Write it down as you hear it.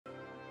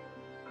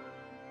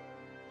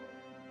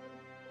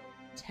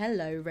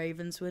Hello,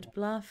 Ravenswood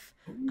Bluff.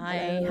 I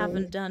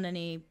haven't done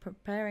any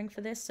preparing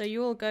for this, so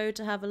you all go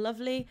to have a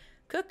lovely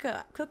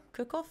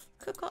cook-off?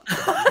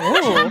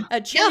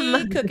 A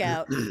chili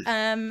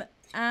cookout.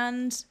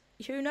 And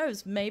who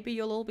knows, maybe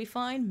you'll all be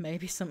fine,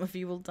 maybe some of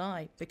you will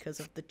die because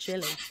of the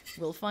chili.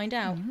 We'll find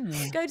out.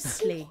 Go to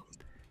sleep.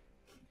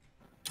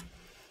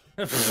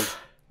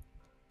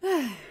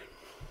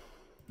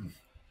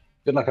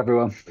 Good luck,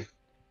 everyone.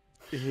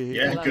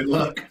 Yeah, good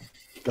luck.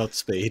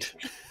 Godspeed.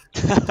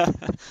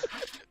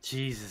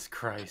 Jesus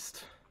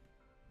Christ.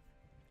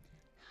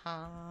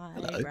 Hi,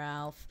 Hello.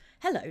 Ralph.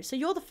 Hello. So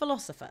you're the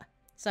philosopher.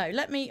 So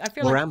let me. I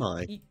feel Or like. am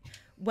I?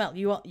 Well,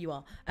 you are. You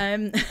are.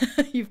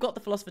 You've got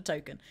the philosopher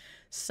token.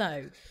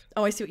 So,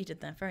 oh, I see what you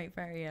did there. Very,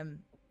 very.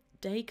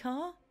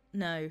 Descartes?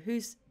 No.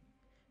 Who's?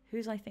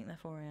 I think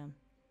therefore I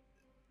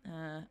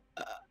am.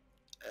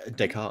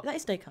 Descartes. That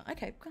is Descartes.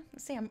 Okay.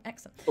 Let's see. I'm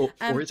excellent.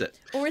 Or is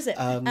it? Or is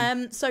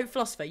it? So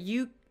philosopher,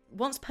 you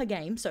once per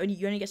game. So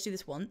you only get to do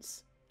this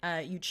once.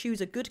 You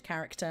choose a good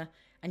character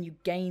and you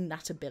gain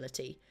that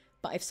ability.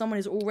 But if someone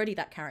is already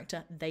that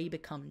character, they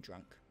become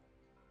drunk.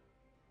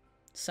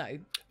 So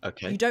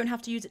Okay. you don't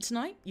have to use it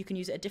tonight. You can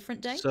use it a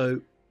different day.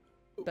 So,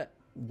 but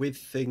with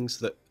things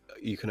that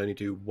you can only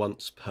do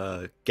once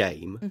per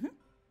game,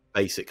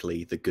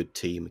 basically the good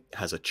team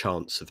has a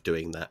chance of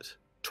doing that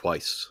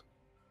twice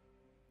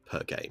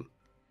per game.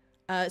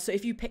 So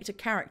if you picked a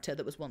character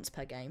that was once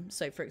per game,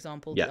 so for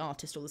example, the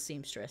artist or the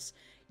seamstress,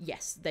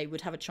 yes, they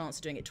would have a chance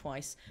of doing it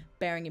twice,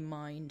 bearing in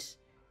mind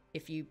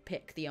if you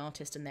pick the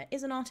artist and there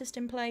is an artist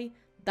in play,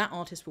 that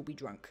artist will be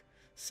drunk.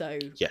 So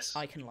yes,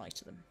 I can lie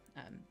to them.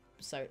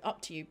 So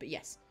up to you, but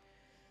yes.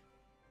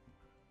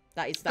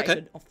 That is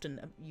an often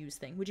used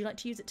thing. Would you like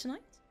to use it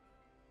tonight?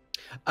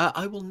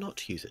 I will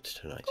not use it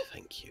tonight,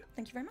 thank you.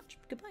 Thank you very much.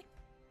 Goodbye.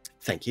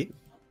 Thank you.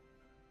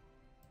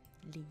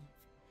 Leave.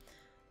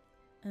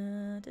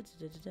 I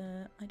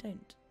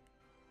don't.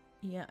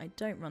 Yeah, I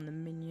don't run the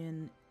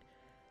minion.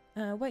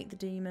 Wake the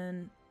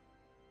demon.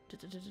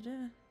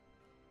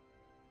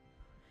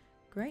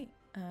 Great.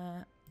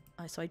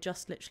 So I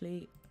just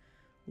literally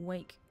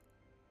wake.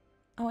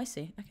 Oh, I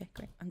see. Okay,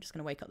 great. I'm just going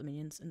to wake up the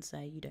minions and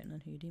say you don't know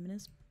who your demon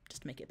is,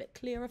 just to make it a bit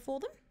clearer for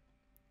them.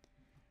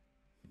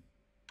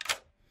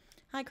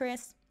 Hi,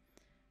 Chris.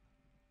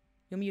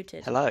 You're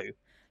muted. Hello.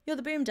 You're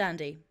the boom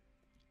dandy.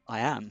 I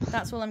am.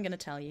 That's all I'm going to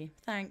tell you.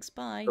 Thanks.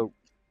 Bye. Oh,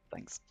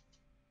 thanks.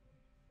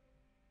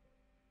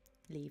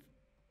 Leave.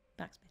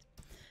 Backspace.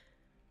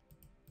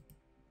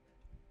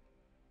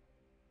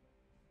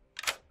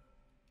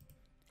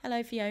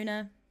 Hello,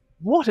 Fiona.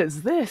 What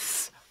is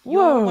this? You're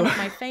Whoa. one of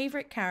my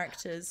favourite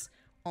characters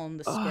on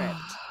the script.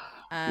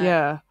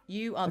 Yeah.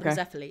 You are the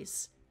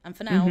Zephyles. And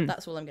for now,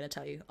 that's all I'm going to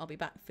tell you. I'll be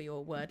back for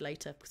your word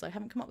later because I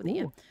haven't come up with it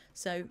yet.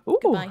 So,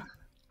 goodbye.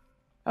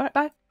 All right,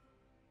 bye.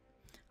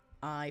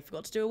 I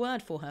forgot to do a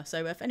word for her.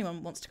 So if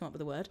anyone wants to come up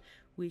with a word,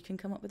 we can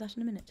come up with that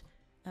in a minute.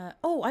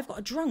 Oh, I've got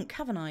a drunk,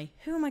 haven't I?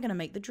 Who am I going to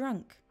make the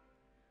drunk?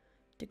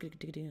 Oh,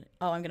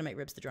 I'm going to make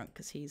Ribs the drunk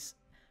because he's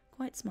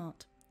quite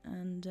smart.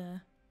 And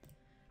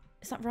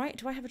is that right?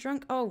 Do I have a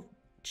drunk? Oh,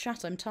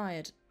 chat, I'm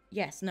tired.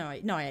 Yes, no, I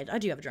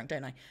do have a drunk,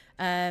 don't I?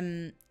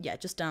 Yeah,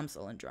 just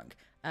damsel and drunk.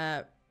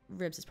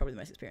 Ribs is probably the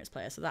most experienced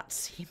player, so that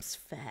seems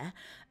fair.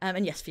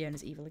 And yes,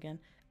 Fiona's evil again.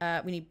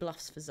 We need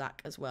bluffs for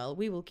Zach as well.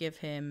 We will give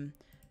him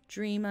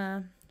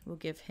Dreamer. We'll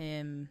give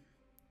him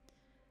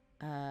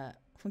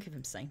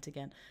Saint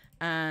again.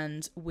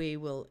 And we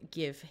will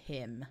give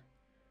him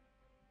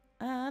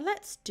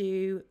let's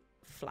do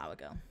Flower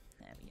Girl.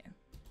 There we go.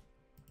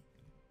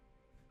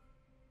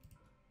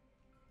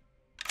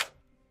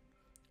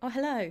 Oh,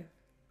 hello.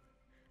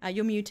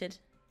 You're muted.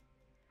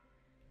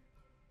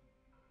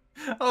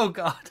 Oh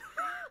God.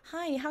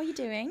 Hi, how are you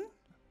doing?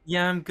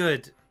 Yeah, I'm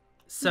good.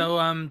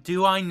 So,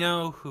 do I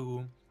know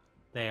who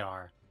they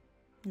are?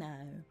 No.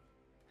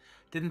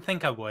 Didn't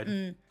think I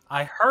would.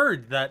 I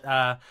heard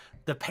that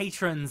the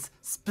patrons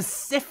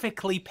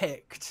specifically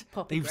picked.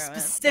 Poppy They've grower.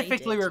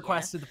 specifically They did,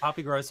 requested the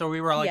poppy grower, so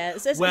we were like, yeah,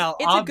 well,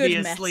 it's obviously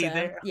a good meta.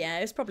 they're... Yeah,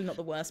 it's probably not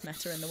the worst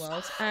meta in the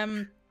world.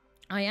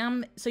 I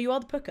am. So you are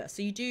the Pooker.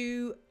 So you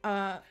do.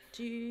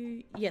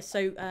 Yes. So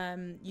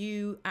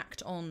you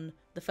act on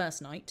the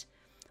first night.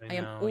 I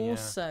am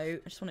also. Yeah.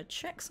 I just want to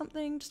check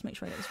something, just to make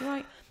sure I get this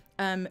right.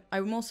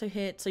 I'm also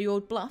here. So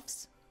your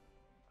bluffs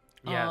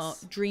are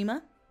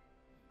Dreamer,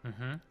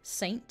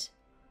 Saint,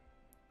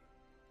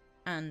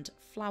 and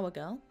Flower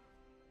Girl.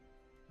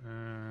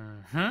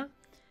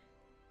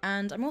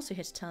 And I'm also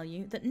here to tell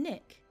you that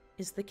Nick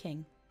is the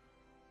king.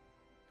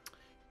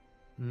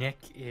 Nick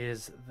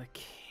is the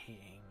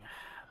king.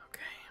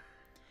 Okay.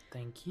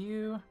 Thank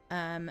you.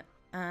 And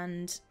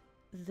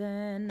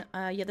then,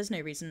 yeah, there's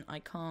no reason I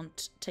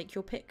can't take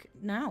your pick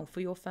now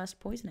for your first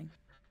poisoning.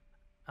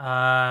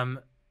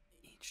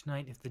 Each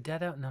night, if the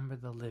dead outnumber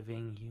the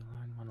living, you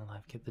learn one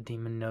alive. Get the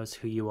demon knows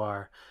who you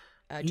are.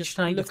 Just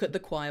look at the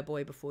choir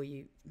boy before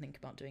you think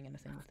about doing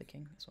anything with the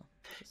king as well.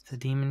 If the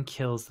demon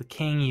kills the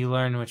king, you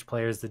learn which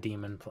player is the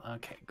demon.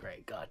 Okay,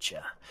 great,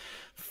 gotcha.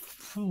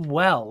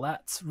 Well,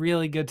 that's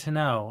really good to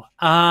know.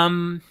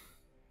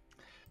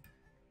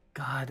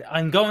 God,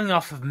 I'm going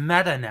off of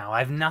meta now. I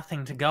have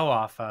nothing to go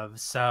off of,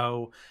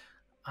 so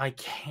I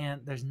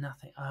can't. There's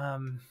nothing.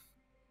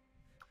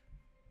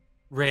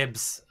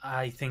 Ribs.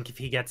 I think if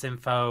he gets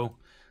info,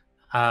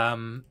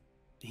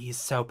 he's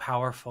so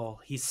powerful.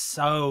 He's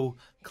so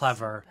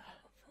clever.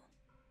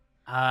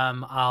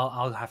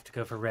 I'll have to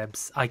go for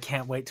Ribs. I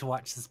can't wait to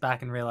watch this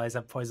back and realize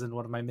I've poisoned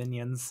one of my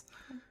minions.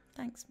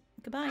 Thanks.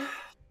 Goodbye.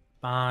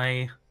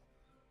 Bye.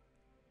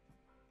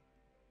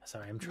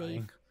 Sorry, I'm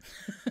trying.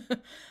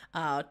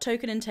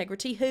 Token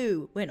integrity.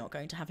 Who? We're not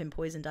going to have him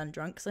poisoned and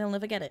drunk, so he'll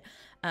never get it.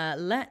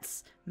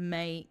 Let's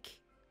make.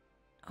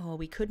 Oh,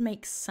 we could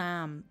make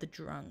Sam the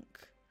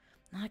drunk.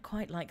 I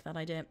quite like that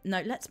idea.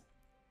 No, let's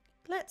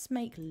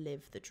make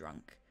Liv the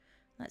drunk.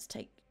 Let's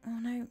take. Oh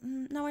no,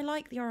 no, I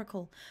like the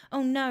Oracle.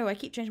 Oh no, I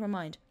keep changing my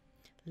mind.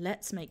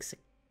 Let's make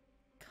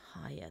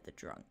Sakaya the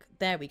drunk.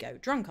 There we go.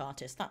 Drunk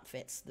artist. That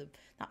fits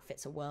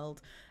a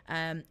world.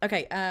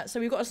 Okay. So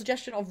we've got a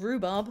suggestion of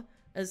rhubarb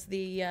as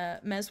the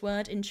Mez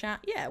word in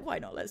chat. Yeah, why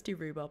not? Let's do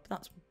rhubarb.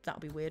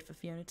 That'll be weird for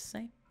Fiona to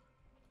say.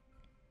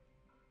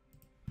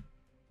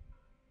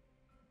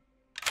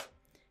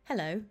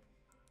 Hello.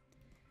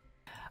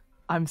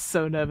 I'm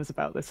so nervous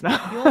about this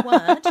now. Your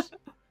word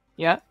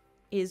Yeah.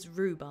 is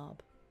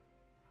rhubarb.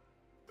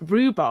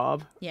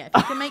 Rhubarb. Yeah, if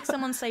you can make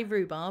someone say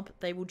rhubarb,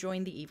 they will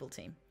join the evil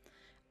team.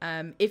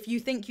 If you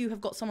think you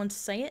have got someone to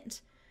say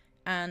it,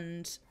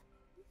 and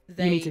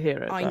You need to hear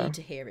it, I though. need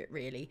to hear it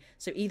really.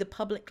 So either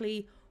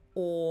publicly,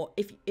 or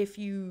if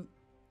you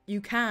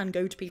can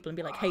go to people and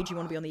be like, "Hey, do you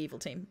want to be on the evil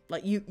team?"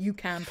 Like you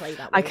can play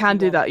that. I way if can you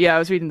do want. that. Yeah, I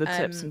was reading the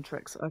tips and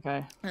tricks.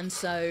 Okay. And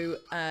so,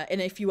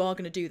 and if you are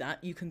going to do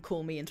that, you can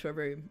call me into a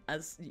room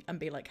and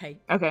be like,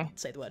 "Hey, Okay.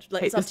 say the word."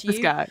 Like Hey, it's up this to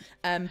you. guy.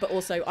 But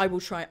also, I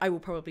will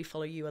probably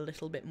follow you a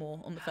little bit more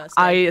on the first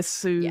I day.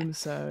 assume Yeah.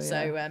 so. Yeah. So,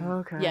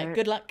 okay. yeah,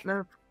 good luck.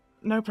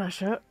 No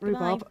pressure.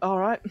 Rhubarb. All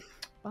right.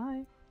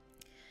 Bye.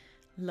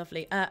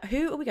 Lovely.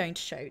 Who are we going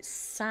to show?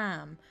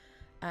 Sam.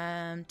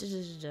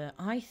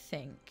 I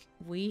think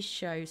we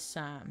show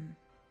Sam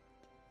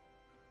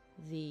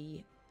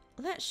the.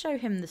 Let's show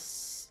him the.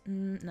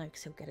 No,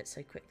 because he'll get it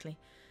so quickly.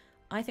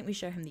 I think we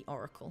show him the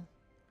Oracle.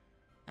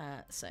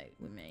 So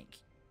we make.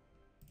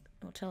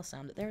 We'll tell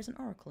Sam that there is an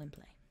Oracle in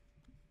play.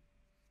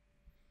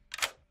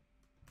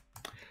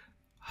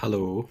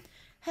 Hello.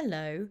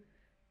 Hello.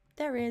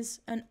 There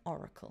is an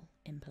Oracle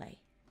in play.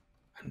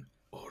 An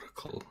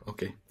oracle.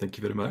 Okay, thank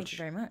you very much. Thank you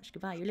very much.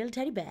 Goodbye, you little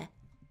teddy bear.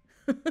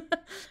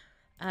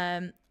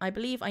 I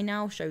believe I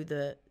now show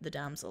the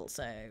damsel,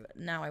 so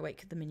now I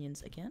wake the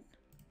minions again.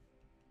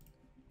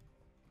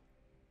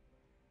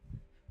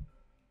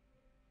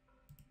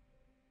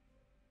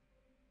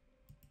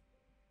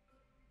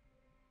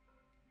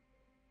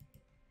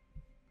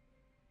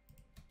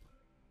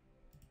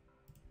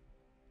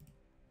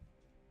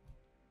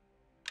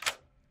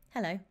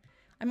 Hello.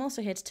 I'm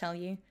also here to tell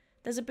you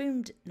there's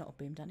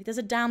there's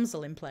a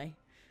damsel in play.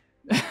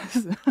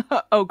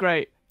 Oh,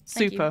 great.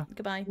 Thank you. Super.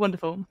 Goodbye.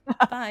 Wonderful.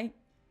 Bye.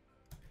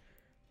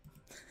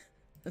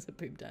 There's a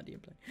boom daddy in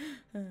play.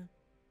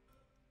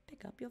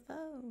 Pick up your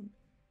phone.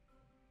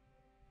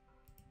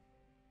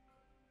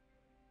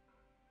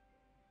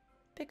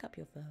 Pick up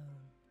your phone.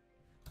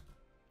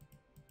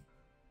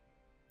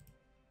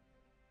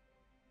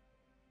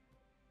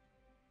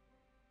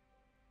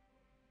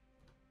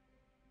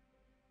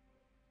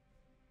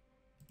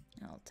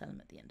 I'll tell him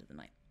at the end of the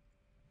night.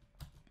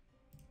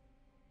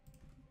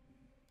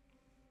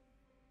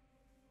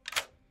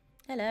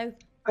 Hello.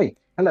 Hey,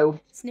 hello.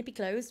 Snippy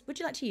clothes. Would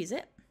you like to use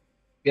it?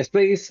 Yes,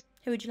 please.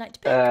 Who would you like to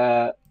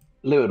pick?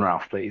 Lou and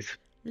Ralph, please.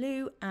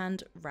 Lou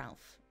and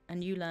Ralph.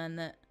 And you learn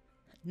that,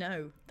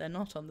 no, they're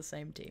not on the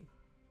same team.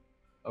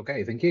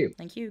 Okay, thank you.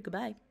 Thank you.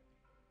 Goodbye.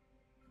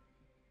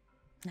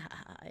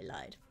 I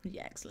lied.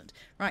 Yeah, excellent.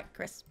 Right,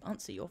 Chris,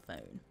 answer your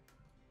phone.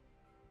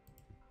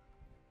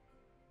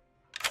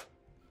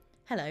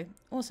 Hello.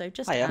 Also,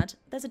 just to Hiya. add,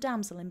 there's a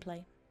damsel in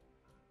play.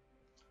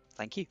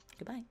 Thank you.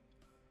 Goodbye.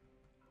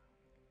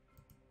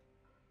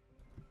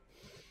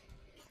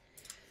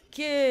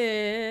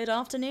 Good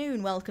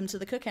afternoon. Welcome to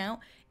the cookout.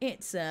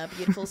 It's a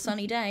beautiful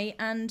sunny day,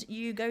 and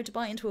you go to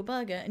bite into a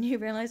burger, and you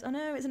realise, oh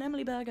no, it's an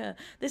Emily burger.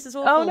 This is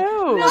awful. Oh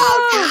no!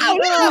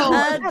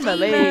 No,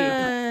 Emily.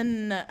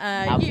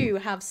 demon. You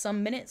have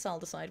some minutes. I'll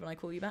decide when I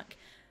call you back.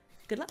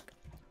 Good luck.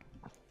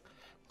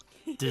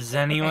 Does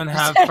anyone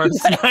have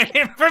first night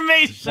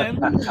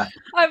information?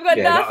 I've got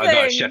I nothing.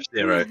 got Chef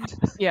Zero.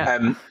 Yeah.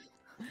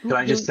 Can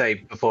I just say,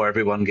 before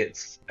everyone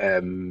gets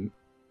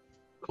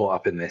caught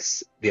up in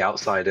this, the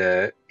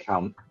outsider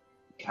count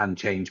can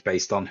change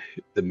based on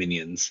the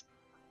minions,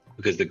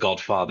 because the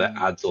Godfather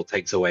adds or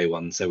takes away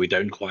one, so we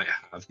don't quite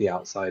have the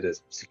outsider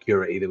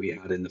security that we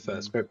had in the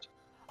first script.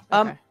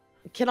 Okay.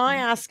 Can I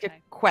ask a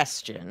Okay.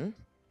 question?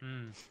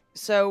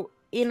 So,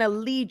 in a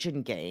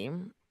Legion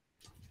game,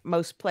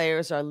 most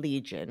players are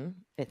Legion,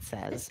 it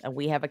says, and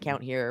we have a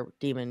count here,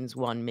 Demons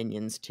 1,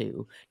 Minions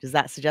 2. Does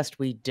that suggest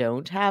we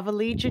don't have a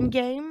Legion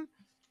game?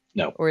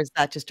 No. Or is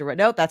that just a red...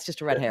 No, that's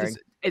just a red herring.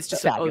 It's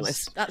just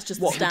Fabulous. That's just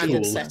the What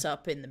standard cool.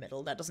 setup in the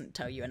middle. That doesn't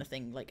tell you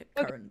anything like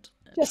current.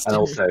 Just And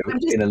also, I'm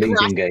just in a Legion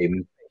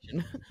grasping.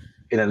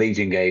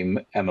 game,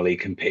 Emily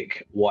can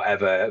pick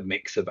whatever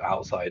mix of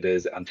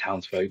outsiders and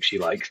townsfolk she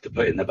likes to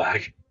put in the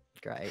bag.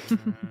 Great.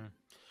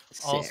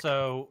 Sick.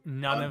 Also,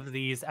 none of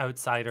these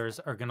outsiders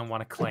are going to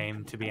want to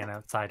claim to be an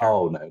outsider.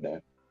 Oh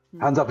no!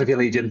 Hands up if you're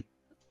Legion.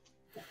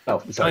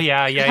 Oh, Oh sorry.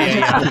 yeah.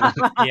 Yeah.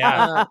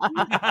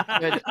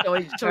 Good. Shall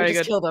we Very just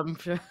good. kill them?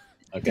 Okay.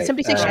 Did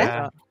somebody say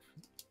chef?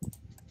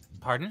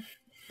 Pardon?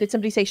 Did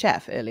somebody say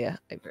chef earlier?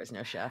 There's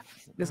no chef.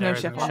 There's There no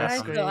is chef no on the chef on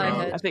screen. the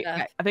I screen.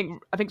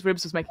 think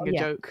Ribs was making a yeah.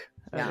 joke.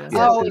 Yeah. earlier.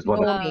 Yeah, Oh, it was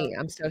one of- me.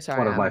 I'm so sorry.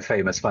 One of my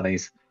famous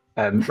funnies.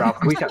 Ralph,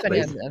 can we chat,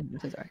 Funny, please? I'm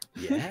so sorry.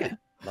 Yeah,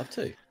 love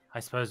to. I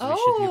suppose we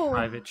should do Oh.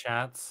 private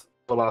chats.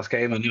 The last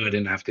game, I knew I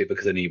didn't have to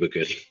because I knew you were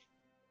good.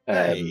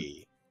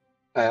 Hey.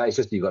 It's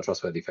just you got a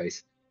trustworthy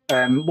face.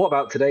 What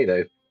about today,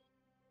 though?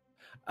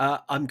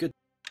 I'm good.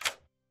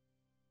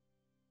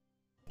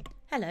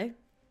 Hello.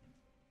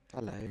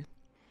 Hello.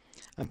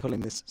 I'm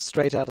pulling this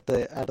straight out of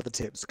the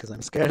tips because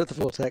I'm scared of the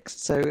vortex.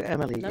 So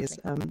Emily is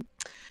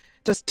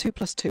does 2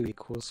 + 2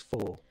 =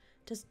 4?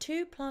 Does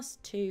 2 +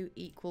 2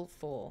 =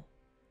 4?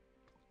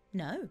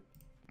 No.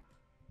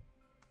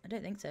 I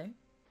don't think so.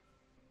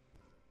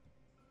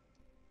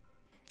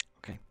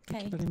 Okay.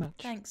 Thank you very much.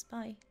 Thanks.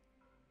 Bye.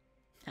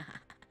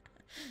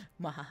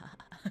 Mwahaha.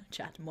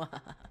 Chat.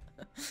 Mwahaha.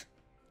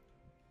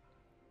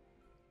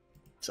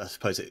 So I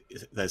suppose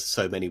there's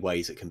so many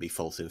ways it can be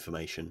false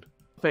information.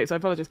 So I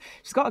apologize.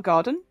 She's got a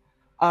garden.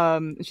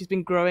 And she's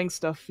been growing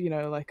stuff,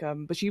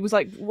 but she was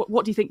like,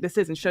 what do you think this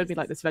is? And showed me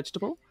like this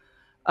vegetable.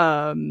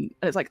 And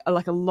it's like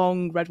a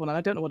long red one, and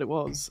I don't know what it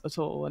was at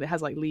all. And it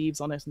has like leaves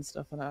on it and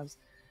stuff. And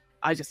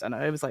I just don't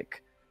know. It was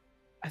like,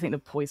 I think the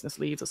poisonous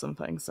leaves or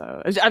something.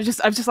 So I was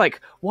just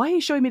like, why are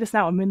you showing me this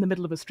now? I'm in the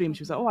middle of a stream.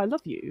 She was like, oh, I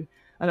love you.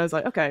 And I was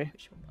like, okay.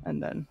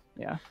 And then,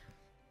 yeah.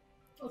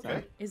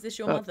 Okay. Is this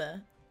your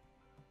mother?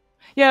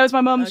 Yeah, it was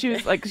my mum. Okay. She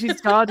was like, she's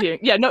guardian.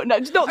 Yeah, no,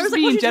 not just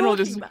me in general.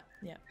 Just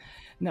yeah.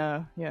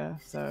 No, yeah.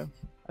 So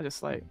I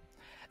just like,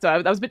 so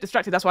I was a bit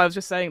distracted. That's why I was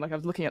just saying, like, I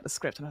was looking at the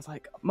script and I was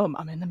like, Mum,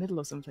 I'm in the middle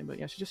of something. But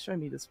yeah, she just showed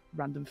me this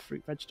random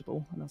fruit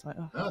vegetable, and I was like,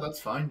 oh. No, that's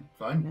fine.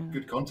 Fine. Yeah.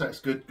 Good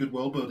context. Good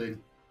world building.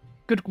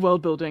 Good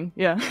world building.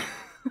 Yeah.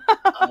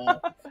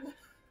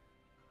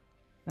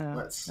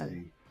 Let's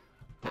see.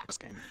 Box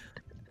game.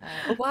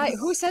 Why?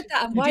 Who said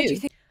that? And why do you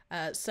think?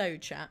 So,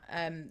 chat.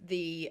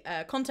 The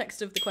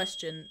context of the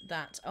question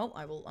that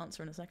I will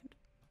answer in a second.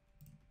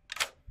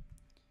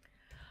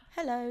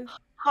 Hello.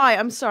 Hi,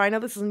 I'm sorry. I know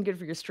this isn't good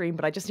for your stream,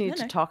 but I just needed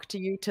No. to talk to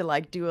you to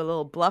like do a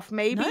little bluff,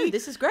 maybe. No,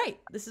 this is great.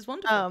 This is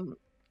wonderful.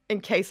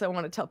 In case I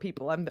want to tell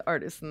people I'm the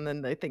artist, and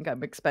then they think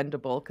I'm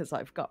expendable because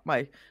I've got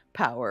my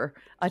power.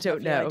 I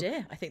don't Lovely know.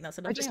 idea. I think that's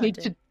a lovely I just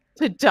idea. need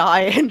to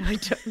die, and I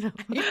don't know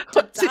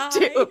what to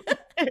do.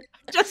 I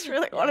just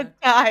really want to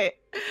die.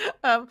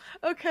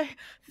 Okay.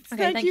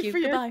 Thank you for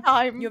Goodbye. your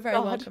time. You're very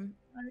God. welcome.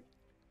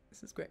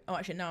 This is great. Oh,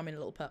 actually, now I'm in a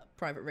little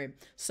private room.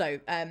 So,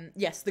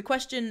 yes, the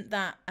question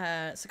that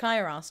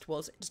Sakaya asked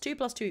was, does 2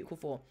 + 2 =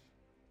 4?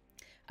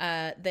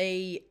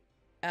 They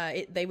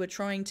were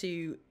trying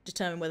to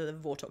determine whether the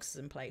Vortox is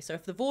in play. So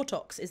if the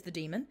Vortox is the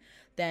demon,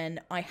 then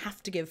I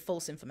have to give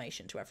false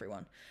information to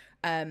everyone.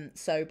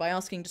 So by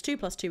asking, does 2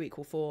 + 2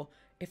 = 4,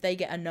 if they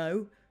get a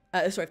no,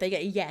 if they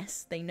get a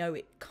yes, they know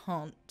it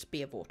can't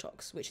be a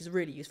Vortox, which is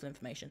really useful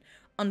information.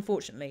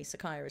 Unfortunately,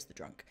 Sakaya is the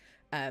drunk.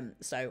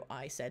 So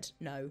I said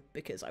no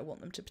because I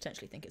want them to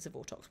potentially think it's a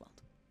Vortox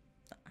world.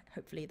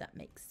 Hopefully that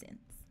makes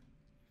sense.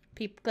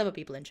 Clever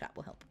people in chat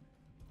will help.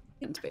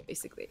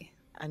 Basically.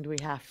 And we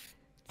have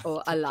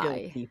or to a kill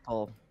lie.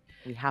 people.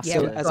 We have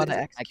So to as gotta it-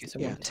 execute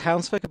someone. yeah,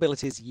 townsfolk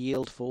abilities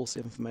yield false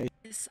information.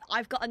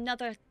 I've got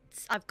another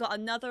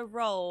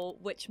role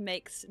which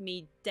makes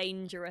me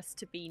dangerous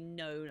to be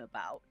known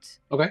about.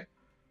 Okay.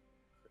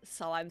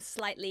 So I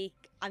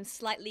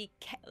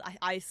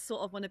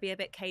sort of want to be a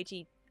bit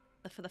cagey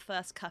for the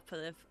first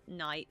couple of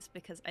nights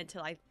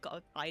until I've got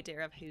an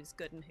idea of who's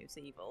good and who's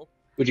evil.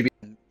 Would you be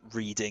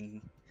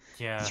reading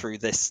Yeah. through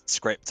this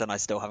script and I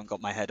still haven't got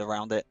my head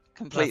around it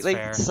completely?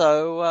 fair.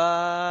 So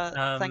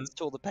thanks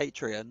to all the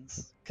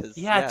Patrons.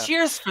 Yeah,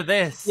 cheers for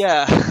this.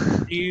 Yeah.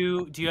 Do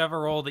you have a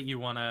role that you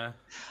want to?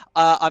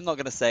 I'm not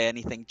going to say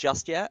anything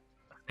just yet.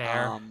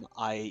 Fair.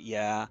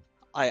 I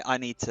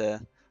need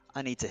to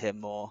hear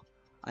more.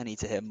 I need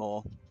to hear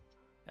more.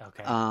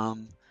 Okay.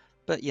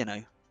 But you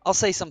know, I'll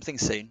say something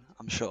soon,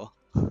 I'm sure.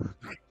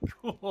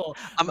 Cool.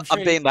 I'm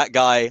sure being that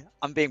guy.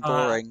 I'm being Uh,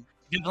 boring.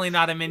 Definitely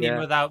not a minion Yeah.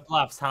 without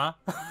bluffs, huh?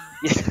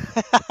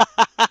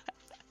 Yeah.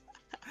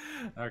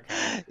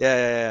 Okay.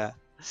 Yeah.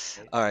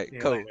 All right, See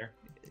you cool. later.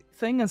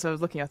 Thing, and so I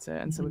was looking at it,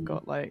 and so we've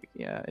got like,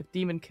 if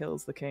demon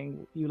kills the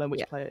king, you learn which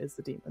Yeah. player is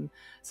the demon.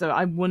 So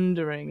I'm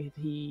wondering if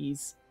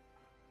he's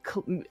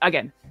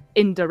again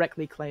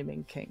indirectly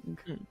claiming king.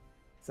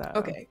 So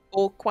Okay.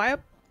 Or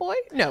choir boy?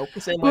 No.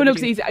 Oh no,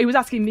 because he was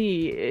asking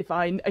me if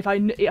I think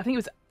it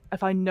was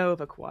if I know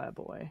of a choir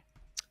boy.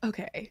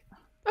 Okay.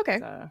 Okay.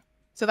 So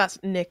So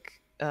that's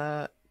Nick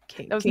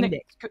King. that was King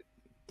Nick.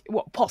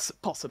 What?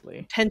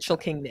 Possibly. Potential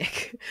King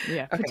Nick.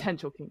 Yeah, Okay.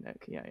 potential King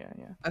Nick. Yeah.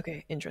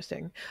 Okay,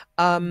 interesting.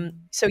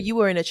 So you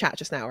were in a chat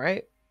just now,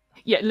 right?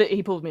 Yeah,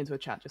 he pulled me into a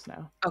chat just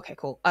now. Okay,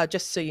 cool.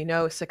 Just so you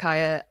know,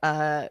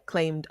 Sakaya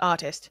claimed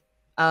artist,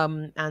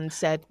 and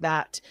said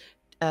that.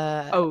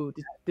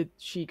 Did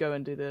she go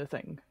and do the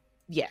thing?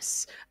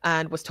 Yes,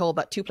 and was told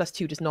that 2 +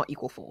 2 does not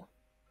equal 4.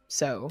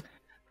 So.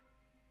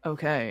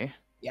 Okay.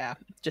 Yeah.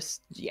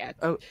 Yeah.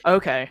 Oh.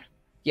 Okay.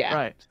 Yeah.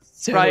 Right.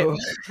 So...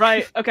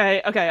 Right.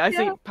 Okay. I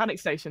see. Panic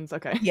stations.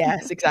 Okay.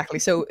 Yes, exactly.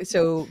 So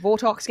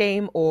Vortox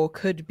game or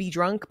could be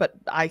drunk, but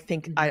I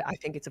think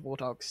it's a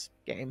Vortox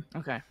game.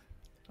 Okay.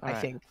 I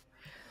think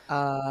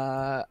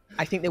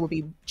there would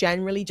be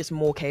generally just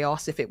more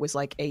chaos if it was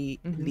like a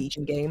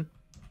Legion game,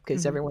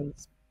 because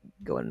everyone's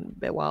going a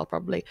bit wild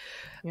probably.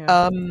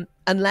 Yeah.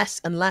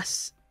 Unless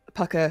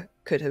Pucker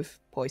could have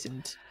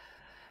poisoned.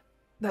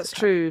 That's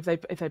true.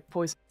 If they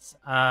poison.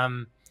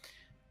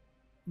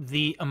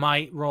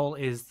 My role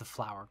is the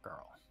flower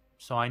girl,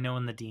 so I know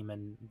when the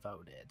demon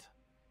voted.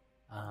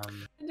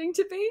 Pretending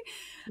to be,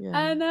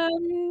 Yeah.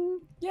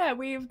 and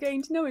we've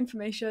gained no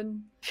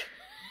information.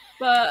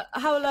 But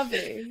how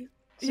lovely.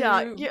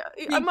 Yeah. be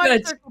I might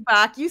good. circle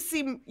back. You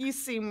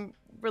seem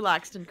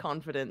relaxed and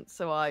confident,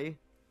 so I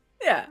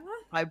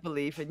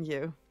believe in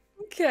you.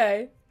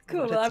 Okay,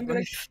 cool. Well, I'm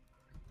gonna.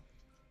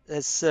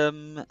 There's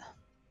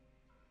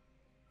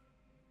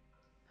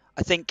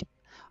I think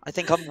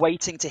I'm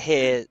waiting to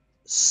hear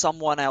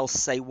someone else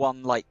say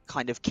one like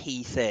kind of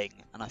key thing,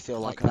 and I feel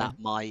like that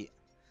might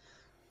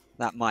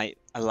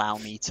allow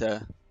me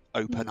to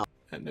open up.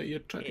 I know you're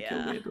trying to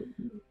kill me.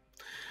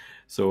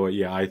 So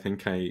yeah, I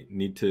think I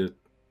need to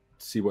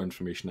see what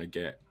information I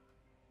get.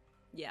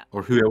 Yeah.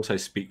 Or who else I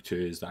speak to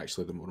is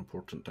actually the more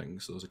important thing.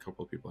 So there's a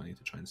couple of people I need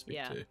to try and speak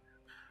to.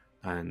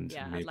 And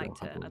maybe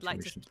I'd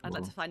like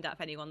to find out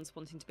if anyone's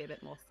wanting to be a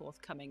bit more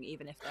forthcoming,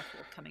 even if they're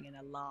forthcoming in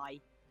a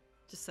lie,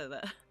 just so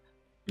that.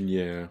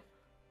 Yeah.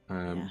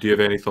 Do you have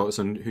any thoughts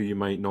on who you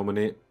might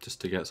nominate just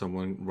to get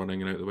someone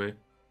running and out of the way?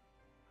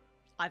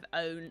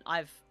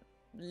 I've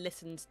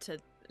listened to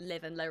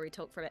Liv and Lowry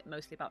talk for a bit,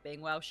 mostly about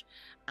being Welsh,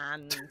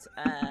 and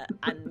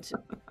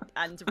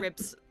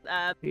Ribs.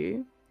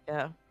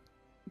 Yeah.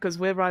 Because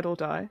we're ride or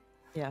die.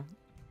 Yeah.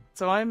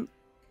 So I'm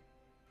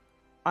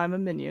a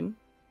minion.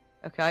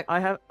 Okay. I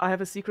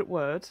have a secret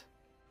word.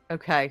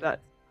 Okay. That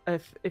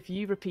if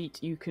you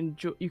repeat, you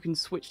can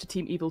switch to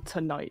Team Evil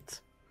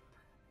tonight.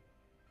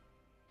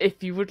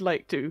 If you would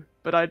like to,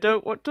 but I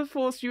don't want to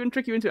force you and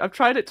trick you into it. I've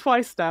tried it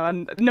twice now,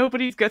 and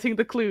nobody's getting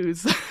the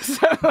clues.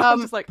 So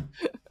I'm just like,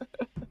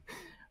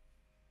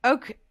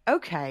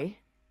 okay.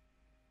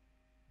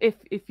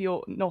 If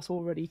you're not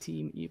already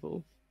Team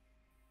Evil,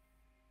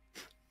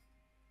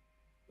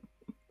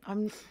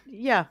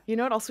 yeah. You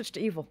know what? I'll switch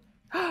to evil.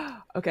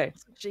 Okay.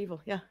 Switch to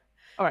evil. Yeah.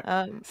 All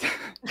right.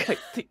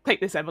 Take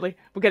this, Emily.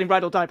 We're getting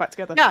ride or die back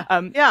together. Yeah.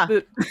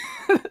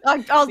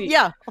 I'll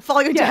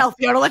follow you to help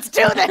you. Let's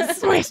do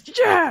this.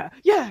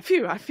 Yeah.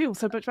 Phew, I feel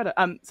so much better.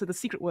 So the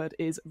secret word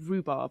is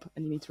rhubarb,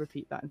 and you need to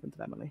repeat that in front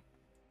of Emily.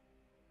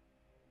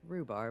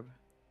 Rhubarb.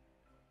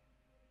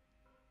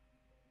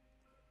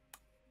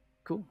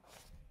 Cool.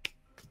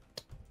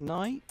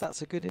 Night.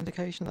 That's a good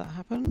indication that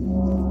happened.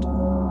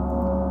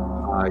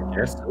 I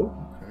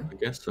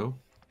guess so.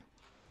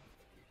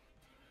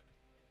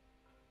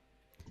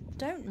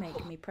 Don't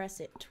make me press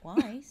it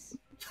twice.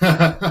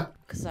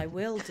 Because I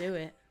will do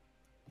it.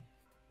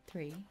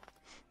 3,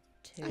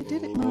 2. I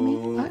did it,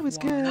 Mummy. I was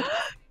good.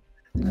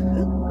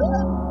 Double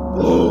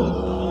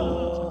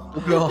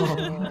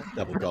gong.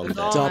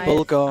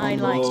 Double gong. I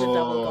liked a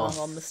double gong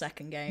on the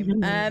second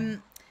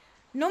game.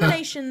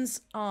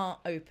 Nominations are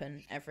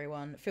open,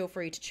 everyone. Feel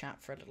free to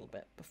chat for a little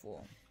bit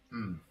before.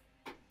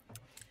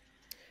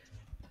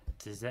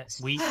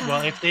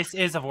 If this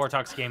is a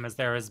Vortox game, as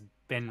there has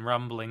been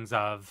rumblings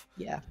of,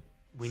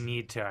 we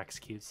need to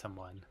execute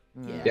someone.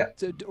 Yeah.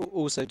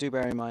 Also, do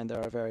bear in mind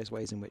there are various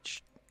ways in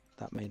which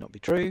that may not be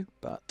true,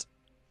 but.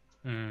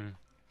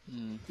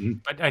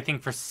 But I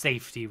think for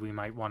safety, we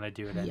might want to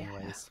do it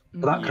anyways.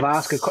 Can I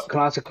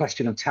ask a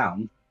question of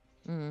town?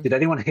 Did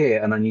anyone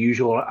hear an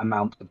unusual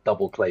amount of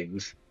double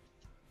claims?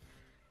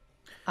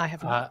 I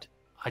have not.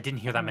 I didn't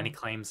hear that many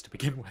claims to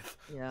begin with.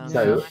 Yeah.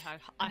 So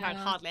I heard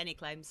hardly any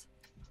claims.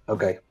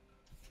 Okay.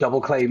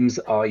 Double claims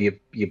are your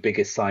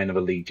biggest sign of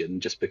a legion,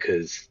 just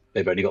because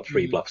they've only got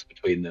 3 bluffs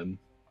between them.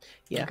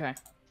 Yeah. Okay.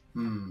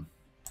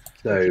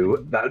 So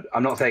that,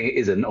 I'm not saying it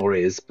isn't or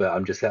is, but I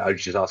was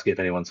just asking if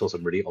anyone saw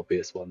some really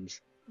obvious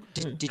ones.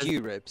 Did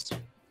you, Ribs?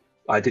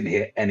 I didn't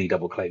hear any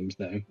double claims.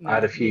 No. I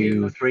had a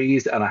few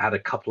 3s and I had a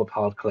couple of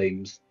hard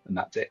claims, and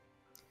that's it.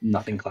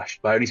 Nothing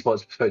clashed. But I only spoke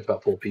to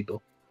about 4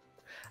 people.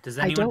 Does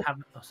anyone have?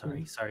 Oh,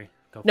 sorry.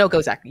 Go. No, go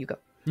Zach. You go.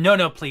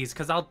 No, please,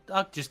 because I'll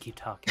just keep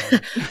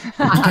talking.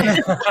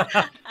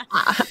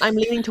 I'm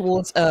leaning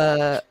towards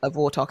a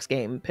Vortox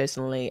game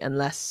personally,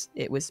 unless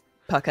it was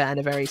Pucker and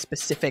a very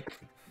specific,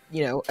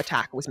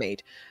 attack was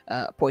made,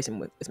 poison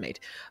was made.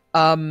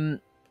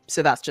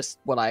 So that's just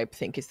what I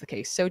think is the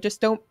case. So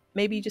just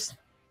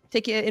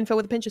take your info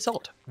with a pinch of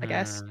salt, I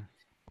guess.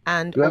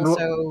 And Remember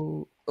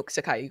also, oh,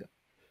 Sakai, you go.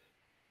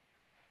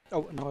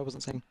 Oh no, I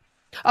wasn't saying.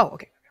 Oh,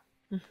 okay.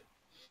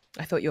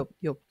 I thought your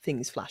thing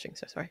is flashing,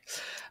 so sorry.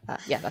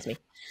 Yeah, that's me.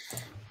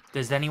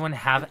 Does anyone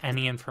have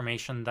any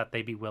information that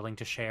they'd be willing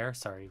to share?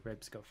 Sorry,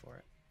 Ribs, go for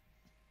it.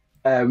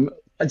 Do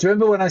you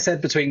remember when I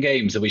said between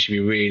games that we should be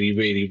really,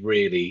 really,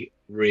 really,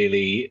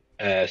 really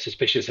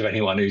suspicious of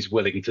anyone who's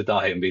willing to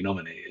die and be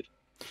nominated?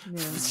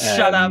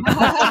 Shut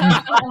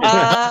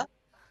up.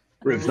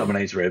 Ribs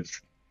nominates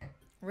Ribs.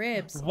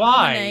 Ribs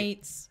Why?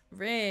 nominates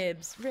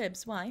Ribs.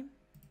 Ribs, why?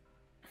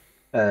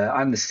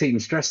 I'm the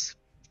seamstress.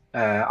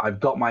 I've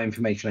got my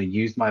information. I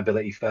used my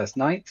ability first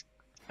night.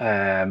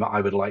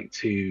 I would like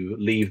to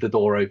leave the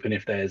door open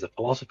if there's a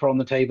philosopher on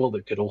the table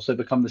that could also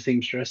become the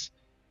seamstress.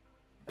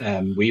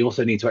 We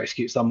also need to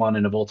execute someone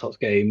in a Vortox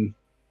game.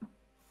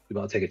 We've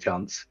got to take a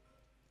chance.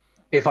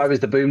 If I was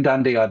the Boom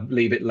Dandy, I'd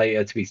leave it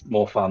later to be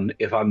more fun.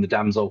 If I'm the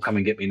damsel, come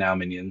and get me now,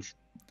 minions.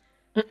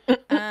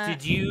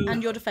 Did you...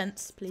 And your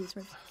defense, please,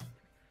 Ribs.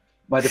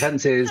 My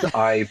defense is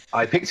I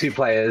picked 2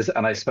 players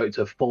and I spoke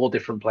to 4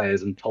 different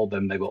players and told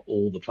them they were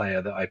all the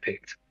player that I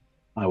picked.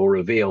 I will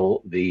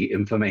reveal the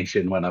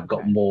information when I've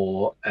got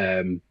more.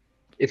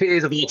 If it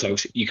is a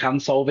Vortox, you can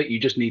solve it. You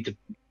just need to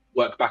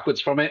work backwards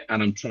from it,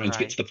 and I'm trying to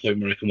get to the point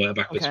where I can work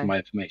backwards from my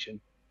information.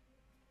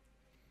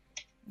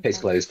 Case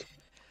closed.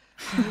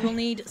 You will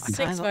need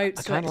 6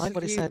 votes to like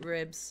what he execute said.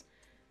 Ribs.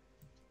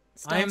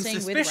 I am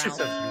Starting with suspicious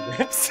Ralph. of you,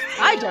 Ribs.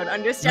 I don't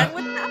understand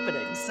what's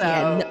happening. So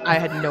Yeah, I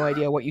had no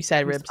idea what you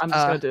said, Ribs. I'm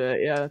just gonna do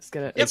it. Yeah, let's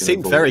get it. It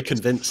seemed very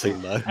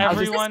convincing, though.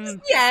 Everyone... This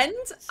is the end.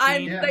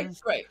 I'm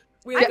like, great.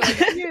 We're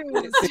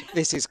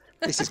confused.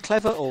 This is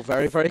clever or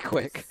very, very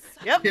quick.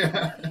 Yep.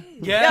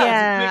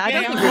 Yeah, I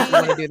don't think Ribs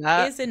want to do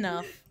that. Is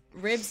enough.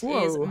 Ribs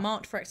is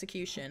marked for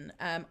execution.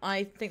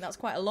 I think that's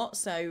quite a lot,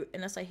 so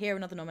unless I hear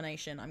another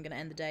nomination, I'm going to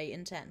end the day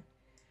in 10,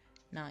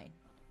 9,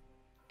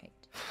 8,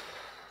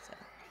 7,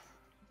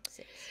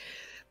 6.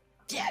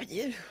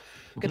 Yeah.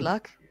 Good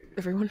luck,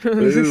 everyone.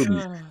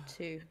 Boom.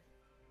 2.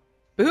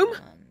 Boom.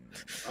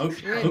 Ribs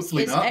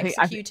Hopefully is not.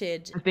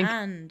 executed I think-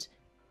 and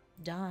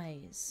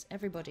dies.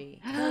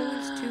 Everybody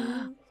goes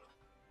to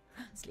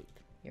sleep.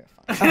 You're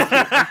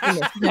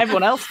fine.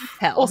 Everyone else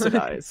Hell. also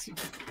dies.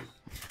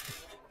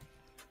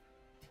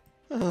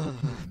 Hello.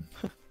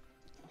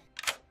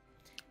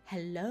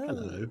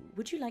 Hello.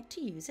 Would you like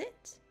to use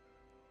it?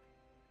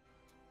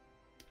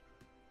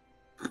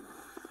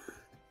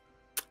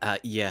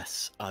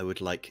 Yes, I would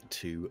like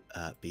to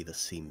be the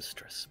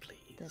seamstress,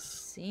 please. The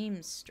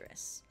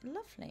seamstress.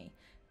 Lovely.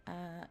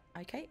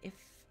 Okay, if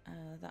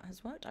that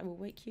has worked, I will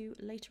wake you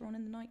later on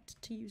in the night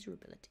to use your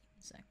ability.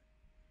 So,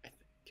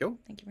 Cool.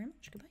 thank you very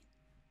much. Goodbye.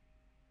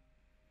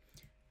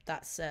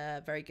 That's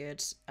very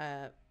good.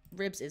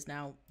 Ribs is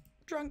now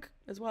drunk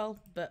as well,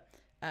 but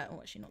oh,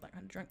 actually not that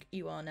kind of drunk.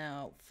 You are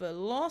now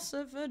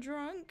philosopher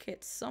drunk.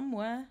 It's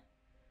somewhere.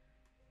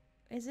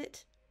 Is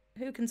it?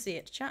 Who can see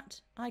it?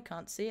 Chat. I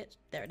can't see it.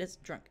 There it is.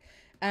 Drunk.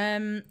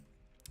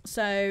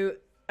 So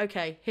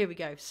okay, here we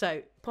go.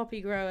 So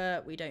poppy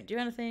grower, we don't do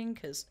anything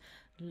because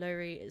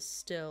Lori is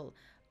still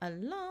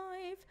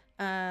alive.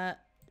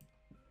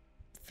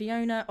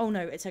 Fiona. Oh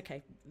no, it's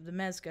okay. The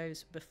Mez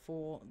goes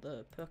before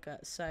the Puka,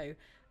 so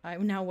I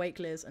will now wake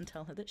Liz and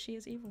tell her that she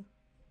is evil.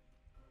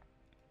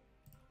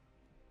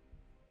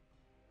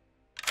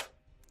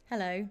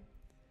 Hello.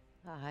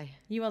 Hi.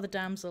 You are the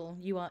damsel.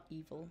 You are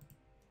evil.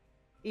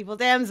 Evil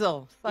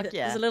damsel. Fuck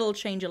yeah. There's a little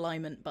change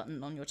alignment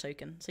button on your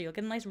token, so you'll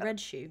get a nice red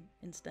shoe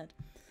instead.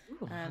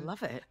 Ooh, I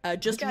love it.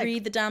 Just Okay.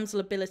 read the damsel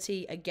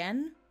ability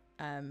again,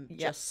 Yep.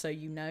 just so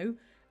you know.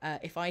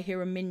 If I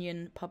hear a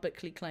minion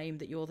publicly claim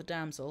that you're the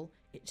damsel,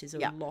 it is a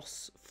Yep.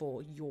 loss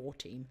for your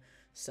team.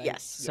 So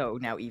Yes. yeah. So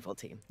now evil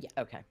team. Yeah.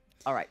 Okay.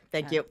 All right.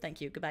 Thank you.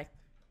 Thank you. Goodbye.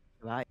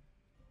 Bye.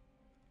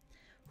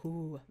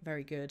 Ooh,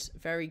 very good.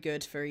 Very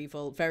good for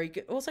evil. Very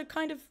good. Also,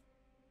 kind of,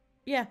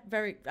 yeah,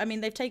 very. I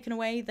mean, they've taken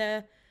away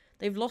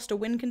they've lost a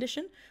win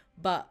condition,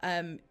 but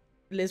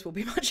Liz will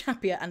be much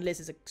happier, and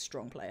Liz is a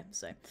strong player,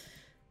 so.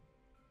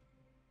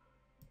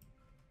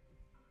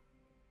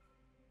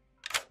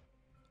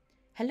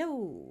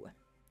 Hello.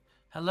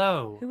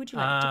 Hello. Who would you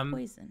like to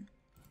poison?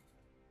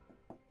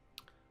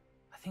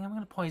 I think I'm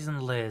going to poison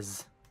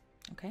Liz.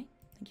 Okay,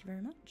 thank you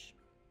very much.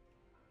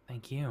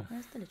 Thank you.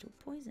 Where's the little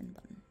poison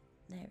button?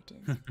 There it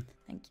is.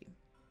 Thank you.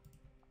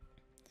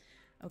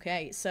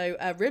 Okay, so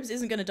Ribs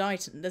isn't going to die.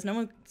 There's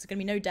going to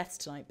be no deaths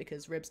tonight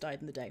because Ribs died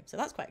in the day. So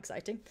that's quite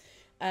exciting.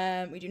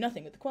 We do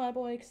nothing with the choir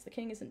boy because the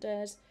king isn't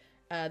dead.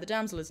 The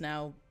damsel is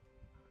now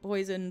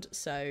poisoned,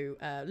 so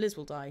Liz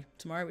will die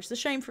tomorrow, which is a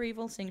shame for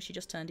evil, seeing she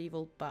just turned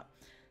evil. But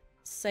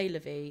c'est la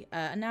vie.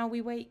 And now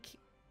we wake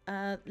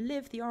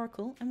Liv, the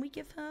oracle, and we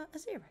give her a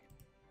 0.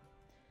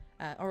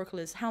 Oracle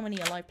is how many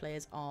alive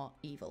players are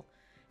evil.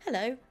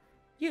 Hello.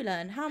 You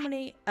learn how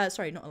many...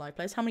 sorry, not alive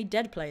players. How many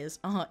dead players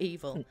are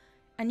evil.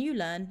 And you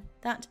learn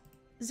that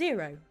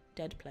 0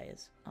 dead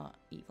players are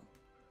evil.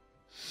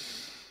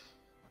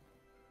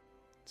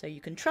 So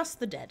you can trust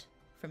the dead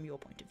from your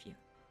point of view.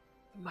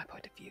 My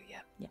point of view,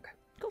 yeah. Yeah. Okay.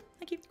 Cool.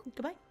 Thank you.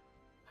 Goodbye.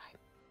 Bye.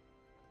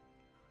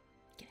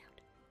 Get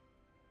out.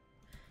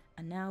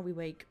 And now we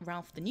wake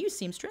Ralph, the new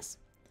seamstress.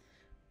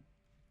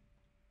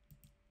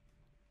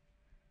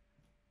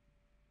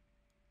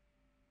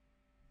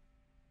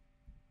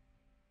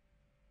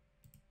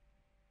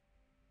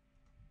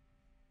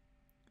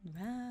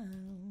 Ralph,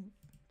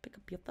 pick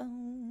up your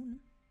phone.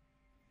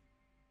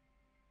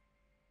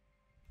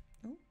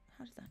 Oh,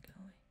 how does that go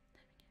away?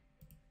 There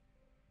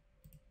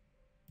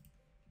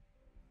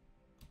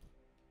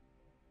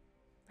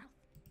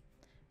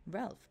we go.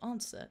 Ralph,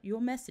 answer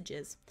your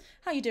messages.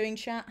 How you doing,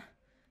 chat?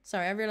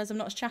 Sorry, I realise I'm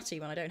not as chatty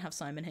when I don't have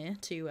Simon here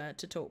to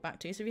talk back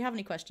to. So if you have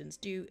any questions,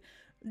 do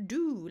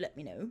let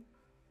me know.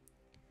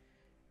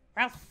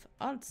 Ralph,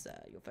 answer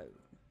your phone.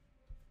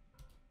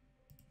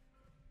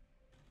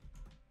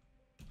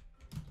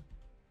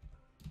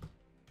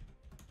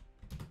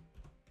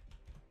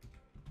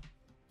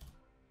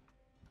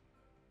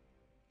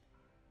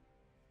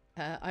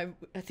 I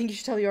think you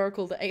should tell the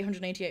Oracle that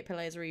 888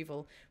 players are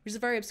evil, which is a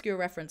very obscure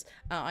reference.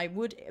 I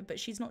would, but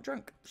she's not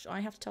drunk. I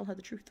have to tell her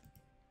the truth.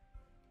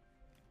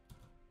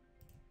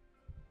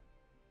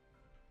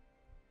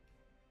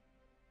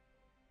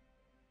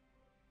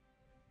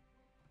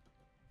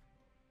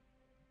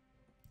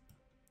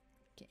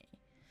 Okay.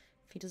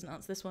 If he doesn't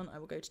answer this one, I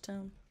will go to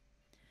town.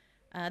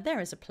 There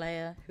is a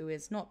player who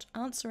is not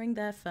answering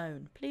their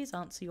phone. Please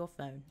answer your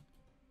phone.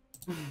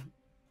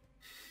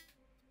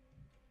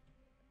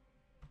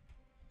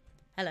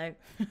 Hello.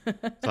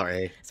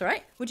 Sorry. It's all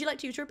right. Would you like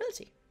to use your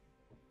ability?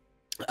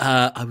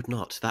 I would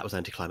not. That was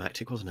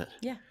anticlimactic, wasn't it?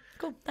 Yeah.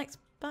 Cool. Thanks.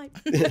 Bye.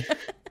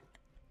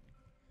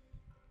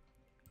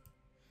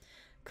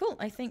 Cool.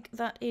 I think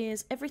that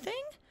is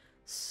everything.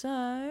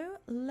 So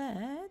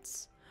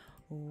let's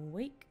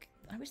wake.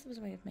 I wish there was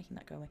a way of making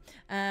that go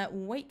away.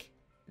 Wake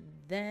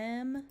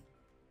them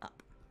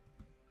up.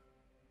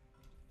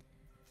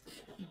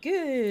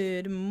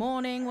 Good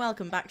morning.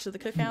 Welcome back to the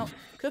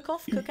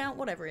cookoff,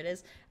 whatever it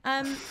is.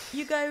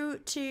 You go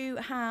to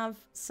have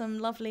some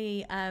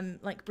lovely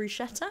like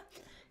bruschetta,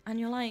 and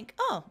you're like,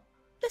 oh,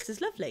 this is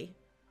lovely.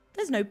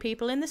 There's no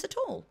people in this at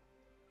all.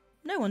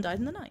 No one died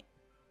in the night.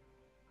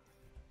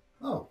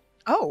 Oh.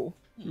 Oh.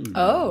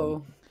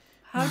 Oh.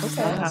 How does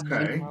that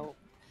happen? Okay.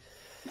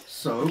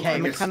 So I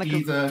guess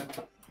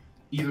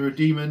either a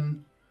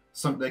demon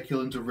sunk their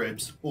kill into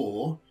ribs,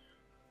 or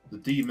the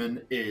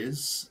demon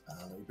is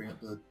let me bring up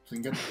the thing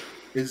again.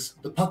 Is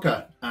the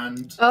pucker,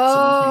 and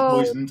someone's been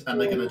poisoned, and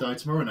they're going to die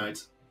tomorrow night.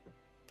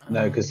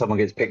 No, because someone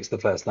gets picked the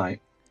first night.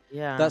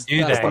 Yeah, that's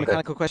the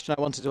mechanical question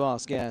I wanted to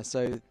ask. Yeah,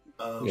 so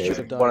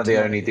Yeah, one of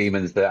the only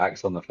demons that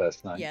acts on the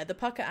first night. Yeah, the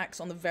pucker acts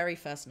on the very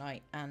first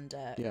night and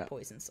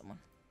poisons someone.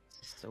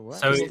 So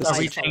are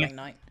we saying?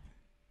 Night.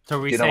 So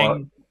are we You know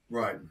saying?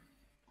 Right.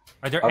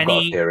 Are there I've got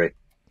any? a theory.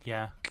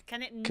 Yeah.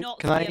 Can it not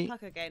can be I- a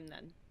pucker game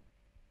then?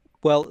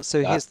 Well,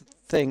 so here's the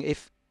thing: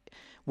 if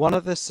one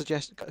of the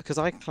suggestions, because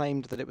I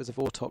claimed that it was a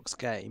Vortox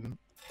game,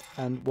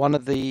 and one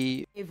of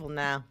the Evil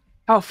now.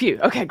 Oh, phew.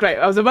 Okay, great.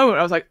 I was a moment.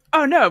 I was like,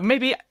 oh no,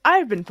 maybe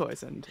I've been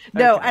poisoned.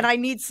 No, Okay. and I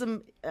need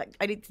some.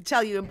 I need to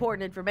tell you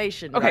important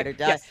information. Okay, Right or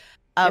die. yes.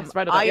 Yes,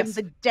 right or die, I am yes.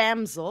 the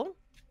damsel.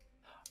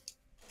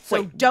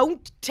 So Wait.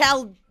 don't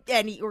tell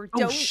any or Oh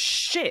don't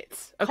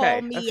shit. call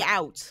Okay. me okay.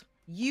 out.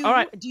 You All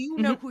right. do you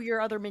know who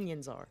your other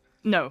minions are?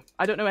 No,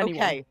 I don't know anyone.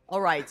 Okay,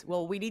 all right.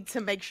 Well, we need to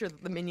make sure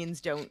that the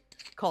minions don't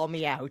call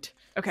me out.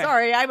 Okay.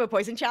 Sorry, I'm a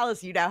poison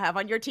chalice you now have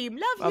on your team.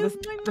 Love Oh, you.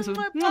 this was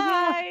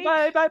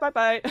Bye.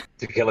 bye.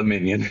 To kill a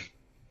minion.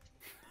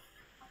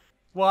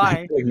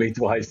 Why? Killing me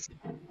twice.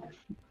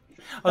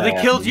 Oh, they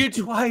killed you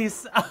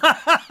twice.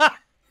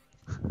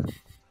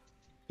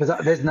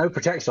 Because there's no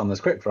protection on the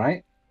script,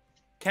 right?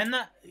 Can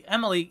that,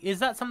 Emily? Is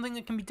that something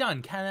that can be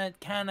done?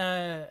 Can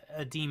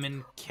a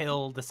demon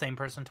kill the same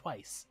person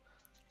twice?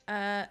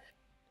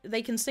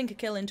 They can sink a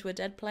kill into a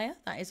dead player.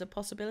 That is a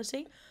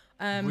possibility.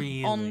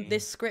 Really? On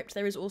this script,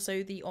 there is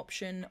also the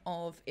option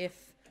of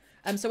if...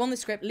 so on this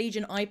script,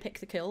 Legion, I pick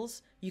the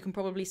kills. You can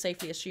probably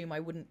safely assume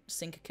I wouldn't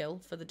sink a kill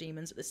for the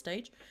demons at this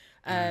stage.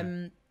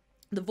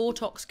 The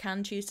Vortox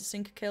can choose to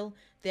sink a kill.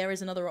 There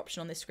is another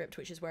option on this script,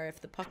 which is where if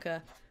the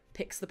pucker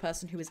picks the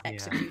person who is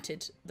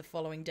executed the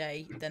following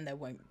day, then there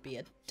won't be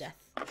a death.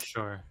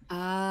 Sure.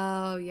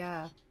 Oh,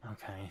 yeah.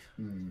 Okay.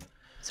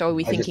 So are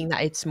we thinking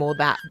that it's more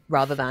that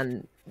rather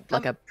than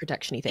like a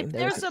protection-y thing?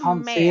 There's a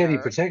Can't see any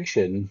mare.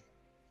 protection.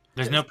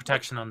 There's no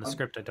protection on the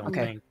script, I don't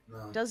think.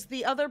 Does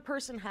the other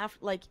person have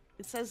like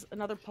it says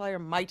another player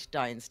might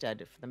die instead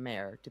of the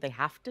mayor? Do they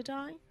have to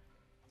die?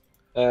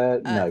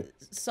 No.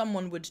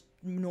 Someone would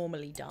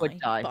normally die. Would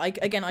die. But I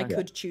Okay.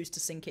 could choose to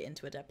sink it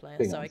into a dead player,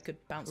 Hang so on. I could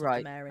bounce off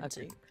Right, the mayor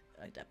into okay.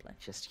 a dead player.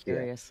 Just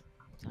curious.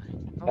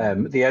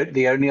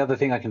 The only other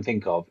thing I can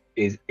think of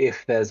is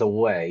if there's a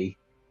way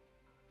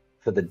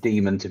for the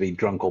demon to be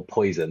drunk or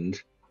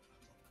poisoned,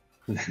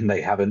 then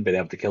they haven't been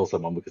able to kill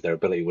someone because their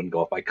ability wouldn't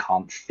go off. I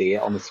can't see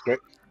it on the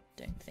script.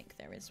 Don't think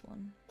there is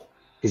one.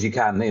 Because you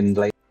can in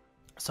late.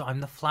 So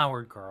I'm the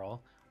flower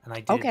girl, and I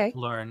did Okay.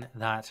 learn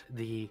that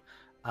the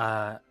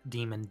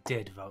demon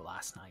did vote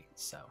last night.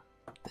 So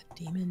The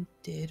demon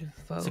did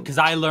vote. because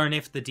I learn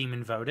if the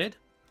demon voted,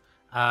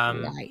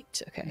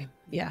 Right. Okay.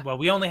 Yeah. Well,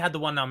 we only had the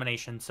one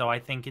nomination, so I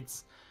think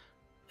it's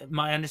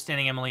my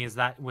understanding, Emily, is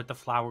that with the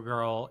Flower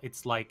Girl,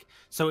 it's like,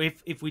 so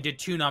if we did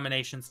 2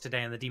 nominations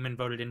today and the demon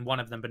voted in one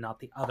of them but not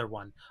the other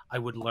one, I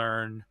would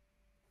learn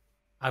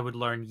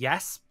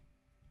yes.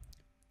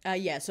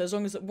 Yeah, so as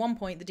long as at one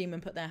point the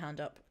demon put their hand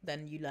up,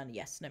 then you learn a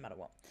yes, no matter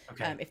what.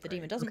 Okay. If the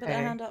demon doesn't put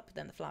their hand up,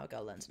 then the Flower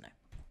Girl learns a no.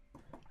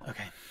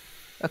 Okay.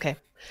 Okay.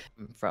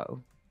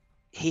 Info.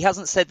 He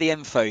hasn't said the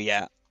info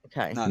yet.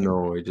 Okay.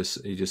 No, he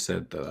just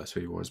said that that's who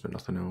he was, but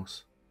nothing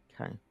else.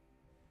 Okay.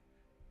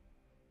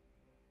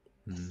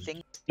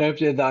 No,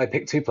 I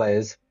picked 2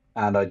 players,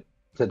 and I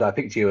said I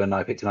picked you, and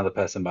I picked another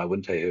person, but I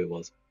wouldn't tell you who it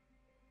was.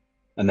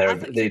 And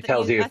it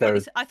tells you if there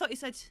is. I thought you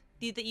said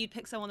that you'd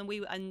pick someone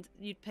and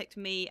you'd picked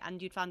me,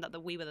 and you'd found out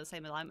that we were the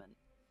same alignment.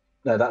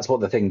 No, that's what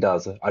the thing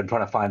does. I'm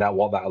trying to find out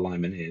what that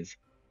alignment is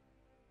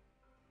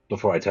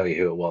before I tell you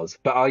who it was.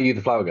 But are you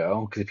the Flower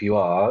Girl? Because if you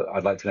are,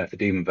 I'd like to know if the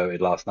demon voted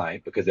last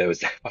night, because there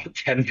was about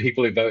 10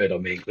 people who voted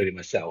on me, including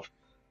myself.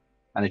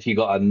 And if you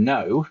got a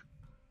no,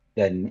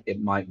 then it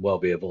might well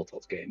be a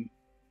Vortox game.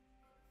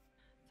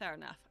 Fair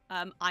enough.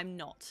 I'm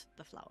not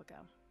the Flower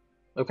Girl.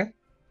 Okay.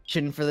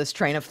 Shouldn't for this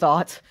train of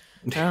thought.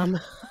 No.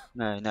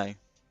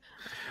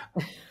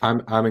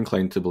 I'm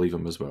inclined to believe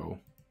him as well.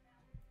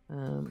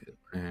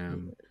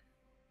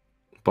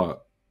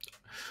 But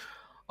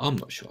I'm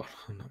not sure.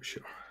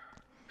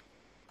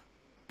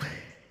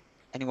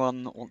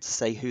 Anyone want to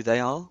say who they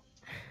are?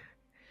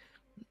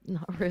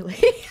 Not really.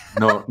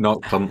 No,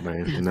 not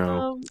currently.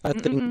 No. I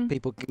think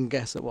people can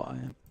guess at what I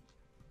am.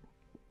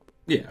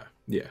 Yeah.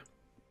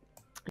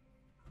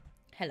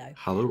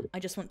 Hello. I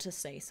just want to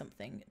say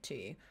something to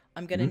you.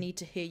 I'm going to need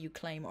to hear you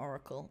claim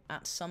Oracle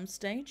at some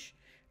stage.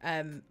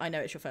 I know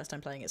it's your first time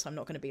playing it, so I'm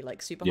not going to be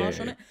like super harsh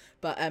on it,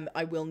 but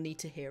I will need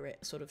to hear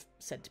it sort of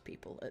said to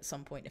people at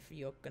some point if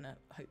you're going to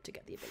hope to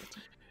get the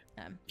ability.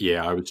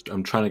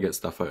 I'm trying to get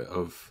stuff out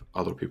of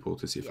other people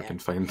to see if I can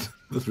find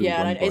the real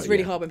one. And it's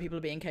really hard when people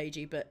are being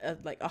cagey, but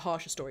like a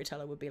harsher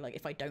storyteller would be like,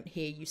 if I don't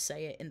hear you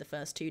say it in the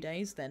first 2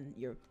 days, then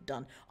you're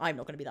done. I'm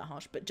not going to be that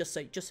harsh, but just so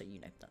you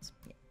know, that's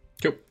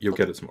Cool. You'll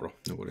get it tomorrow.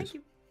 No worries.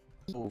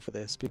 All for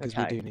this because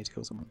we do need to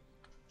kill someone.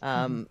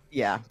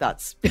 Yeah,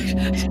 that's. We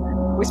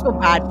feel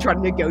bad trying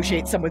to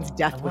negotiate someone's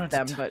death with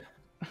them, but.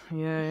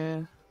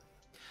 Yeah.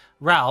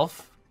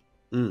 Ralph.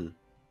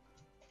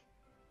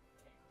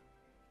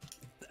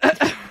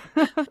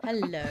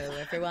 Hello,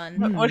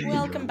 everyone.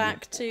 Welcome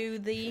back to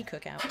the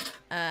cookout.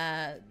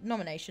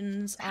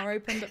 Nominations are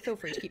open, but feel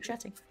free to keep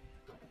chatting.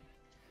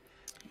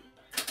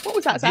 What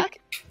was that, Zach?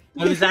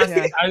 I was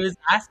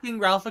asking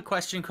Ralph a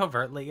question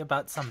covertly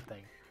about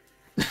something.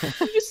 You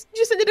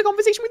just ended a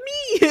conversation with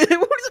me.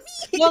 What does it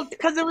mean? Well,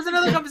 because there was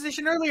another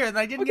conversation earlier, and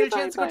I didn't get a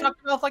chance to go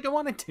talk to Ralph like I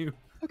wanted to.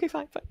 Okay,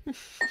 fine.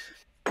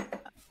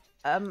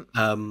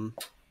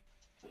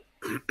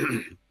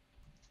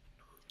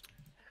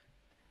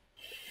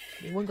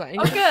 Anyone got any?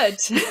 Oh, good.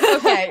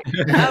 Okay.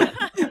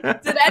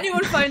 Did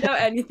anyone find out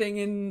anything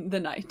in the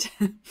night?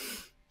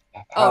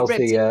 How's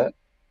the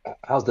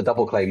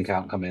double claim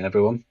count coming,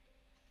 everyone?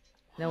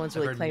 No one's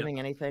really claiming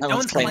anything. No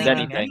one's claimed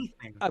anything.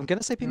 I'm going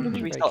to say people are Should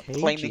we very start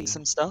cagey. claiming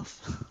some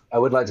stuff? I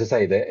would like to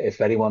say that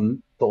if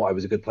anyone thought I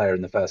was a good player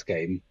in the first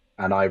game,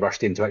 and I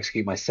rushed in to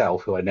execute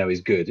myself, who I know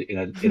is good,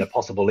 in a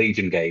possible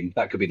Legion game,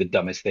 that could be the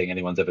dumbest thing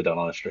anyone's ever done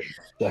on a stream.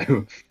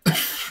 So,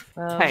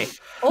 hey,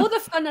 or the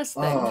funnest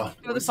thing.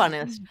 Or the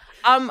funnest.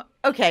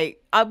 Okay,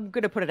 I'm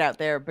gonna put it out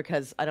there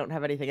because I don't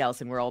have anything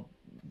else, and we're all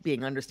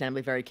being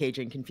understandably very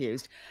cagey and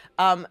confused.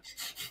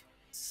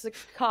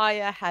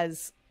 Sakaya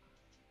has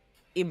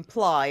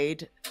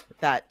implied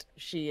that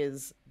she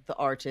is the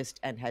artist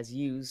and has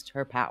used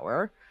her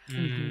power.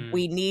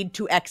 We need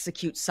to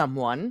execute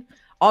someone.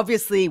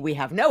 Obviously, we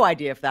have no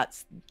idea if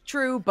that's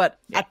true, but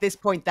at this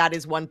point, that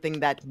is one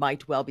thing that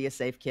might well be a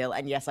safe kill.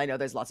 And yes, I know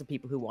there's lots of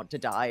people who want to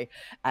die,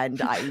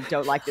 and I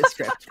don't like this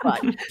script,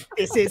 but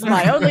this is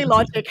my only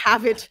logic.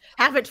 Have it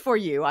for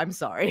you. I'm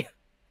sorry.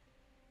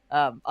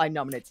 I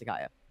nominate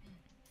Sakaya.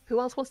 Who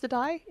else wants to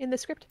die in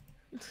this script?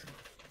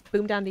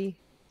 Boom Dandy.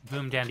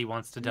 Boom Dandy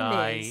wants to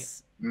die.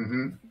 Liz,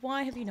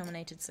 why have you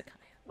nominated Sakaya?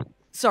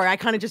 Sorry, I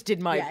kind of just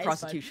did my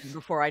prosecution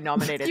before I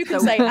nominated. You can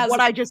so say what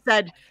I just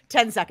said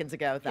 10 seconds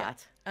ago.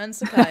 That. And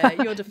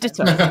Sakaya, your defense.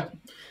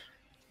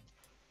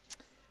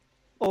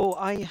 Oh,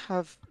 I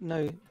have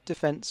no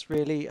defense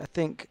really. I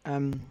think,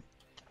 a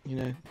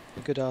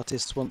good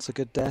artist wants a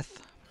good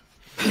death.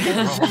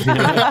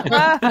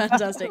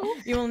 Fantastic.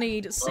 You will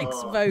need 6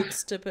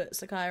 votes to put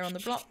Sakaya on the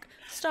block,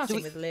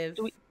 starting with Liv.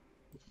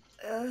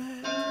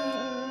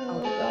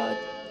 Oh God.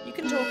 You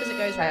can talk as it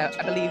goes round.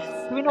 I believe.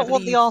 Do we not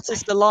want the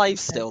artist alive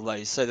still,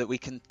 though, so that we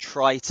can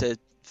try to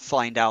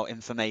find out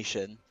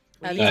information?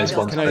 It's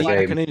once per I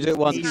game. can only do it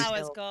once.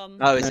 Power's gone.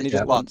 Oh, is Only it do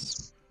just it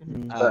once?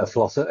 A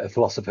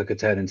philosopher could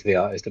turn into the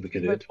artist, and we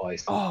could do it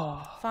twice.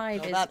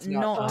 5 that's is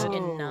not not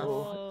enough.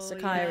 Oh,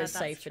 Sakaya yeah, is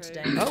safe for that's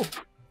today. true. Oh.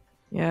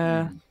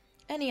 Yeah.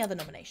 Any other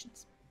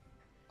nominations?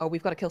 Oh,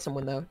 we've got to kill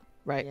someone though,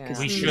 right? Yeah. 'Cause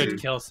We should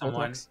kill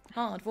someone.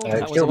 Hard.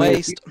 That was a Kill me.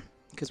 waste.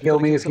 Kill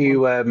me if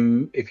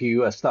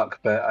you are stuck.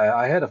 But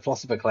I heard a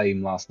philosopher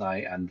claim last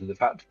night, and the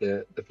fact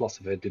that the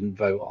philosopher didn't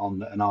vote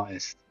on an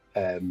artist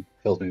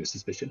fills me with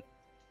suspicion.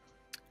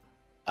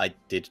 I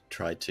did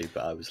try to,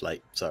 but I was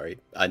like, sorry.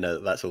 I know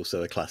that's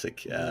also a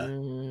classic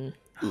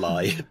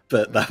lie,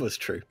 but that was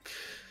true.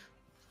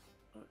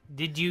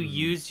 Did you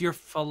use your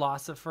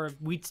philosopher?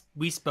 We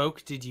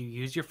spoke. Did you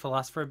use your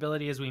philosopher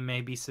ability as we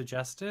maybe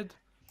suggested?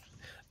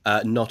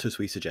 Not as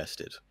we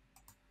suggested.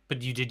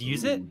 But you did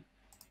use it?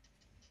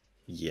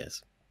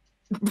 Yes.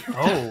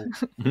 Oh.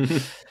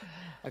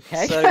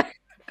 Okay.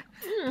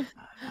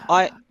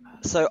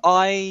 So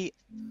I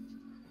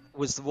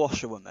was the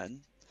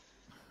washerwoman,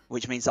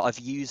 which means that I've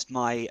used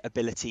my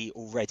ability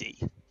already.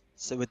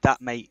 So would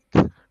that make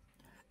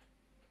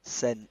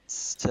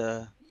sense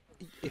to...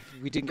 If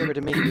we didn't get rid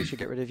of me, we should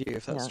get rid of you,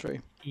 if that's true.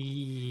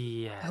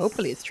 Yes.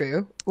 Hopefully it's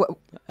true. What,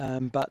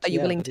 but are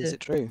you willing to? Is it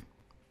true?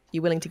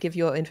 You willing to give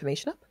your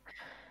information up?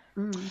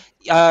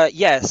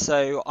 Yeah,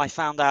 so I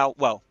found out,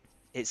 well,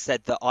 it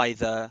said that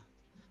either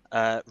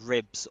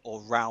Ribs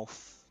or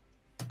Ralph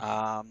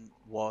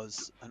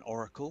was an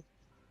oracle.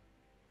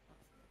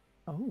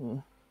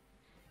 Oh.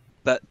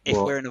 But if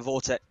we're in a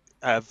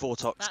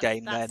Vortox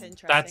game, then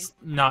that's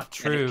not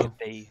true. It could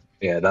be...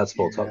 Yeah, that's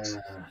Vortox.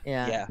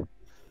 Yeah.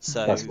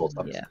 So that's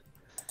Vortox. Yeah.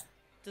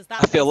 Does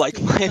that I feel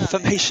like my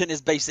information is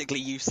basically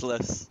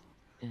useless.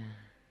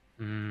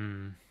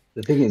 The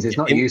thing is, it's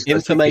not useless.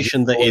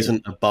 Information that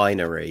isn't a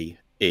binary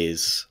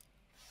is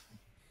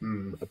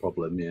a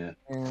problem. Yeah.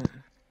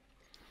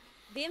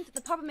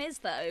 The problem is,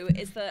 though,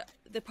 is that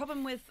the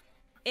problem with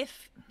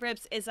if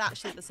Ribs is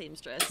actually the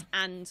seamstress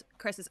and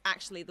Chris is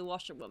actually the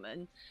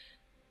washerwoman,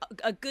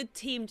 a good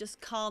team just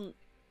can't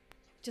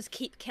just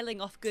keep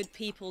killing off good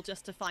people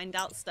just to find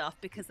out stuff,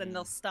 because then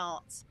they'll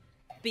start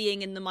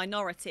being in the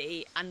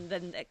minority, and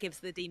then it gives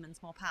the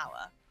demons more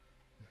power.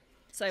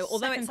 So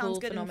although it sounds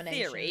good in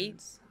theory,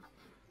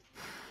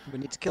 we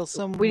need to kill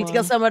someone. We need to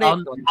kill somebody.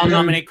 I'll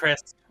nominate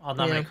Chris. I'll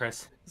nominate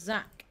Chris.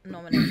 Zach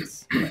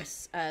nominates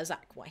Chris.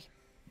 Zach, why?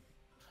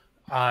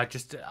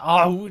 Just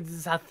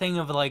it's that thing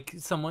of like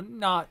someone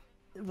not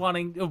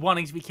wanting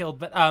to be killed,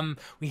 but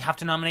we have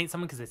to nominate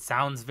someone because it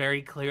sounds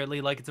very clearly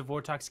like it's a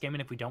Vortox game,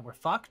 and if we don't, we're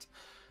fucked.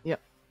 Yep.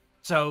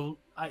 So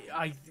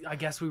I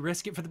guess we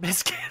risk it for the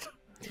biscuit.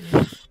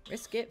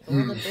 Risk it for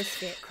the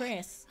biscuit,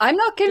 Chris. I'm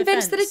not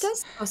convinced that it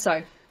does. Oh,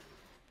 sorry.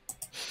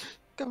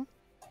 Go.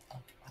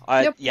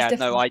 I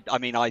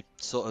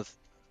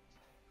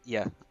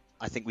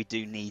think we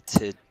do need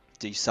to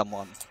do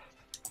someone.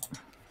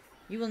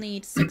 You will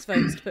need 6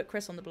 votes to put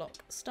Chris on the block,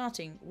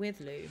 starting with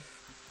Lou.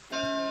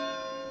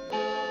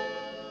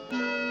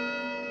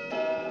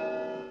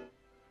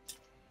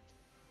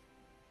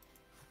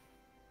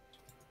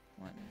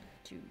 1,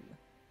 2.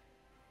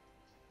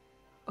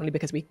 Only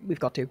because we've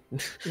got to.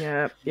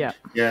 Yeah. 6.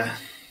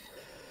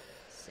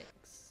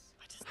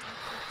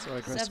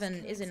 Sorry, Chris.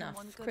 7 is enough.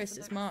 Chris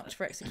is marked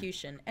for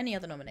execution. Any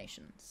other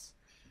nominations?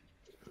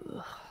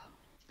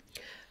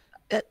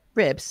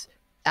 Ribs.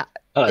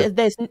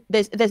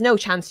 There's no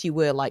chance you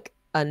were like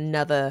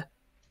another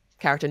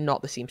character,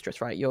 not the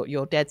seamstress, right?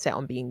 You're dead set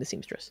on being the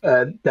seamstress.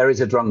 There is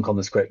a drunk on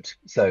the script,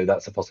 so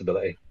that's a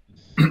possibility.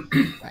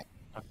 Right.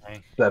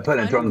 Okay. But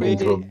putting a drunk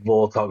into a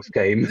Vortox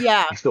game.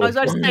 Yeah, I was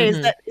about to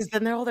say, is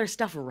then all their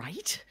stuff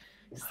right?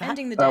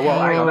 Ending the day. Well,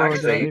 hang on,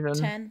 actually,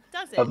 10.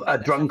 does it? a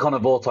drunk on a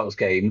Vortox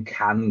game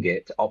can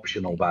get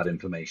optional bad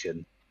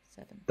information.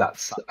 7.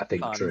 That's, I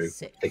think, true.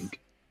 6. I think.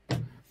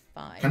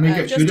 5. Can they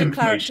get Just good to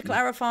information?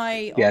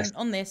 clarify Yes.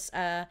 on this,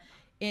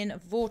 in a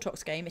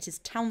Vortox game, it is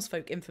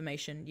townsfolk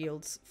information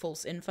yields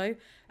false info.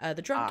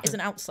 The drunk is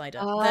an outsider.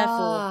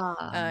 Therefore,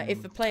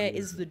 if a player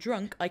is the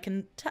drunk, I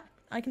can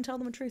tell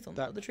them the truth on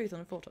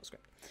a Vortox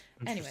script.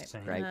 Anyway,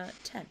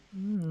 10.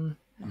 9,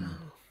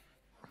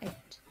 8,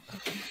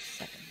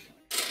 7,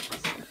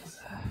 6,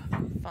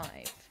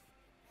 5,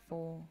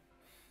 4,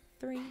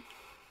 3,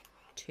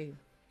 2,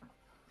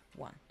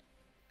 1.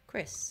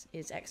 Chris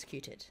is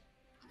executed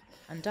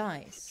and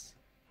dies.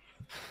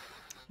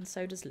 And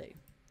so does Lou.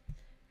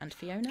 And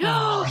Fiona. So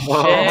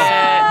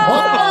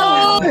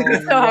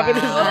happy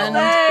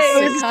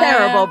this is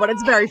terrible, but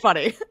it's very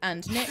funny.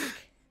 And Nick.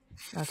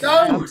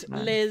 No!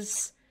 And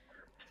Liz.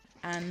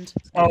 And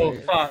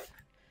Fuck.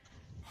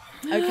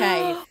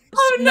 okay.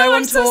 Oh, no no, one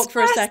I'm so talk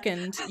for a stressed.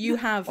 second. You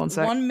have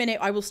 1 minute.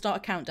 I will start a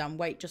countdown.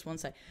 Wait, just 1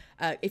 sec.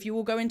 If you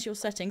will go into your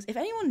settings, if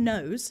anyone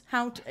knows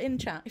how to, in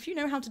chat, if you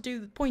know how to do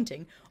the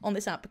pointing on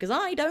this app, because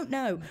I don't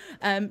know,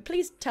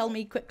 please tell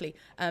me quickly,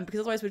 because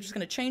otherwise we're just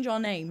going to change our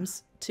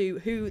names to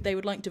who they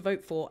would like to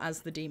vote for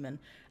as the demon.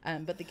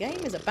 But the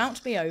game is about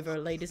to be over,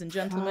 ladies and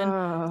gentlemen.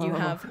 You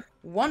have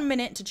 1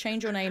 minute to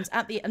change your names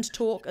and to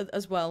talk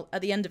as well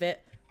at the end of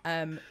it.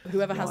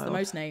 Whoever has the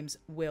most names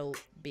will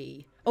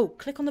be. Oh,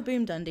 click on the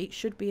Boom Dandy.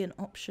 Should be an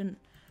option.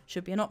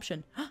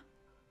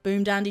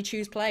 Boom Dandy,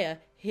 choose player.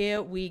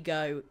 Here we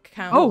go.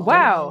 Count. Oh,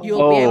 wow.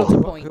 You'll be able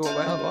to point.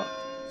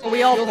 So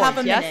we all You'll point, have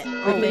a yes?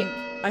 minute. I think.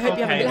 I hope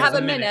you have a Okay. minute. You'll have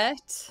a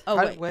minute. Oh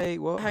wait. Wait,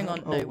 what? Hang on.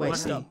 No, Oh, wait.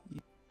 Stop.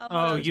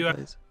 Oh, you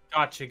have.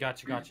 Gotcha.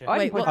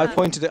 Wait, what? I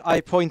pointed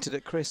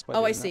at Chris. By Oh,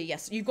 I doing see. that.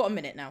 Yes, you've got a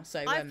minute now.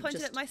 So I've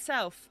pointed just... at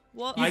myself.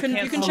 What? You can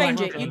can't change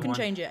select it. You can anyone.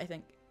 change it. I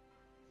think.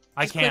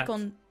 I Just can't. click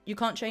on. You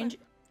can't change it.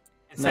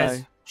 It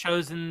says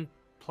chosen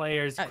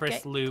players Chris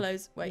Okay, Luke.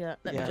 close. Wait, Yeah.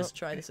 let me just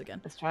try this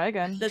again. Let's try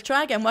again. Let's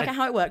try again. Work out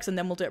how it works, and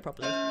then we'll do it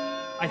properly.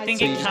 I think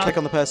So it you just counts. click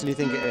on the person you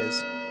think it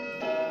is.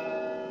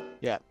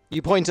 Yeah,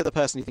 you point at the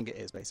person you think it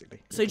is,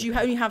 basically. So do you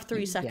only have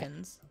 3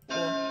 seconds? Or...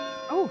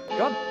 Oh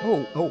God.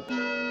 Oh.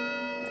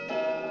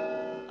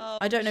 Oh,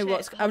 I don't know shit,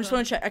 what's. I hold just on.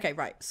 want to check. Okay,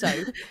 right. So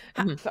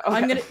I'm Okay.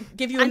 gonna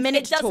give you a And it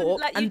minute to doesn't talk,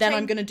 let you and then I'm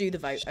change- gonna do the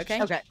vote.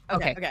 Okay. Okay.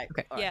 Okay.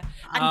 Yeah,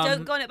 and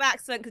don't go on it by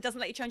accident because it doesn't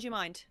let you change your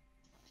mind.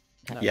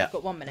 No, Yeah. You've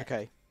got 1 minute.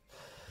 Okay.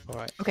 All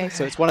right. Okay.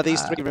 So it's one of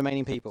these 3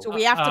 remaining people. So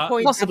we have to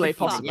point Possibly, at the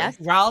possibly. Yes.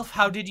 Ralph,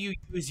 how did you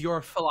use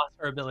your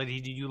philosopher ability?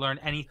 Did you learn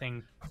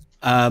anything?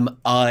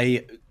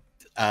 I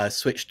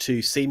switched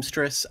to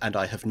Seamstress, and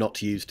I have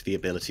not used the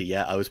ability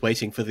yet. I was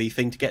waiting for the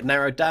thing to get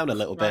narrowed down a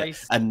little bit,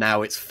 Christ. and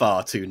now it's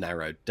far too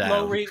narrowed down.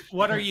 Lowry,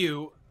 what are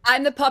you?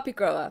 I'm the puppy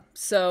grower,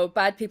 so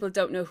bad people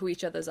don't know who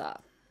each other's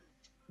are.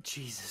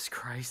 Jesus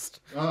Christ.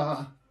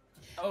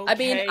 I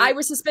mean, I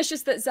was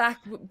suspicious that Zach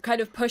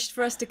kind of pushed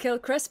for us to kill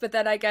Chris, but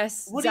then I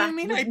guess What Zach do you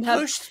mean I wouldn't have-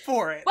 pushed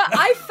for it? Well,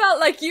 I felt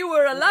like you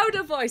were a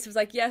louder voice. I was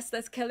like, yes,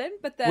 let's kill him.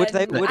 But then Would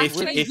they- But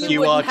actually, if you you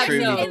wouldn't are have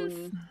truly-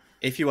 known.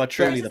 If you are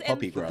truly This the is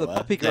puppy inf- grower, The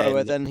puppy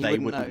grower, then he they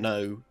wouldn't wouldn't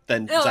know.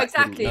 Then No, Zach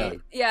exactly. wouldn't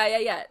know.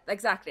 Yeah,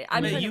 exactly.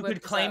 I'm No, trying to you work could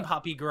this claim out.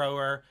 puppy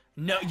grower.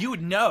 No, you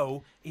would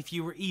know if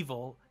you were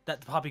evil that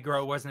the puppy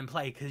grower wasn't in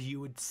play because you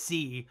would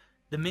see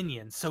the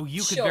minions. So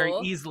you could very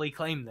Sure. easily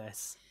claim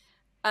this.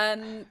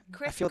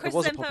 Chris, feel there Chris's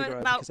was a info puppy grower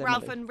about because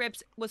Ralph Emily- and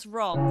Ribs was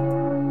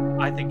wrong.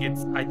 I think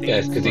it's.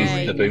 Yes, because he's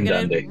Okay, the boom I'm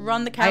gonna dandy.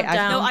 run the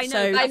countdown. No, I know.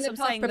 So That's I'm what I'm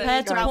the saying. prepare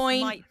that to Ralph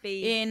point might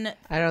be... in.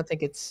 I don't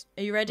think it's.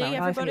 Are you ready, No, I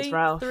think it's everybody?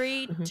 Ralph.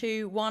 3,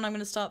 2, 1. I'm going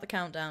to start the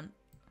countdown.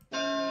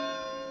 Fuck.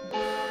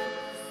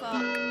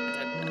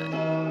 I don't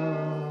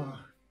know.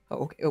 Oh,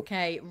 okay.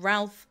 Okay,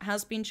 Ralph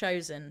has been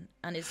chosen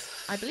and is,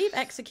 I believe,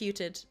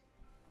 executed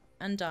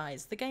and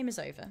dies. The game is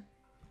over.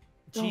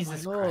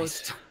 Jesus Lord.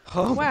 Christ.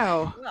 Oh,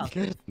 Wow.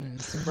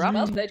 goodness.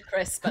 Well played,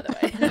 Chris, by the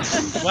way.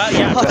 Well,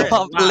 yeah. I Chris,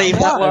 can't wow. believe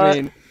that I worked.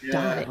 mean,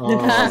 Die.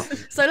 oh.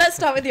 So let's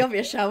start with the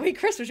obvious, shall we?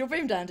 Chris was your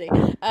boom dandy.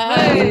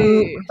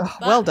 Hey.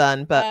 Well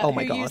done, but oh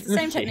my who god. used the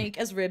same technique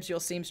as Ribs, your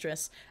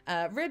seamstress.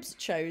 Ribs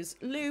chose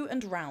Lou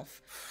and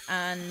Ralph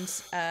and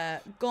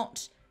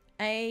got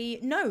a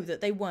no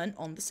that they weren't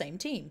on the same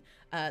team.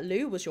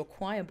 Lou was your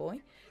choir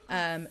boy,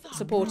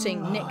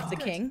 supporting Nick the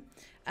King.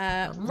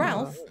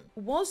 Ralph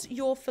was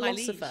your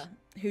philosopher,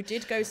 who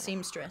did go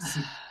seamstress.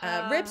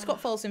 Ribs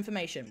got false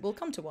information. We'll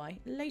come to why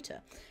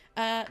later.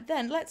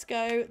 Then let's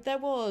go.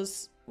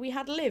 We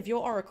had Liv,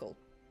 your oracle.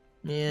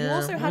 Yeah. You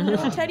also had a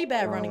little teddy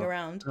bear running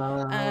around,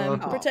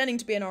 pretending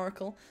to be an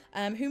oracle,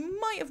 who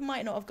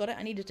might not have got it.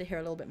 I needed to hear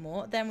a little bit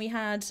more. Then we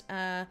had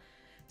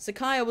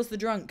Sakaya was the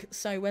drunk.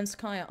 So when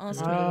Sakaya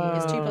asked me,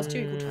 is 2 + 2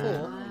 equal to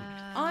 4?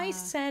 I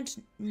said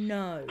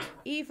no,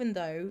 even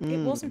though it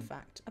was in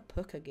fact a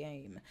poker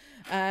game.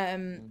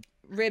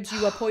 Ribs,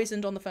 you were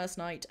poisoned on the first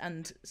night,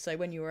 and so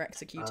when you were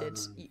executed,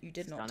 you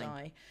did not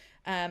die.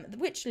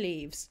 Which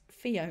leaves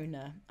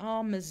Fiona,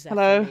 our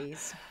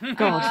Mazephiles.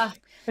 God,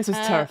 this is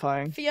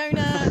terrifying.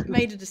 Fiona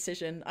made a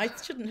decision. I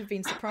shouldn't have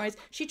been surprised.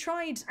 She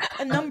tried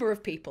a number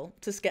of people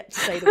to get to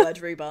say the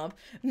word rhubarb.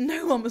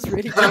 No one was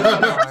really doing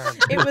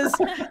it. It was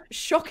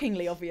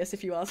shockingly obvious,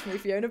 if you ask me,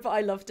 Fiona, but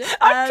I loved it.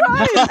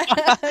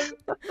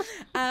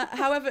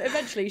 However,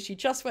 eventually she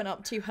just went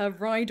up to her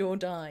ride or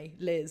die,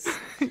 Liz,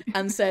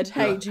 and said,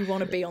 "Hey, do you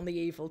want to be on the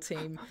evil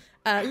team?"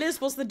 Liz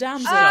was the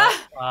damsel,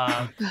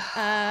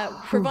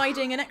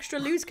 providing an extra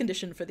lose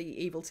condition for the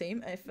evil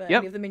team. If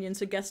any of the minions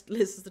had guessed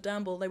Liz as the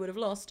damsel, they would have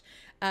lost.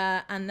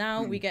 And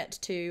now we get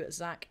to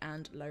Zach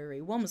and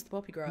Lowry. One was the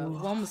poppy grower,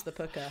 one was the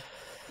pooker.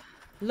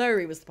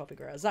 Lowry was the poppy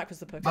grower, Zach was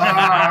the pooker.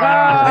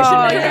 I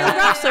shouldn't have given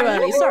Ralph so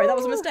early. Sorry, that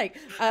was a mistake.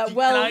 Well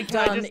Can I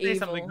done, just say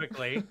evil. something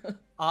quickly?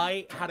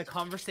 I had a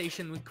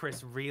conversation with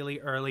Chris really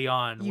early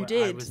on. You where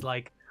did. I was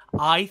like,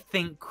 I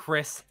think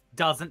Chris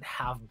doesn't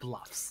have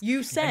bluffs.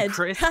 You said,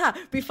 Chris- "Ha,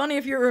 be funny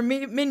if you were a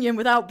minion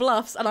without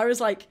bluffs," and I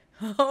was like,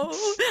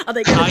 "Oh, are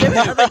they going to do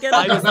it? Are they gonna...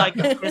 I was like,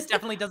 Chris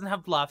definitely doesn't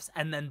have bluffs.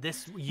 And then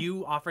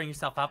you offering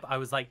yourself up, I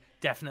was like,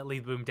 definitely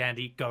Boom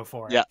Dandy, go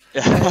for it. Yeah.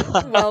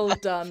 Well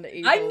done,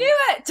 evil. I knew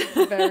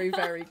it! Very,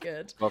 very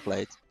good. Well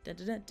played.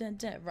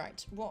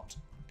 Right, what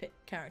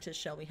characters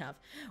shall we have?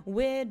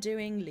 We're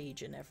doing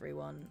Legion,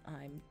 everyone.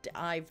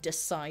 I've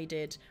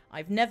decided.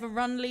 I've never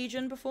run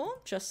Legion before,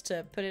 just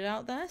to put it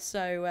out there.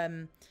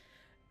 So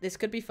this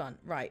could be fun.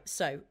 Right,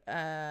 so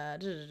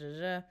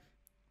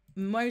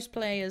most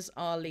players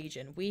are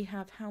Legion. We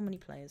have, how many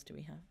players do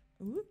we have?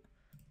 Ooh.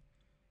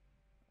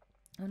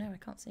 Oh no, I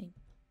can't see.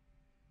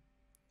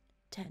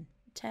 10.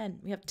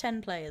 We have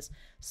 10 players.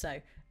 So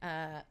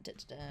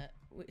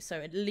so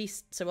at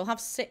least, so we'll have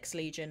 6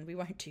 Legion. We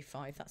won't do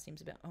 5. That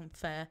seems a bit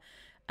unfair.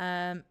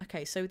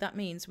 Okay, so that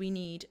means we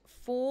need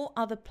 4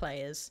 other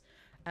players.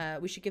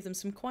 We should give them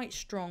some quite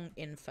strong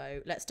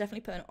info. Let's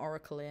definitely put an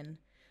Oracle in.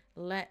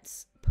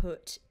 Let's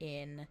put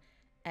in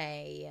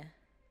a...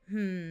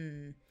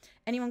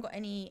 Anyone got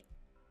any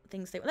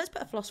things let's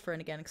put a philosopher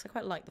in again, because I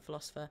quite like the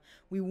philosopher.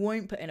 We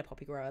won't put in a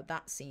poppy grower.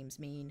 That seems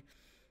mean.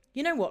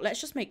 You know what? Let's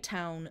just make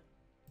town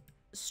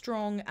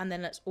strong, and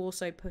then let's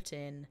also put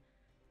in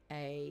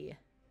a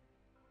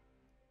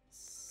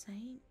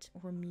saint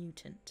or a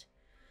mutant.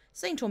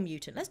 Saint or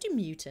mutant. Let's do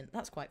mutant.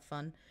 That's quite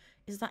fun.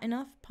 Is that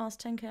enough? Pass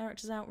 10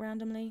 characters out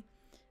randomly?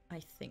 I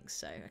think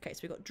so. Okay, so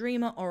we've got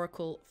Dreamer,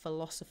 Oracle,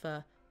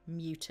 Philosopher,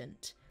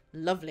 Mutant.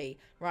 Lovely.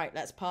 Right,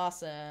 let's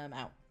pass them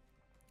out.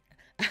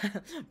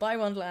 Buy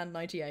Wonderland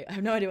 98. I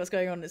have no idea what's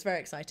going on. It's very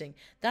exciting.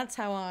 That's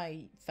how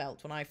I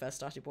felt when I first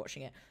started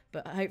watching it.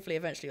 But hopefully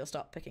eventually you'll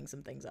start picking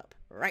some things up.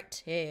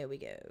 Right, here we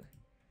go.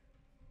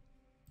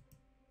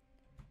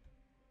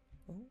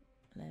 Oh,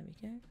 there we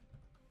go.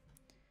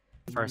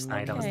 First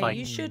night, okay, I was like,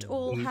 you should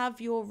all have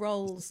your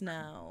roles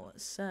now.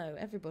 So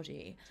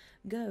everybody,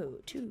 go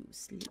to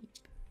sleep.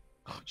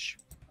 Okay.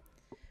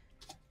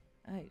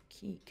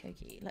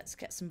 Let's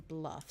get some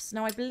bluffs.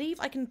 Now I believe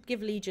I can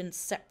give Legion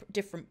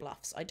different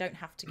bluffs. I don't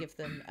have to give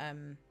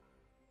them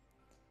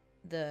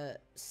the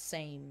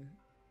same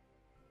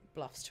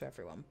bluffs to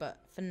everyone. But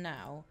for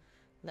now,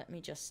 let me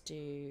just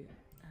do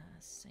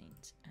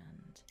Saint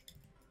and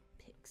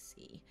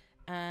Pixie.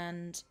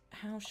 And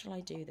how shall I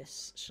do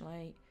this? Shall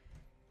I?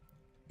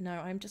 No,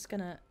 I'm just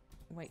gonna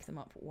wake them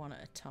up one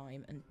at a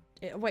time. And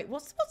wait,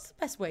 what's the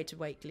best way to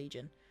wake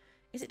Legion?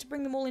 Is it to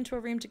bring them all into a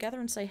room together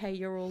and say, "Hey,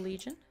 you're all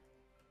Legion"?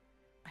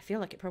 I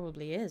feel like it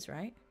probably is,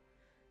 right?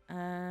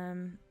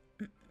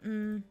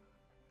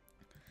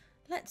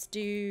 Let's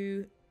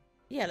do...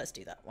 Yeah, let's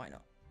do that. Why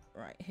not?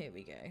 Right, here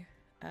we go.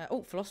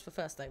 Oh, Philosopher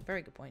first, though.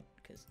 Very good point,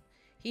 because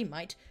he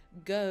might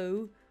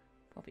go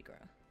Poppy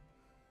Grower.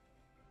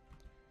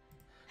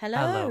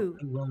 Hello.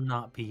 I will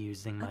not be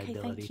using my okay,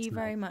 ability thank you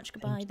tonight. very much.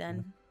 Goodbye,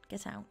 then.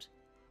 Get out.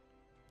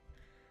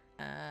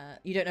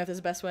 You don't know if there's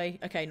a best way?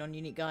 Okay,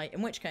 non-unique guy.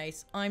 In which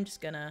case, I'm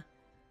just gonna...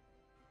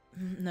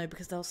 No,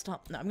 because they'll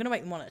start... No, I'm gonna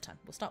make them one at a time.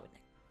 We'll start with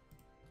Nick.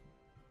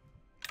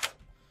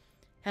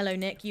 Hello,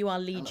 Nick. You are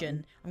Legion.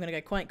 Hello. I'm gonna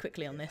go quite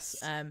quickly on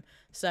this.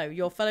 So,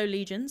 your fellow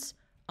Legions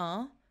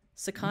are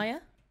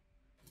Sakaya,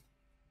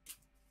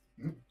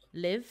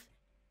 Liv,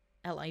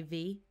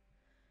 Liv,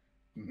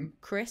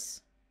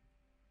 Chris,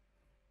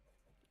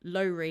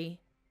 Lowry,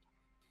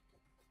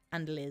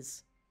 and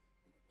Liz.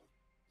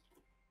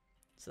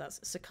 So that's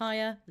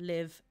Sakaya,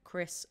 Liv,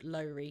 Chris,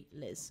 Lowry,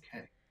 Liz.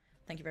 Okay.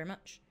 Thank you very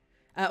much.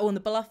 And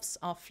the bluffs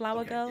are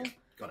Flower Girl. Yeah,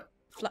 got it.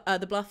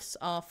 The bluffs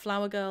are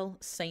Flower Girl,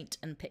 Saint,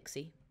 and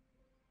Pixie.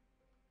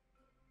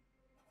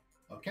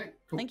 Okay,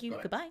 cool. Thank you.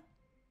 Goodbye.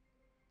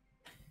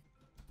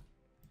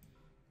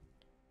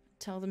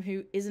 Tell them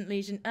who isn't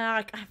Legion.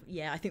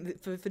 Yeah, I think that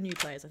for new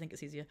players, I think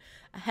it's easier.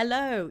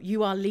 Hello,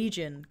 you are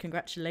Legion.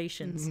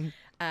 Congratulations.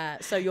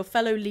 So your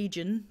fellow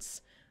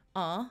Legions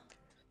are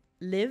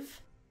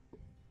Liv,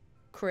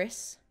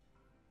 Chris,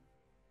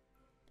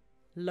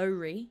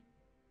 Lowry,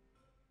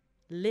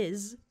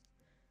 Liz,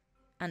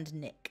 and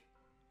Nick.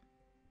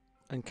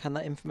 And can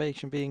that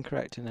information be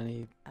incorrect in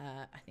any?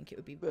 I think it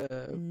would be.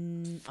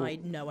 I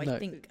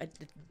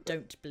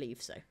don't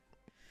believe so.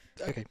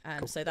 Okay.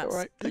 Cool. So that's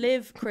right.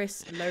 Liv,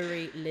 Chris,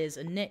 Lowry, Liz,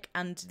 and Nick,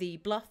 and the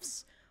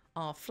bluffs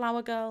are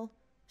Flower Girl,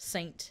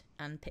 Saint,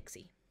 and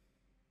Pixie.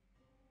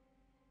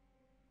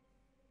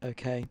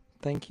 Okay.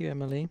 Thank you,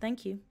 Emily.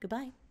 Thank you.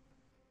 Goodbye.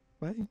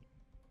 Bye.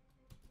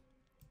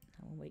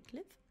 I'll wake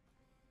Liv.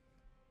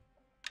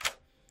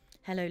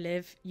 Hello,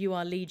 Liv. You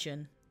are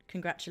Legion.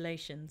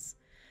 Congratulations.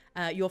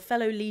 Your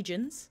fellow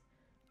Legions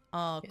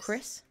are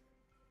Chris,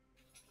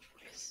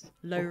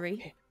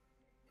 Lowry,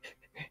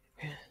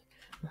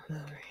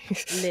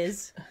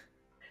 Liz,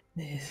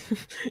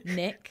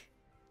 Nick,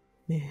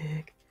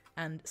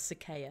 and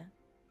Sakaya.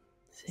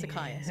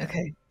 Sakaya.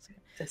 Okay.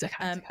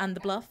 And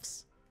the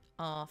bluffs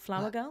are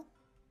Flower Girl,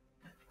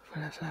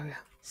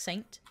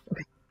 Saint,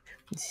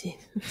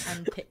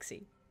 and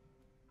Pixie.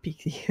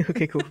 Pixie.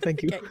 Okay, cool.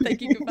 Thank you. Okay,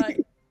 thank you. Goodbye.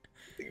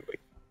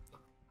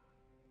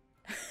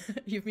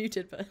 You've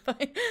muted, but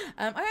fine.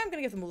 I am going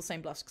to give them all the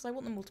same bluffs because I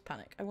want them all to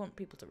panic. I want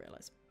people to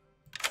realise.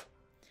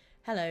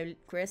 Hello,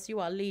 Chris. You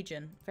are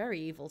Legion. Very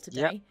evil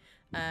today.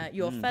 Yep.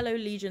 Your fellow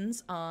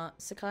Legions are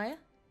Sakaya,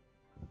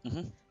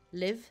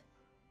 Liv,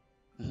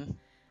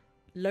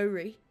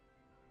 Lowry,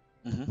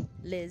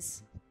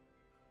 Liz,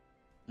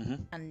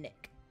 and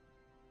Nick.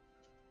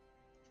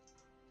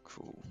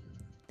 Cool.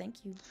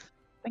 Thank you.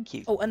 Thank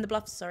you. Oh, and the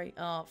bluffs, sorry,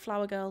 are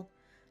Flower Girl,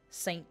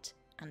 Saint,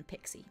 and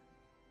Pixie.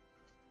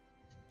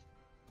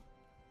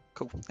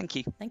 Cool. Thank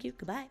you. Thank you.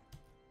 Goodbye.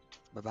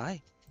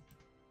 Bye-bye.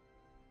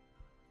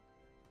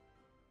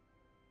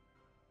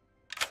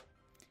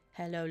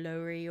 Hello,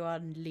 Lowry. You are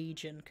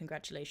Legion.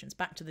 Congratulations.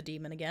 Back to the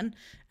demon again.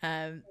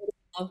 I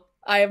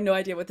have no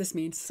idea what this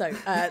means. So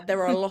there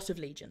are a lot of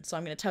Legion. So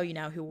I'm going to tell you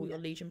now who all your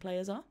Legion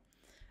players are.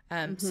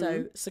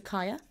 So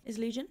Sakaya is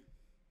Legion.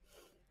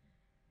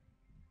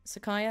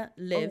 Sakaya,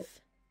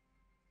 Liv.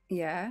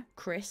 Yeah.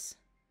 Chris.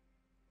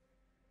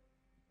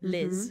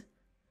 Liz.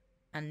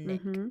 And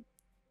Nick.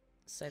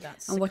 So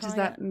that's. And what does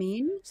that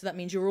mean? So that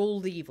means you're all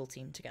the evil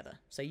team together.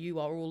 So you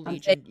are all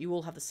Legion. You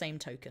all have the same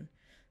token.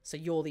 So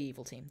you're the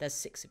evil team. There's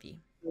 6 of you.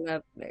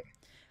 Lovely.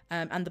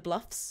 And the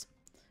bluffs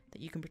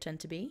that you can pretend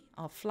to be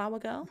are Flower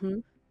Girl,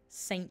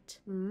 Saint,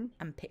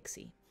 and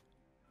Pixie.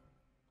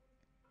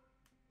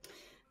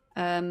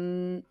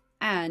 And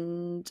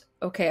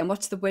okay, and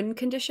what's the win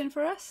condition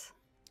for us?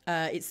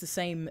 It's the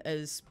same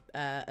as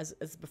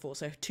before.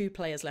 So 2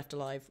 players left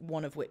alive,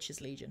 one of which is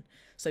Legion.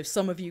 So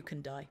some of you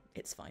can die.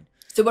 It's fine.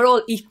 So we're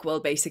all equal,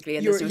 basically,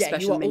 and there's no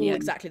special minion.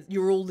 Exactly.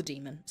 You're all the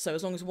demon. So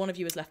as long as one of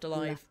you is left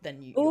alive,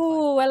 then you.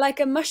 Oh, I like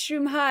a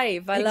mushroom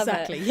hive. I love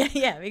it.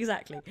 Exactly. Yeah,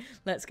 exactly.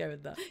 Let's go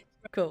with that.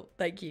 Cool.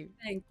 Thank you.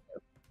 Thank you.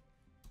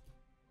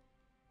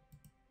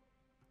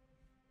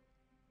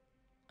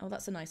 Oh,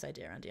 that's a nice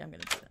idea, Andy. I'm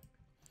going to do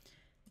it.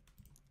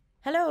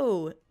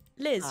 Hello,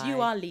 Liz. Hi. You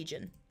are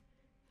Legion.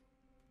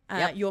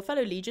 Your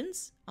fellow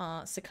Legions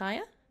are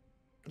Sakaya.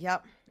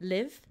 Yep.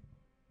 Liv.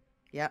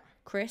 Yep.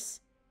 Chris.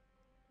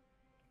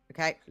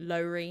 Okay.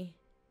 Lowry.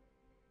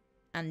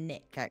 And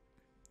Nick. Okay.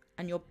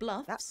 And your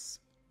bluffs.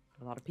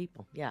 A lot of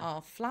people. Yeah.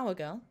 Are Flower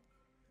Girl.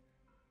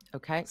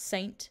 Okay.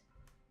 Saint.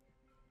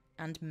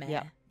 And Mare.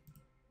 Yep.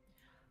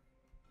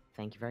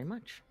 Thank you very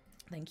much.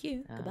 Thank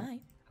you. Goodbye. Okay.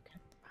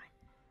 Bye.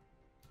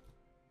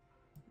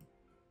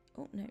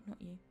 Oh no, not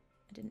you.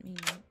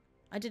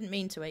 I didn't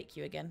mean to wake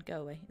you again.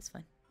 Go away. It's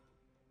fine.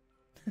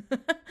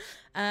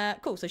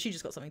 Cool. So she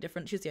just got something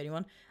different. She's the only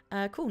one.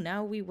 Cool.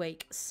 Now we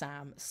wake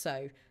Sam.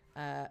 So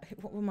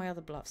what were my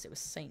other bluffs? It was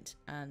Saint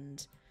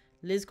and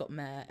Liz got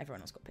Mare.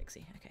 Everyone else got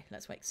Pixie. Okay,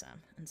 let's wake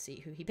Sam and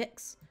see who he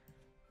picks.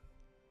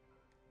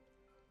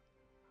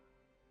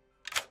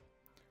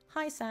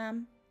 Hi,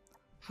 Sam.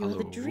 You're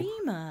the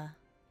dreamer.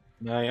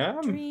 I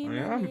am. Dream I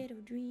a am.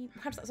 little dream.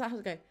 How does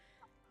it go?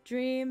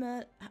 Dream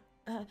a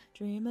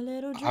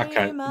little dream. I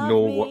can't. of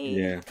No me. one.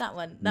 Yeah. That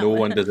one. No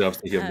one deserves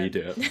to hear me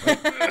do it.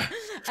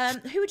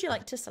 Who would you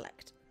like to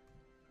select?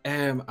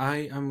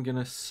 I am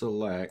gonna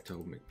select.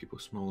 I'll make people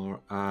smaller.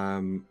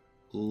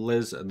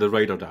 Liz, the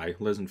ride or die.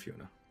 Liz and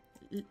Fiona.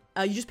 You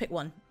just pick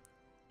one.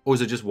 Oh, is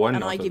it just one?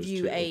 And No, I thought it give was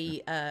you two.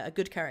 a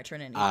good character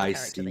and any I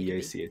character see. they I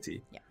could see. I be.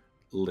 see. Yeah.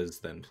 Liz,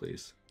 then,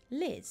 please.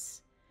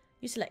 Liz.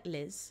 You select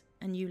Liz,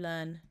 and you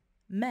learn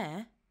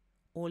Mare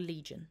or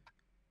Legion.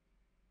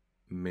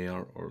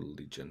 Mare or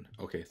Legion.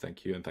 Okay,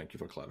 thank you, and thank you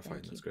for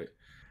clarifying. That's great.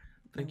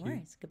 Thank no you.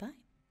 worries. Goodbye.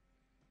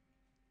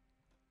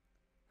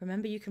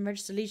 Remember, you can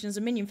register Legion as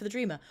a minion for the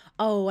Dreamer.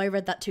 Oh, I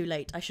read that too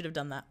late. I should have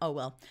done that. Oh,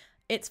 well.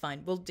 It's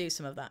fine. We'll do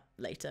some of that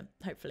later.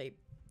 Hopefully,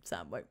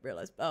 Sam won't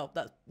realise. Oh,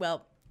 that's...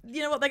 Well,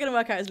 you know what? They're going to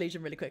work out as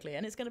Legion really quickly,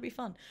 and it's going to be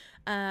fun.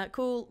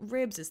 Cool.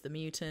 Ribs is the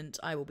mutant.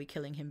 I will be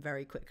killing him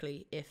very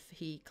quickly if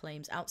he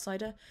claims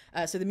outsider.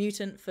 So the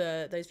mutant,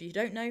 for those of you who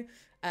don't know,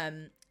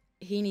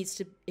 he needs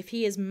to... If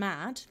he is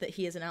mad that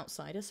he is an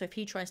outsider, so if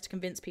he tries to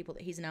convince people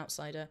that he's an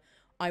outsider,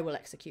 I will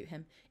execute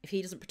him. If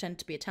he doesn't pretend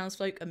to be a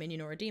townsfolk, a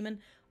minion, or a demon,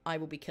 I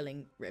will be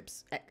killing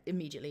Ribs.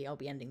 Immediately, I'll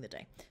be ending the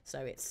day. So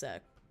it's...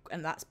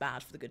 and that's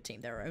bad for the good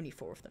team. There are only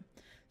 4 of them.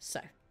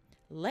 So...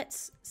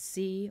 Let's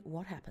see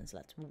what happens.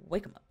 Let's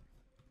wake them up.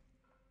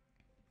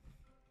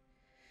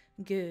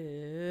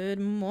 Good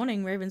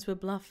morning, Ravenswood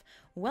Bluff.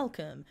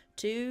 Welcome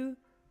to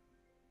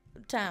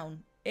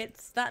town.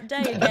 It's that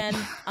day again.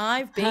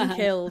 I've been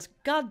killed.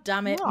 God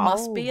damn it.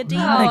 Must be a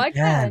demon. Not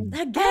again.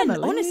 Again,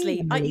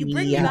 honestly. You bring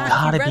me You back,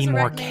 gotta you be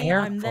more resurrect me,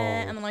 I'm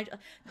there. careful. And then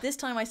this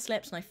time I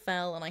slipped and I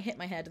fell and I hit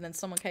my head and then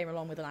someone came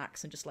along with an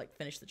axe and just like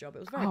finished the job. It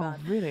was very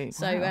bad. Really?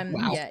 So,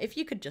 Wow. yeah, if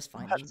you could just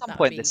find At them, some that'd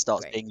point, be this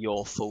starts great. being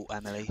your fault,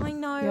 Emily. I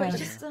know. Yeah. It's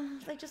just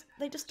they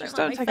just Just don't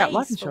don't like take my out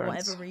life face for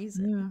insurance. whatever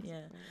reason. Yeah.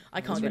 Yeah, I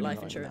can't It's get really life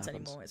annoying insurance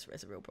when that anymore.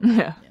 It's a real problem.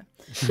 Yeah.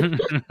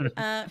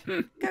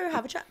 Go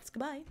have a chat.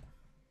 Goodbye.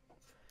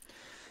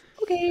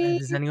 Okay.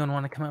 Does anyone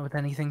want to come up with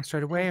anything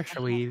straight away, or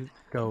shall we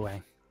go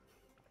away?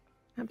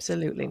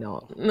 Absolutely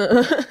not.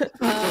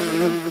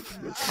 I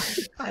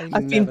I've been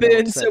never know what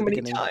burned to say so at the many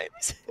beginning.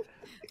 times.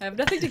 I have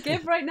nothing to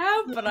give right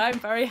now, but I'm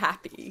very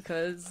happy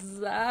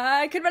because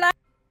I can relax.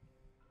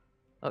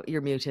 Oh, you're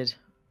muted.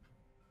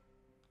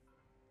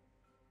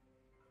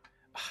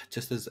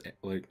 Just as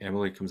like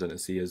Emily comes in to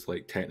see us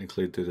like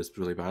technically do this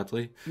really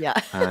badly.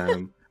 Yeah.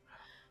 I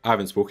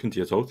haven't spoken to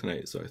you at all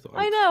tonight, so I thought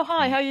I know.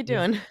 Hi, how you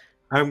doing?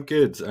 I'm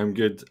good. I'm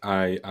good.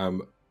 I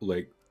am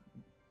like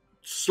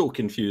so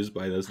confused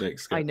by this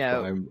next script. I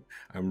know. But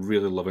I'm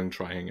really loving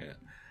trying it.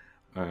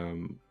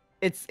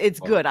 It's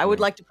good. I would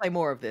yeah. like to play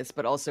more of this,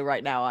 but also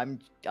right now I'm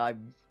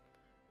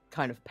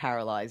kind of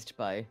paralyzed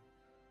by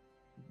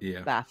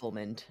Yeah.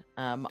 bafflement.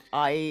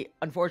 I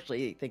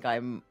unfortunately think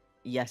I'm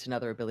yet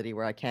another ability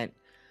where I can't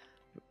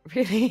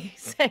really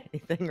say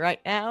anything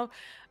right now,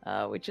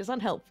 which is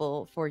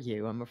unhelpful for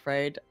you, I'm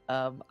afraid.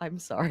 I'm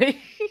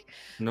sorry.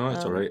 No,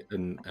 it's all Um, right.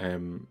 And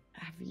Have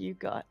you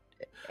got?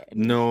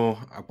 no,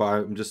 but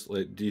I'm just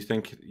like, do you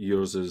think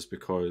yours is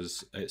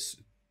because it's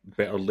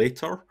better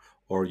later,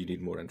 or you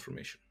need more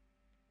information?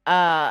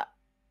 Better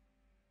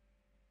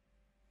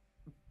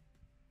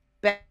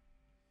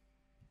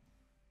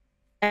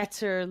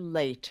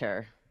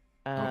later.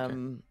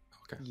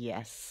 Okay.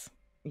 Yes.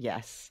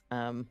 Yes.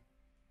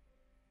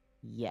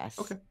 Yes.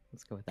 Okay.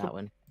 Let's go with that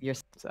one. You're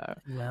so.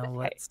 Well, Okay,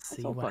 let's that's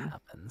see all what fun.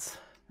 happens.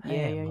 Yeah,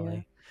 Hey, yeah,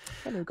 Emily.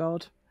 Hello,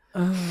 God.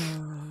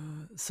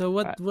 So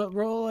what Right. what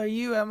role are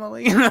you,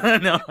 Emily?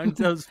 No, I'm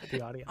just for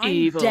the audience. I'm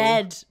Evil.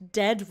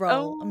 dead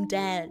roll. I'm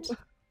dead.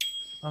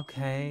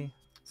 Okay.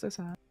 So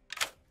sad.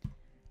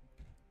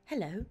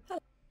 Hello.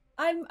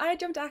 I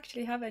don't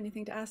actually have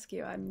anything to ask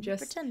you. I'm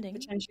just pretending.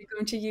 potentially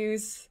going to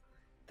use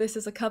this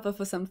as a cover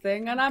for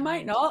something, and I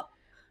might not.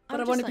 But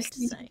I would want just to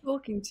be like to seen to be say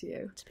talking to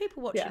you. to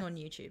people watching Yeah. on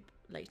YouTube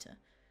later,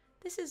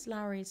 this is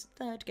Lowry's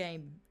third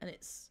game, and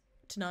it's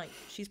tonight.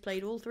 She's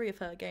played all 3 of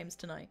her games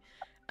tonight,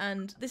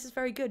 and this is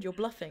very good. You're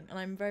bluffing, and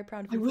I'm very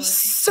proud of I you. was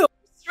for so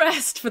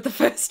stressed for the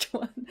first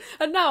one,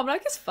 and now I'm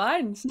like, it's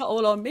fine. It's not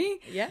all on me.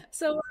 it. Yeah.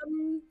 So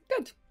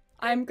good.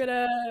 I'm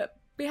gonna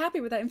be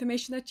happy with that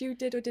information that you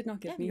did or did not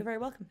give Yeah, me. you're very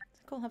welcome.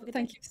 Cool. Have a good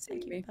Thank day. you for seeing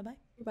Thank me. you. Bye bye.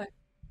 Bye.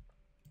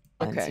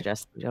 And Okay.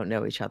 suggest we don't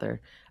know each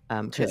other,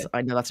 because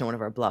I know that's not one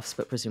of our bluffs.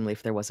 But presumably,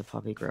 if there was a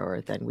poppy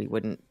grower, then we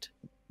wouldn't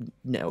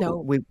know. No.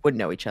 We would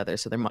know each other,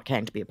 so there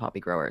can't be a poppy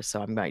grower.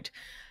 So I might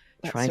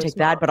That's try and so take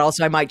smart. that, but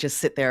also I might just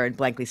sit there and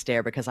blankly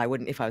stare, because I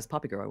wouldn't. If I was a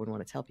poppy grower, I wouldn't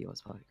want to tell people I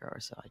was a poppy grower.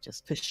 So I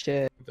just For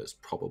sure. That's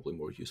probably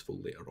more useful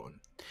later on.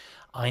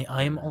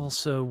 I'm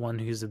also one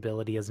whose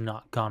ability has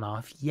not gone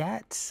off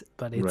yet,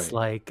 but it's Right.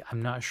 like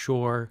I'm not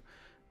sure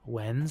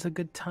when's a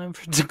good time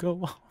for it to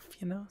go off,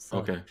 you know? So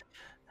Okay.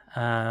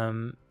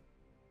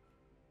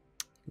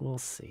 We'll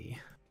see.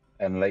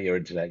 And let your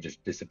internet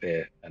just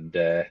disappear, and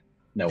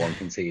no one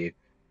can see you.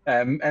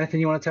 Anything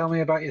you want to tell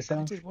me about I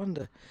yourself? did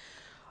wonder.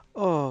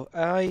 Oh,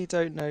 I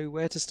don't know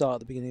where to start at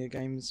the beginning of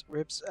games,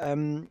 Ribs.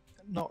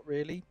 Not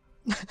really.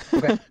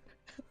 Okay.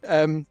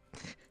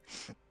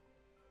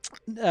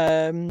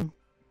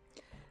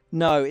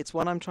 No, it's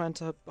one I'm trying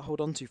to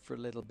hold on to for a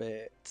little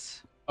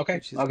bit. Okay,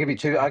 Which is- I'll give you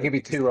which two. I I'll give you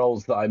think is 2 the-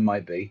 roles that I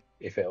might be,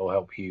 if it will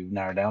help you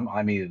narrow down.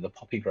 I'm either the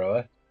poppy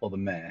grower or the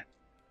mayor.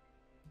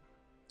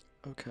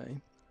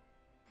 Okay.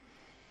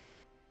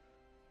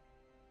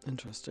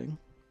 Interesting.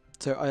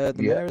 So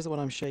the Yeah. mayor is the one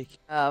I'm shaking.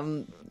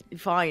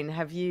 fine.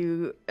 Have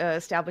you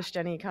established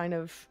any kind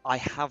of? I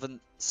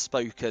haven't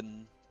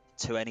spoken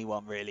to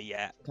anyone really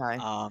yet. Okay.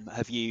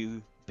 Have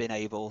you been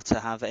able to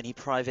have any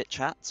private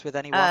chats with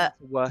anyone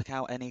to work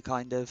out any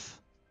kind of?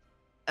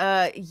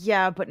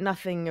 Yeah, but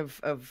nothing of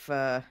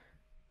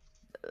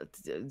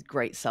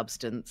great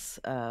substance.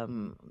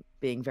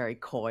 Being very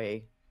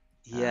coy.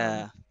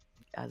 Yeah.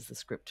 As the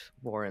script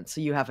warrants.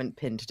 So you haven't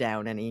pinned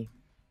down any.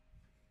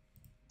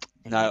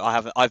 No, I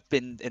haven't. I've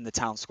been in the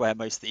town square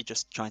mostly,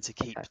 just trying to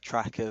keep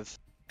track of.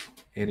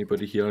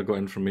 Anybody here got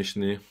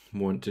information they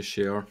want to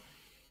share?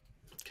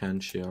 Can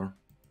share?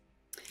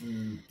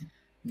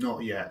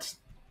 Not yet.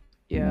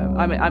 Yeah,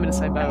 I'm in the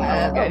same boat.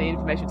 I won't get any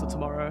information until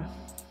tomorrow.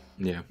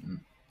 Yeah.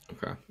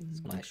 Okay.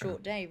 It's quite a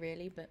short day,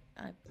 really, but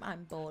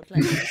I'm bored.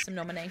 Let's do some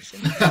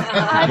nominations.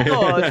 I'm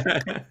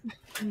bored.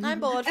 I'm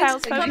bored.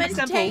 Sounds Come totally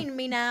entertain simple.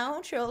 me now,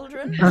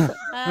 children.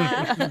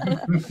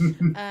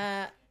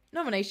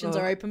 Nominations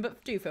are open,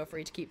 but do feel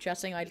free to keep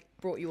chatting. I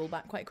brought you all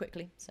back quite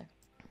quickly, so.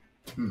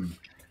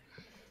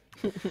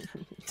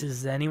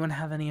 Does anyone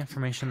have any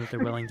information that they're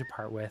willing to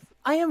part with?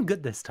 I am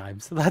good this time,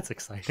 so that's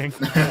exciting.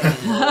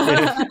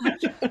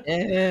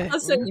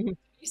 Also,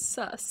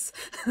 sus.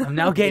 I'm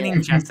now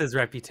gaining Jess's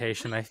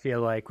reputation. I feel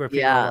like where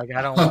people are like,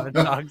 I don't want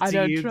to talk I to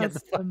don't you. Get the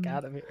trust fuck them.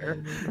 out of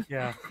here.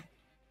 Yeah,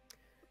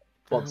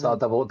 What's our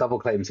double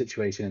claim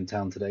situation in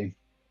town today?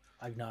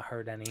 I've not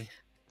heard any.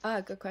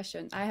 Good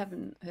question. I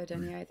haven't heard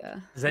any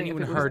either. Has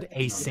anyone heard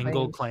a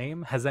single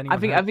claim? Has anyone?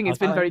 I think it's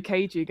been very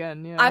cagey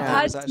again. Yeah. I've Yeah, it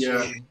had was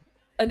actually-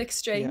 an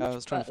exchange. Yeah, I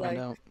was trying to but, find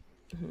like, out.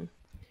 Did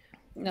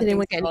nothing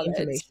anyone get any solid.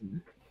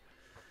 information?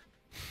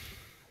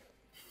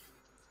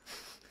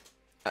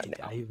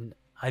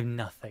 I've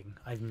nothing.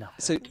 I've nothing.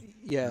 So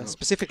yeah,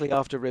 specifically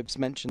after Ribs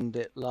mentioned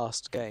it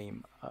last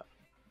game,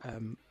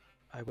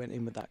 I went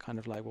in with that kind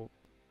of like, well,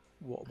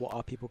 what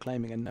are people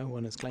claiming? And no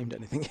one has claimed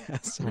anything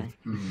yet. So.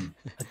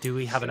 Do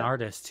we have an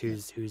artist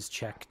who's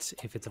checked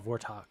if it's a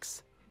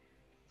Vortox?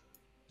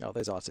 Oh,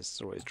 those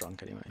artists are always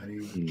drunk anyway.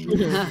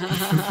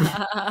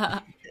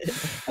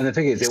 And the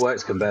thing is, it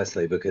works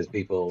conversely, because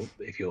people,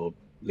 if you're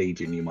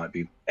Legion, you might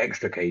be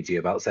extra cagey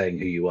about saying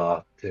who you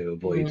are to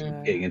avoid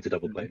getting into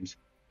double claims.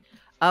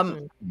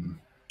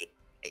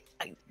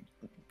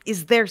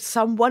 Is there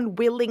someone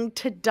willing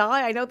to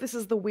die? I know this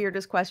is the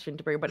weirdest question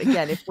to bring, but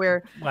again, if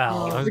we're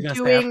Well, if I was we're going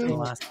to say after the doing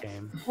last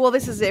game. well,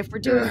 this is it. If we're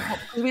doing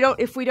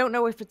if we don't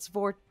know if it's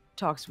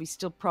Vortox, we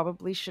still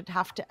probably should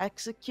have to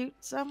execute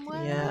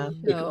someone. Yeah.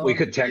 We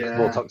could check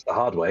Vortox the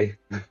hard way.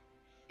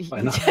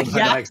 Why not? Why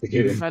not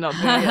execute him? Why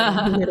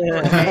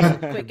not?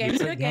 Quick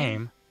game's a good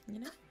game. You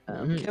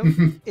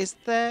know? Is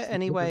there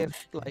any way of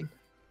like?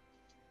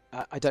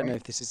 I don't know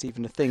if this is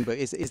even a thing, but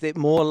is it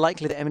more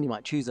likely that Emily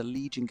might choose a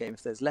Legion game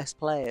if there's less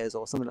players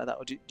or something like that?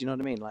 Or do you know what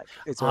I mean? Like,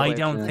 is there a way I of-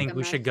 don't think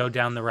we should go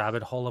down the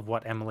rabbit hole of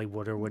what Emily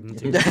would or wouldn't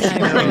do.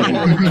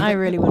 I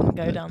really wouldn't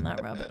go down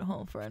that rabbit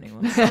hole for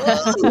anyone.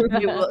 Madness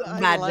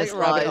like rabbit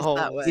lies hole.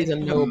 that way. He's a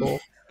noble.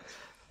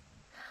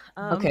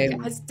 Okay.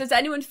 Does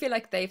anyone feel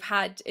like they've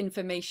had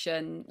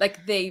information,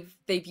 like they've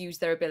used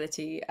their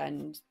ability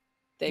and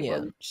they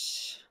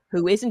won't?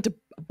 Who isn't a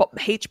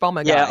H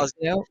bomber Yeah, guy?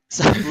 You know?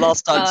 so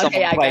last time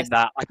someone I claimed guess.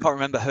 that, I can't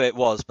remember who it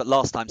was, but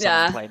last time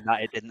someone claimed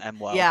that, it didn't end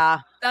well. Yeah.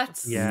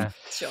 That's Yeah.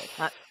 sure.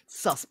 That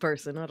sus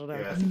person. I don't know.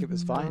 Yeah. I think it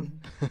was fine.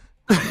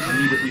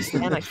 I need at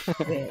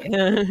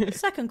least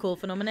Second call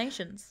for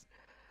nominations.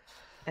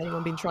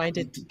 Anyone been trying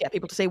to get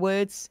people to say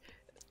words?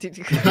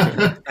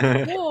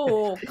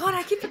 Oh God,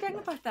 I keep forgetting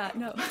about that.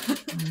 No.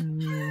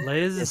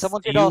 Liz, Yeah,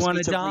 someone do did you ask want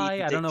me to to read die?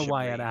 the I don't know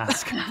why I'd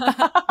dictionary.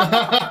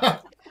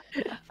 ask.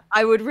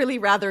 I would really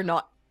rather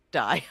not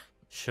die.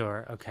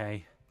 Sure,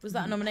 okay. Was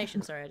that a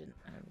nomination? Sorry, I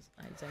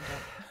zoned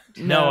out.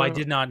 No, I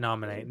did not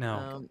nominate.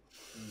 No.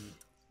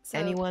 So,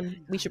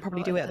 Anyone? We should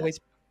probably do it, otherwise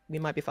we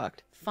might be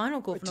fucked.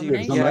 Final call for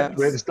Ribs, nominations.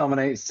 Ribs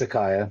nominates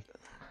Sakaya.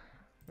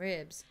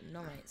 Ribs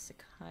nominates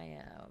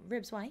Sakaya.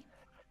 Ribs, why?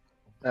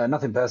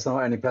 Nothing personal.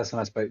 Only person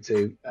I spoke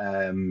to.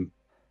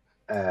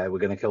 We're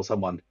going to kill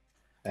someone.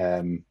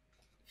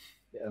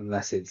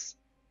 Unless it's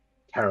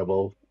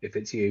terrible. If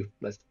it's you,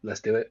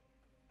 let's do it.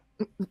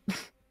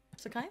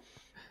 Sakaya?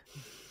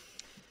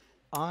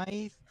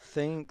 I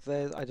think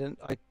that I don't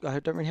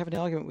really have any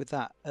argument with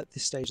that at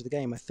this stage of the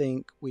game. I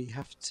think we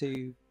have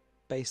to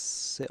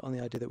base it on the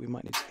idea that we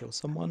might need to kill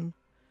someone,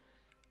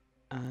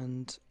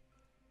 and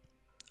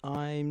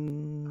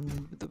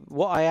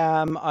what I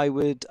am. I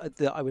would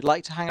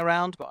like to hang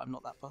around, but I'm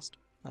not that fussed.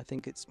 I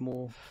think it's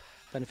more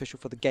beneficial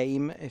for the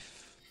game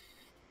if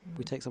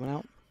we take someone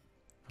out.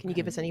 Can you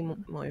give us any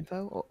more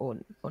info, or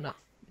not?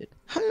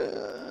 I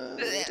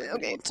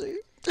don't want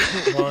to.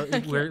 Well,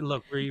 we're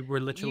literally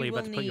You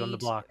about to put you on the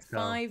block. So.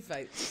 5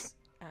 votes,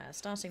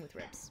 starting with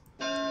Ribs.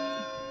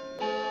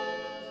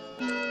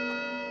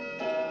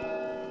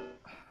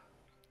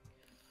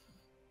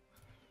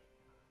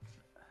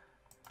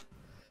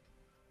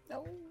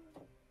 No.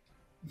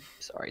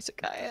 Sorry,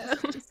 Sakaya.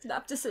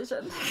 Snap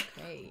decision.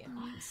 Okay,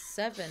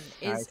 7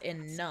 is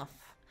enough.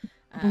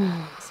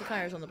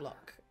 Sakaya's on the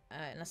block.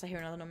 Unless I hear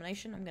another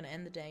nomination, I'm going to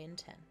end the day in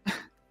 10.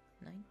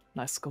 9.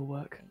 Nice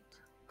schoolwork. 8.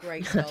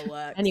 Great skull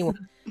work.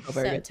 Anyone? Oh,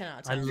 very good. 10 out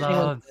of I 10.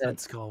 love that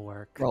skull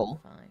work. Roll.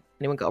 5.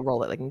 Anyone got a roll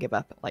that they can give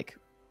up? Like,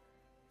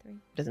 3.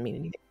 doesn't mean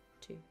anything.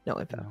 2. No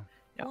info.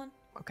 No. 1.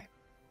 Okay.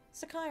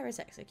 Sakaya is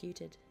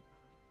executed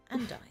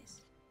and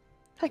dies.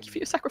 Thank you for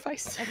your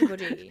sacrifice.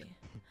 Everybody,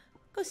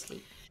 go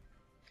sleep.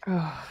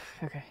 Oh,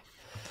 okay.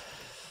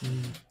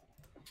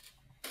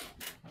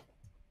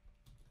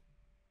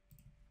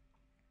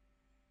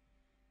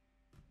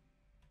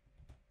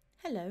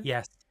 Hello.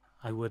 Yes,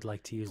 I would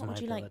like to use What my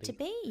would you ability. like to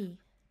be?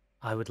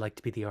 I would like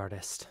to be the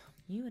artist.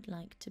 You would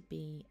like to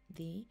be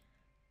the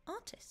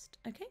artist.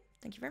 Okay,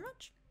 thank you very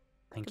much.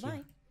 Thank Goodbye.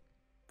 you.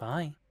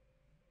 Bye.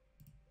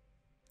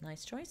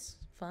 Nice choice.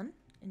 Fun.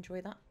 Enjoy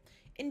that.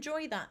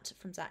 Enjoy that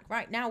from Zach.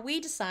 Right, now we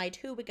decide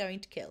who we're going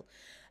to kill.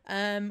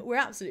 We're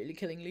absolutely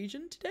killing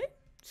Legion today.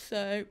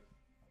 So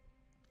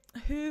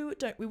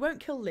we won't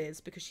kill Liz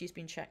because she's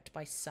been checked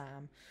by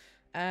Sam.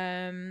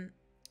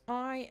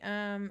 I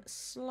am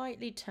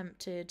slightly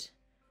tempted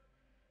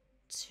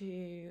to,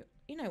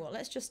 you know what,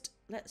 let's just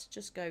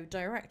go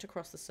direct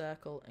across the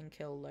circle and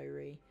kill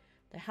Lowry.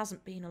 There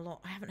hasn't been a lot.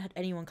 I haven't had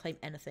anyone claim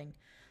anything.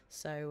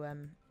 So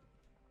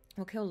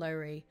we'll kill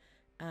Lowry,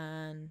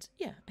 and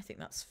yeah, I think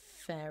that's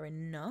fair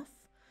enough.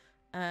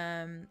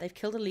 They've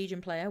killed a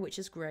Legion player, which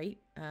is great.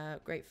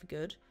 Great for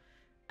good.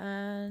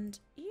 And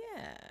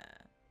yeah.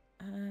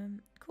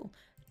 Cool.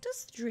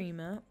 Does the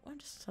Dreamer... I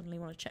just suddenly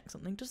want to check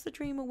something. Does the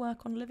Dreamer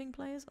work on living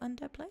players and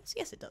dead players?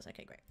 Yes, it does.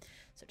 Okay, great.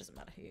 So it doesn't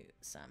matter who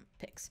Sam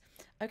picks.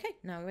 Okay,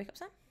 now we wake up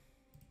Sam.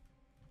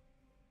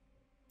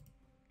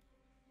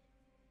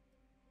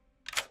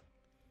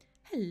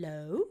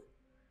 Hello.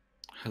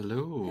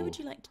 Hello. Who would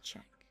you like to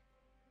check?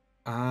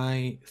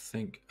 I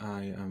think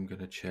I am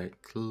going to check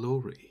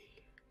Lowry.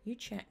 You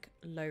check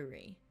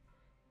Lowry.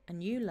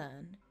 And you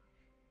learn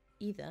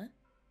either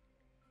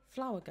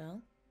Flower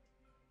Girl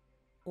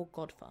or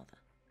Godfather.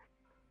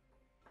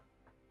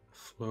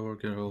 Flower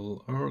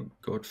Girl or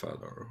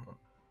Godfather.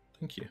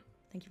 Thank you.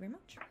 Thank you very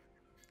much.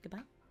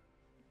 Goodbye.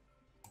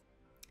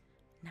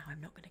 Now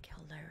I'm not going to kill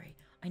Lowry.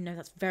 I know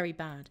that's very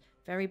bad.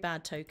 Very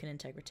bad token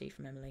integrity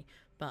from Emily.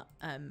 But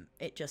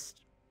it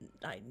just...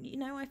 I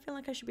feel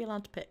like I should be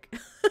allowed to pick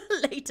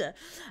later.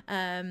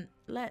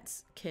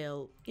 Let's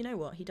kill... You know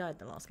what? He died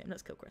in the last game.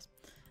 Let's kill Chris.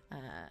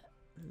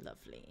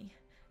 Lovely.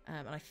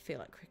 And I feel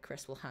like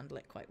Chris will handle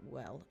it quite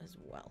well as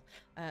well.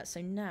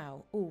 So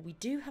now... Oh, we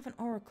do have an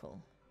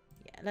Oracle.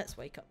 Yeah, let's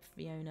wake up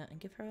Fiona and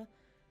give her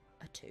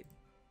a 2.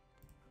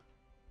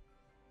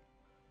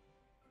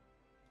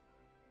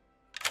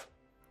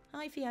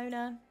 Hi,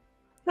 Fiona.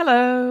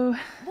 Hello.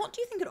 What do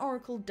you think an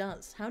Oracle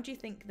does? How do you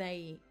think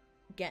they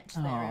get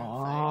their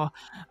Oh,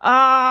 info?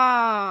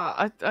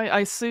 I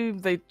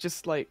assume they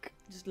just like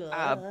the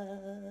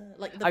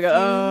I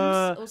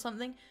go, fumes or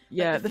something.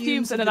 Yeah, like the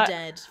fumes of and the then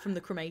dead from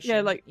the cremation.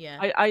 Yeah, like yeah.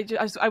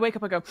 I wake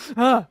up and go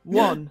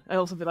 1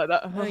 or something like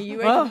that. You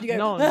wake up and you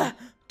go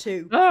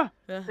 2.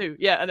 2.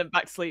 Yeah, and then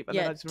back to sleep. And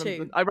Yeah, then I just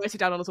remember 2. I write it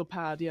down on a little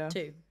pad. Yeah,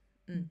 2.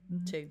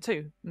 Two.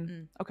 Two.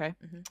 Okay.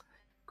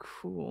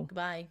 Cool.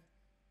 Goodbye.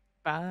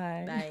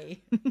 Bye. Bye.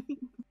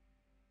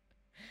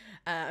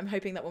 I'm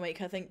hoping that will make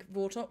her think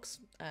Vortox.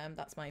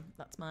 That's my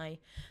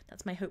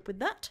hope with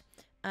that.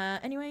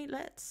 Anyway,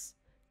 let's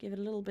give it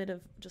a little bit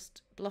of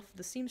just bluff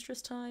the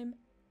seamstress time.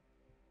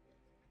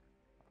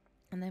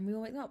 And then we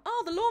will wake them up.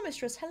 Oh, the Law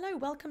Mistress. Hello,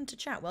 welcome to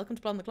chat. Welcome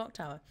to Blood on the Clock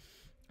Tower.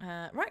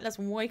 Right, let's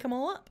wake them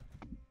all up.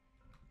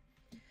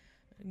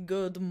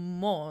 Good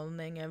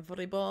morning,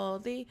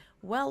 everybody.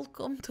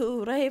 Welcome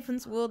to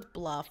Ravenswood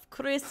Bluff.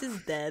 Chris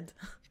is dead.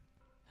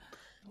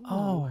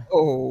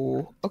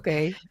 Oh,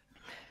 okay.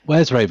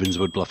 Where's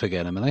Ravenswood Bluff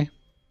again, Emily?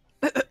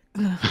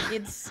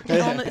 It's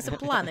a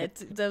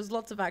planet. There's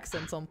lots of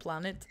accents on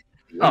planet.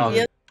 Oh.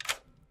 Yeah.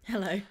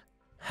 Hello.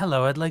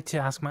 Hello, I'd like to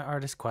ask my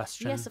artist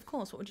question. Yes, of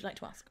course. What would you like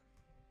to ask?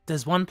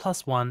 Does 1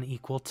 + 1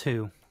 =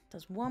 2?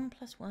 Does 1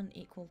 + 1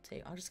 =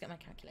 2? I'll just get my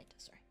calculator,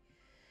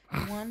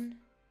 sorry. 1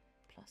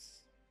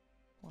 +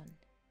 1.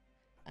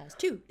 It's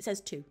 2. It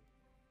says 2.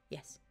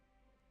 Yes.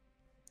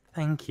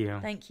 Thank you.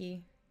 Thank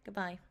you.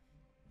 Goodbye.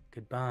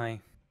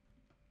 Goodbye.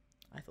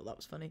 I thought that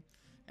was funny.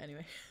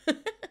 Anyway.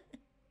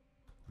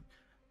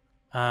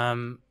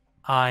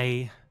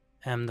 I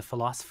am the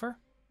philosopher,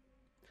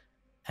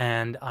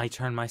 and I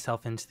turned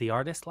myself into the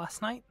artist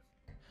last night.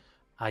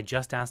 I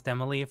just asked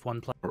Emily if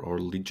 1 + or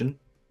Legion.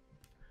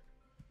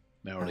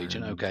 Or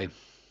Legion, okay.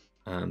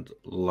 And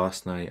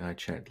last night I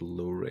checked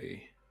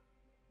Lowray.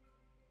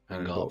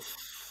 And got- got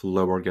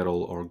Flower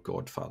Girl or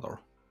Godfather.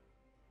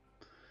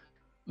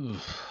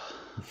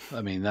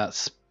 I mean,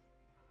 that's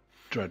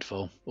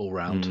dreadful all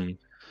round. Mm.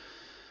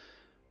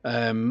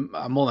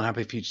 I'm more than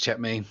happy for you to check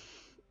me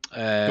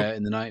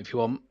in the night if you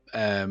want.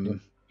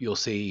 You'll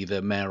see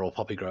either Mare or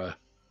Poppy Grower.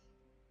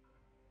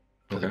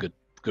 With a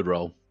good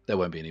roll. There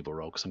won't be an evil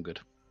roll because I'm good.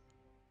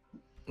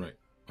 Right.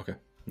 Okay.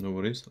 No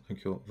worries.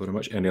 Thank you very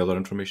much. Any other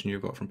information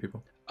you've got from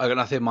people? I got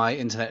nothing. My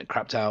internet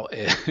crapped out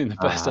in the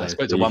first. I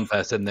spoke to one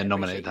person, then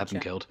nominated, had them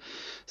killed.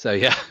 So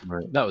yeah,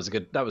 that was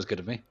good. That was good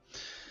of me.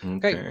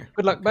 Okay.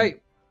 Good luck,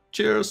 mate.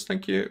 Cheers.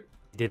 Thank you.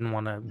 Didn't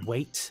want to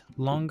wait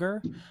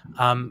longer.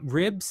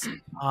 Ribs,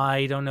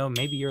 I don't know.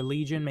 Maybe you're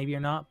Legion, maybe you're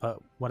not, but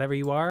whatever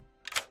you are.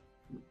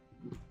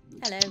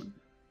 Hello.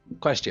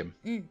 Question.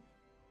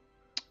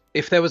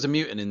 If there was a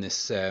mutant in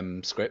this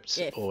script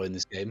or in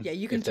this game, yeah,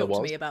 you can talk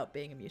to me about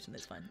being a mutant.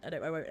 It's fine.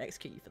 I won't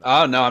execute you for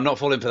that. Oh no, I'm not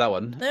falling for that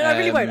one. No, I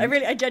really won't.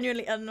 I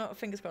genuinely, I'm not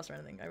fingers crossed or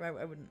anything.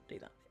 I wouldn't do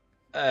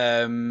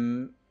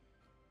that.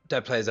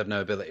 Dead players have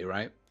no ability,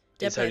 right?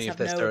 Dead players have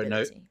no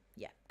ability.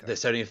 Yeah.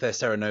 It's only if they're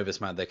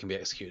Cerenovus mad they can be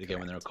executed again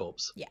when they're a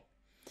corpse. Yeah.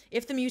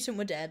 If the mutant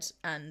were dead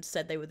and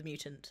said they were the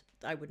mutant,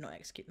 I would not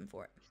execute them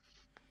for it.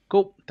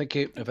 Cool. Thank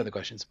you. No further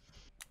questions.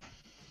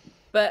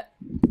 But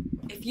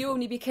if you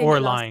only became or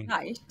it lying.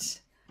 last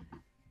night,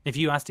 if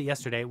you asked it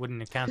yesterday, it wouldn't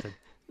have counted.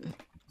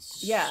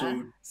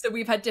 Yeah. So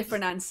we've had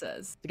different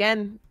answers.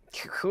 Again,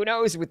 who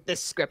knows with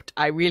this script?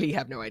 I really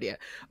have no idea.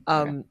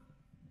 But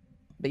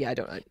yeah, I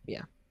don't.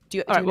 Yeah. Do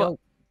you know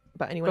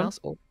about anyone else?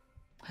 Or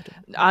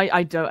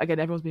I don't. Again,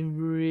 everyone's been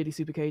really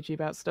super cagey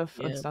about stuff,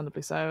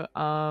 understandably so.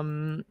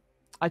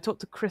 I talked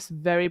to Chris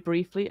very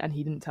briefly, and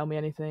he didn't tell me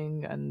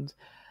anything. And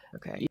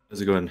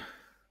how's it going?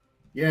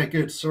 Yeah,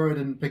 good. Sorry I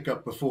didn't pick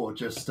up before.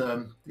 Just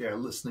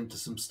listening to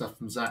some stuff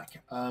from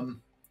Zach.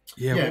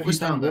 What was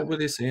that? What were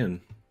they saying?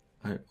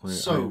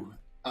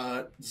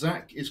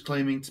 Zach is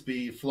claiming to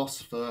be a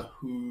philosopher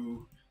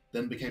who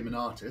then became an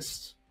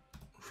artist.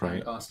 Right.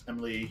 And asked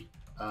Emily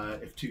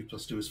if 2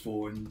 + 2 is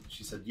 4, and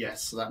she said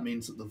yes. So that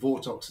means that the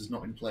Vortox is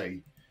not in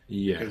play.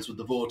 Yeah. Because with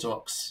the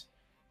Vortox,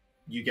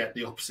 you get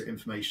the opposite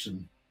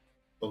information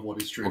of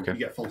what is true. Okay. You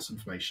get false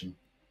information.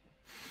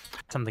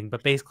 Something,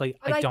 but basically,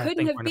 But I don't couldn't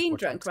think have we're in a been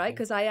Vortex drunk, right? game.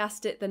 Because I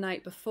asked it the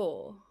night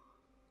before.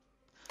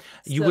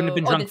 You wouldn't have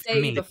been or drunk the from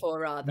day me. before,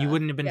 rather. You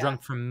wouldn't have been Yeah.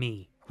 drunk from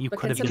me. You But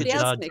could can have been somebody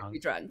else the make drunk. me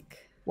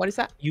drunk? What is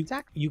that?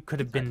 You could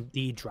have been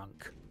the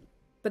drunk.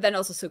 But then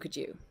also, so could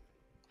you.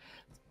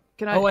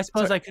 Can I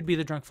suppose I could be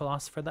the drunk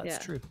philosopher. That's Yeah.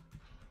 true.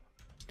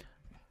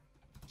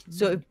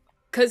 So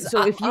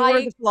if you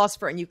were the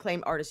philosopher and you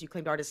claimed artist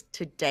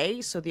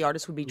today, so the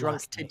artist would be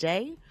drunk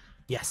today?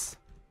 Yes.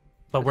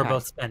 But we're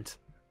both spent.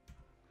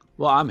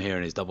 What I'm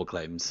hearing is double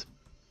claims.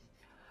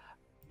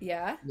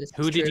 Yeah.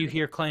 Who did you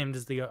hear claimed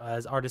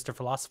as artist or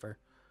philosopher?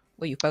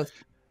 Well, you both.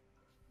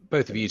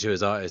 Both of you two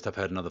as artists. I've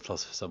heard another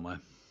philosopher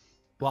somewhere.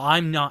 Well,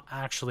 I'm not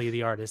actually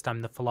the artist.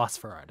 I'm the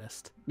philosopher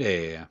artist.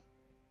 Yeah.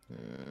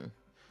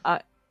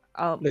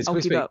 I'll Liz,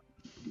 keep speak. up.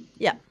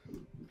 Yeah.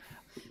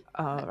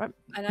 Right.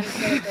 And I'm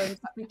going to go and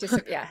speak to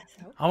some, yeah.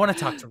 I want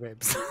to talk to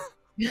Ribs.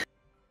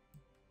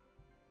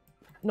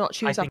 Not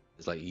choose up.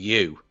 It's like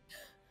you.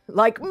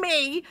 Like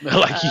me.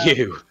 Like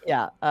you.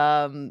 Yeah.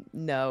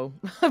 No.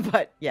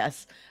 But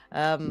yes.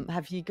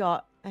 Have you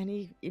got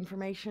any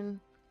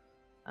information?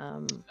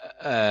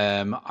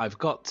 I've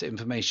got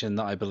information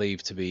that I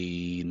believe to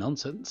be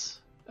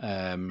nonsense.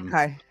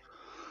 Okay.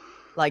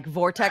 Like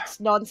vortex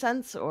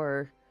nonsense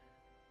or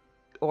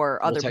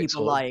other Vortex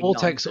people or, lying.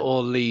 Vortex nonsense?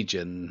 or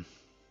Legion.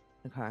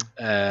 Okay.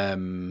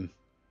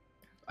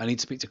 I need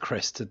to speak to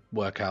Chris to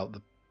work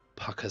out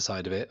pucker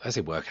side of it. I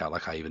say work out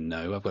like I even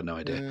know. I've got no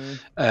idea.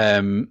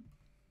 Mm.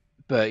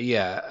 But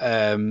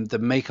yeah, the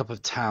makeup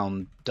of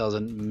town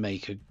doesn't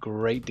make a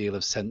great deal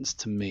of sense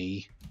to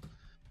me.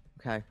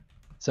 Okay.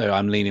 So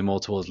I'm leaning more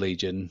towards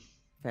Legion.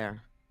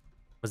 Fair.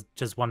 Was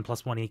just 1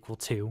 + 1 =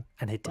 2,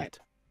 and it did.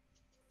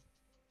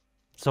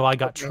 So I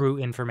got true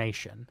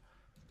information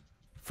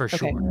for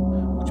sure,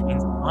 which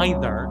means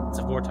either it's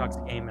a Vortox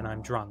game and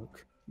I'm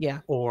drunk,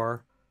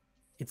 or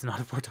it's not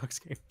a Vortox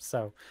game.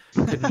 So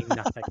it could mean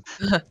nothing.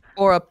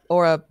 or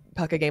a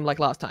pucker game like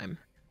last time.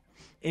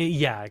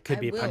 Yeah, it could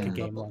be a pucker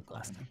game like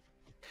last time.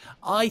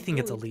 I think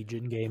it's a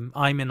Legion game.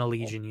 I'm in a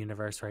Legion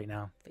universe right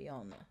now.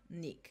 Fiona,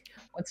 Nick.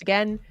 Once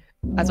again,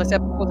 as I said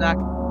before, Zach,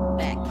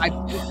 I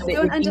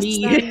don't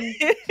understand.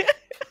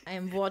 I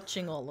am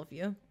watching all of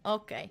you.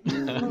 Okay.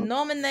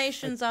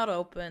 Nominations are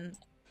open.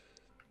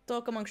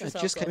 Talk amongst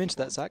yourselves. I just came into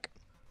that, Zach.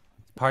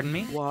 Pardon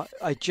me? Why?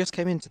 I just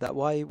came into that.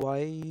 Why?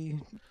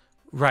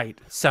 Right.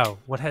 So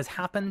what has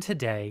happened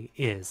today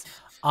is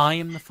I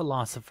am the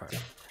philosopher.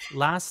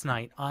 Last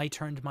night, I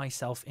turned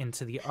myself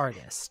into the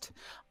artist.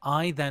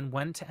 I then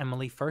went to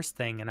Emily first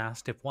thing and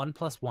asked if 1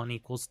 + 1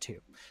 =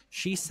 2.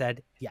 She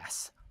said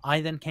yes.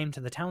 I then came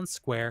to the town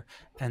square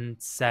and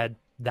said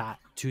that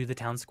to the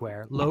town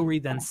square. Lowry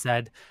then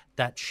said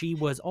that she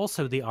was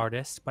also the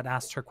artist, but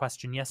asked her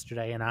question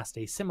yesterday and asked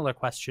a similar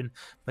question,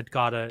 but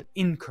got a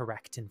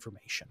incorrect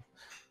information.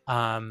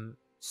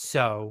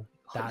 So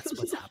that's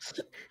what's happened.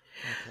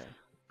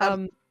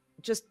 Okay.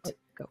 Just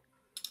go.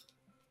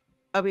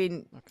 I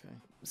mean,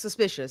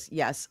 suspicious.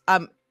 Yes.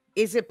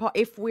 Is it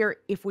if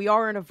we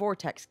are in a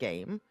Vortex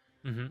game,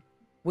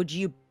 would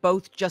you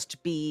both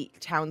just be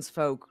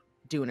townsfolk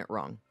doing it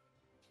wrong?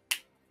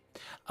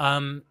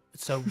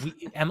 So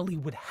Emily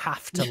would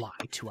have to lie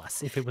to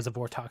us if it was a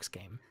Vortox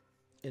game,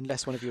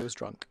 unless one of you was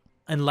drunk.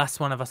 Unless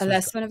one of us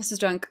is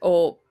drunk,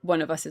 or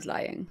one of us is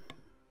lying.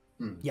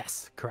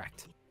 Yes,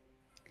 correct.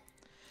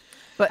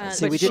 But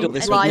see, we did all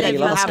this with me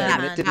last game,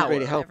 and it didn't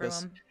really help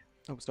us.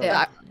 Oh, sorry.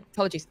 Yeah,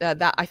 apologies.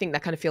 That I think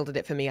that kind of fielded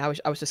it for me. I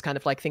was just kind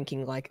of like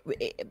thinking, like,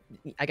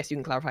 I guess you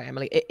can clarify,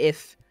 Emily,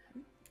 if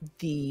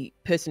the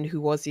person who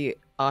was the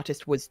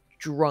artist was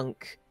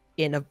drunk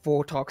in a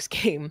Vortox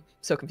game,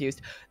 so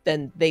confused,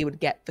 then they would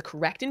get the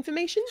correct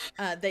information.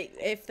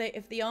 If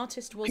the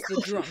artist was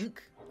the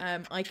drunk,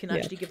 I can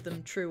actually give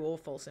them true or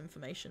false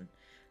information.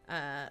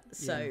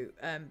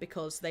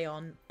 Because they are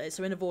in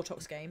a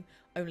Vortox game,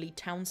 only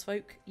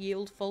townsfolk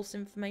yield false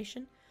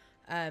information.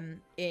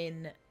 And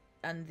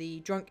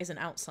the drunk is an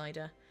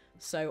outsider,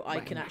 so I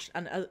can actually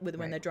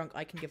when they're drunk,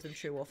 I can give them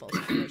true or false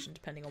information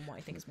depending on what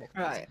I think is more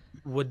correct. Right.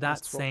 Would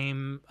that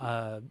same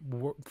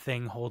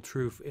thing hold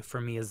true for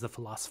me as the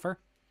philosopher?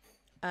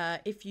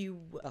 If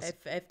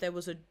there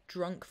was a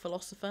drunk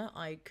philosopher,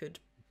 I could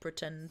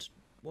pretend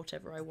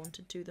whatever I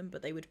wanted to them,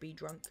 but they would be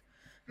drunk.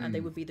 And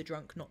they would be the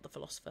drunk, not the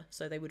philosopher.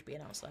 So they would be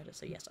an outsider.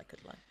 So yes, I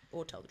could lie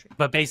or tell the truth.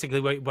 But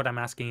basically, what I'm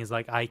asking is,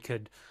 like, I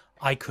could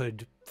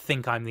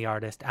think I'm the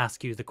artist,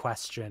 ask you the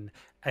question,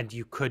 and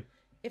you could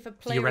if a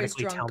player is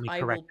theoretically tell drunk, me I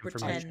correct will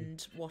information.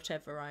 pretend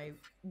whatever I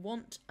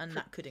want, and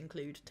that could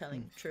include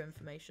telling true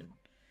information.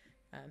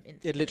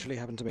 It literally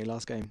happened to me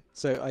last game,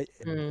 so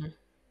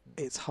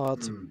it's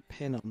hard to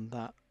pin on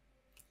that.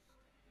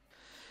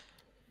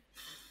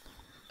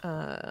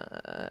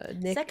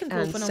 Nick Second call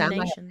and for Sam,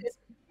 nominations.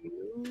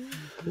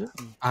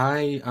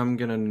 I am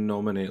gonna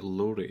nominate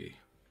Lori.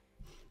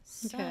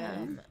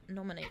 Sam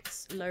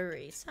nominates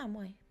Lowry. Sam,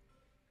 why?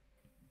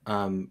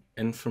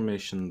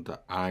 Information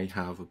that I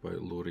have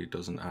about Lori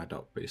doesn't add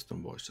up based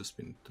on what's just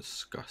been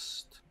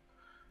discussed.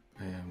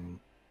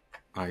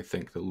 I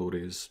think that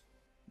Lori is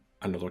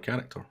another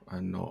character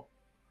and not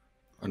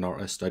an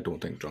artist. I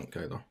don't think drunk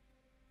either.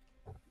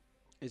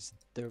 Is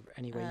there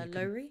any way you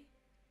Lowry?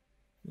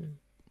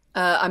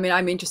 I mean,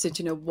 I'm interested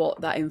to know what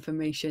that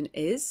information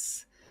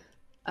is.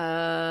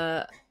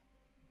 Because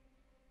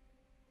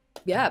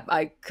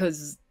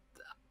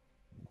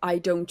I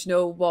don't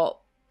know what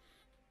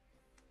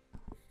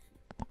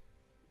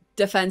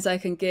defense I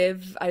can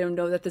give. I don't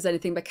know that there's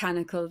anything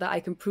mechanical that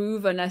I can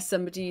prove unless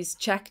somebody's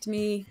checked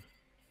me.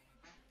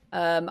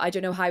 I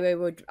don't know how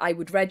I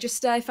would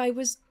register if I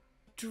was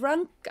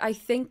drunk. I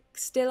think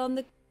still on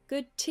the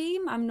good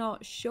team. I'm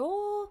not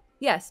sure.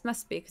 Yes,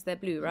 must be because they're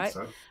blue, right?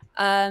 So.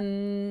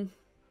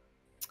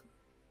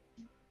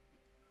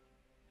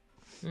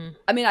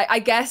 I mean, I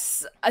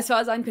guess as far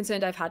as I'm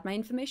concerned, I've had my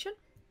information.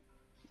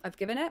 I've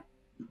given it.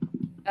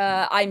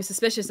 I'm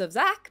suspicious of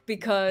Zach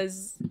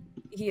because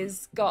he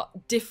has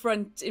got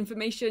different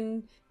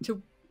information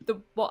to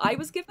what I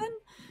was given.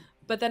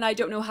 But then I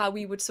don't know how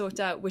we would sort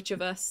out which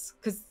of us,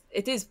 because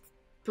it is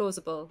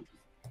plausible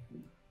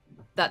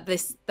that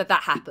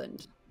that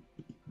happened.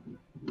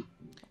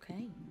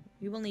 Okay.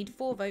 You will need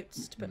 4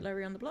 votes to put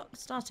Lowry on the block,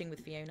 starting with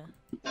Fiona.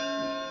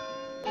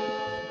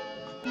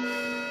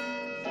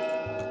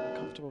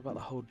 comfortable about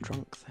the whole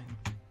drunk thing?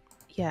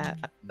 Yeah,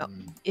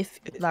 if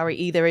Larry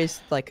either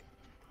is like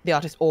the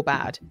artist or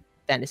bad,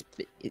 then it's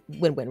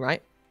win-win,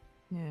 right?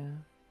 Yeah.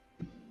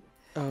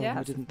 Oh, Yeah.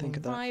 I didn't think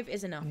of that. 5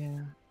 is enough.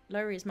 Yeah.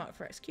 Lowry is marked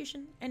for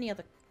execution. Any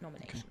other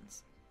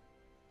nominations?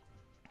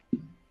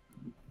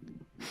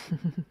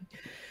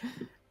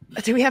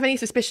 Do we have any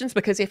suspicions?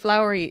 Because if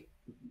Lowry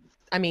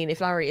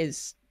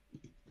is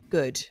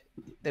good,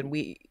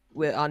 then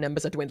our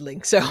numbers are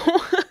dwindling. So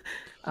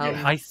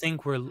I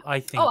think we're. Oh, I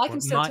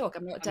can still talk.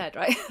 I'm not dead,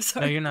 right?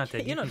 No, you're not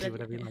dead. You're You not can do dead.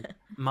 whatever you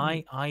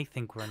like. I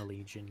think we're in a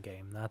Legion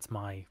game. That's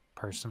my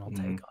personal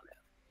take on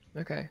it.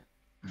 Okay.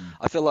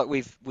 I feel like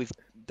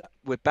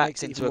we're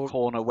backed into a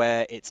corner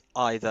where it's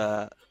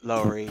either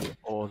Lowry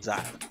or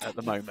Zach at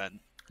the moment.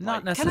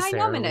 Not Can I necessarily.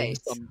 nominate?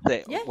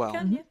 Yeah, well, you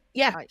can, yeah.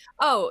 Yeah.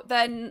 Oh,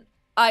 then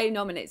I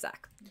nominate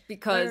Zach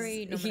because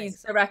Lowry nominates he's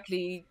Zach.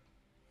 directly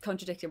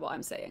contradicting what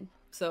I'm saying.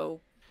 So,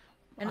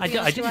 Anything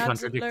I else to didn't add,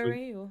 contradict you.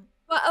 Lowry, or?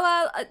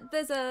 well,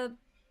 there's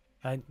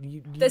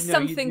No,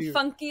 something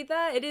funky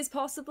there. It is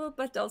possible,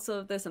 but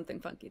also there's something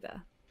funky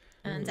there.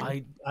 And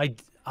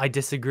I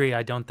disagree.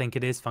 I don't think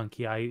it is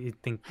funky. I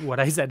think what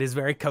I said is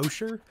very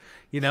kosher.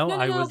 You know,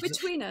 No,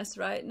 between us,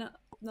 right?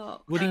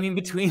 No. What do you mean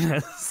between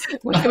us?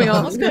 What's going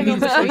on? What's going on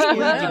between you?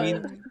 What do you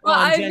mean? Well,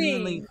 I'm I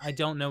genuinely, mean- I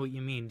don't know what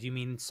you mean. Do you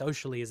mean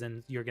socially, as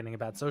in you're getting a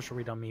bad social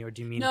read on me, or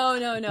do you mean No.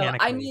 I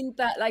mechanically? mean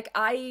that, like,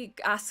 I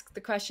asked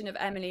the question of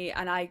Emily,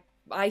 and I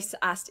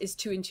asked, is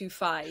 2 and 2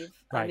 5?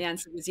 Right. And the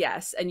answer was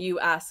yes. And you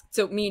asked,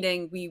 so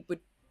meaning we would,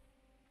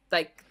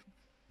 like,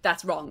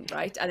 that's wrong,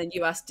 right? And then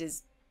you asked,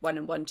 is 1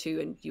 and 1 2?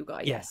 And you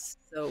got yes.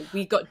 So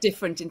we got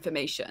different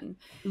information.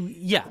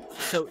 Yeah.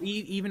 So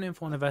even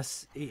if one of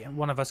us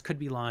could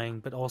be lying,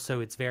 but also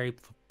it's very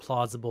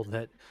plausible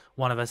that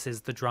one of us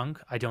is the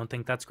drunk. I don't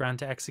think that's ground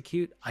to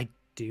execute. I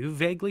do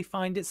vaguely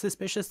find it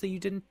suspicious that you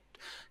didn't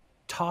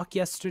talk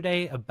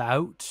yesterday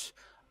about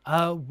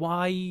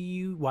why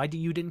you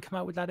didn't come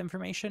out with that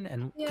information,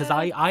 and because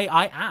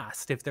I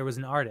asked if there was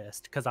an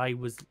artist, because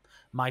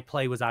my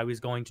play was I was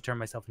going to turn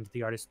myself into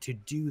the artist to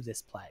do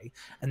this play,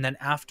 and then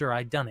after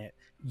I'd done it,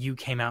 you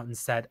came out and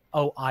said,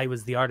 oh, I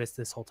was the artist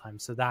this whole time,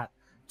 so that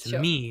to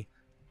me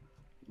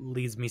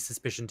leads me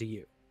suspicion to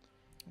you.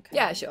 Okay.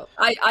 Yeah, sure.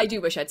 I do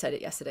wish I'd said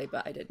it yesterday,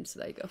 but I didn't, so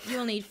there you go.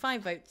 You'll need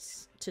 5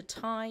 votes to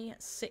tie,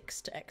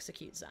 6 to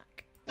execute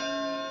Zach.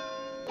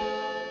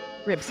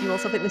 Ribs, you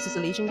also think this is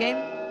a Legion game?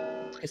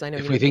 Because I know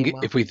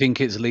If we think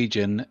it's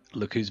Legion,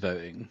 look who's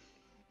voting.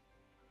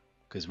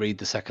 Because read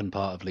the second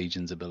part of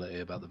Legion's ability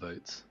about the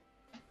votes.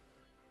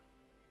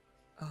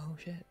 Oh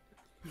shit.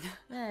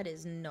 That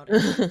is not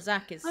it.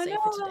 Zach is safe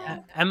for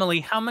today. Emily,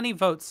 how many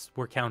votes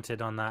were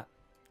counted on that?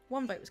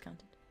 1 vote was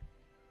counted.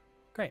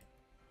 Great.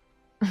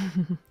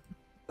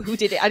 Who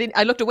did it?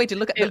 I looked away to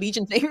look at the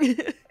Legion thing.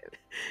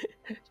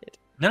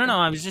 No.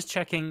 I was just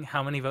checking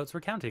how many votes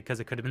were counted, because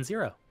it could have been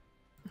 0.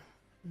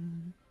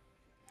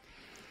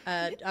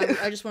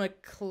 I just want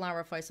to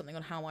clarify something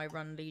on how I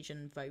run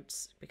Legion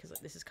votes, because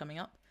this is coming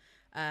up.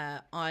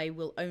 I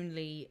will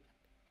only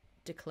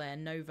declare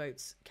no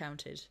votes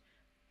counted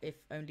if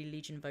only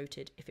Legion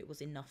voted, if it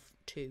was enough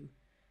to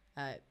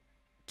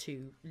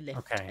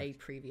lift a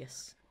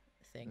previous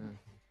thing.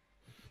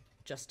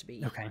 Just to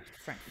be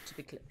frank, to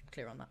be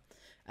clear on that.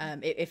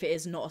 If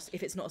it's not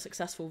a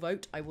successful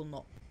vote, I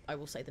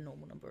will say the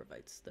normal number of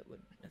votes that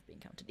would have been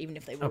counted, even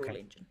if they were all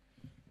Legion.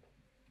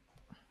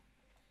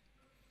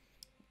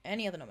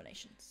 Any other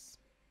nominations?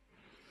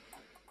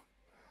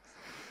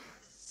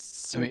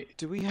 So,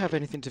 do we have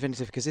anything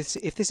definitive? Because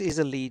if this is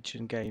a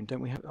Legion game,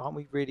 aren't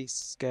we really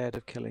scared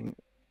of killing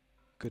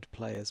good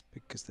players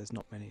because there's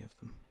not many of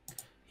them?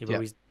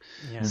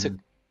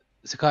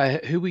 So Kai,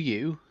 who were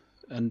you?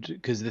 And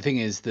because the thing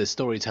is, the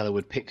storyteller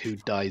would pick who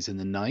dies in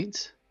the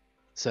night.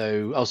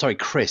 So,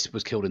 Chris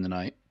was killed in the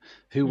night.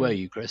 Who were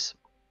you, Chris?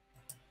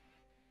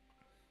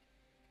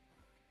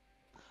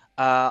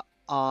 I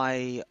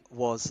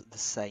was the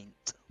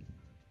saint.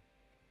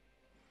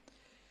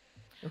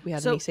 If we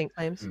had any saint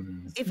claims,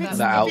 That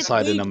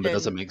outsider number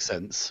doesn't make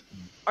sense.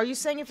 Are you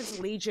saying if it's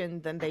Legion,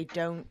 then they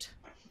don't?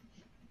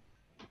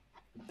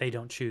 They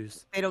don't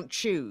choose. They don't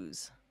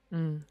choose.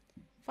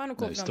 Final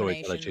call for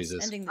nominations.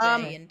 Ending the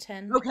day in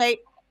 10. Okay,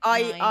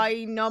 9,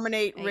 I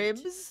nominate 8.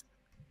 Ribs.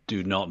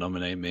 Do not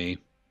nominate me.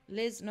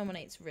 Liz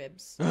nominates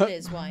Ribs.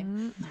 Liz, why?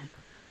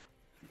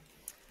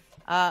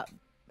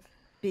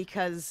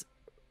 Because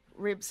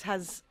Ribs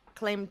has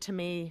claimed to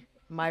me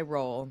my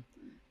role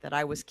that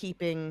I was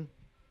keeping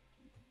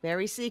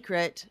very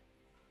secret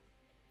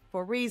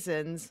for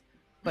reasons,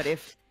 but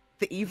if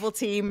the evil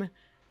team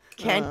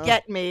can't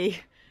get me,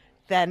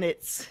 then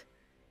it's...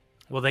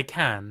 Well, they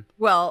can.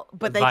 Well,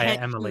 but they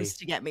can't Emily. choose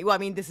to get me. Well, I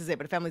mean, this is it,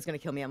 but if Emily's going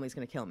to kill me, Emily's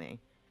going to kill me.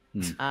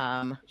 That's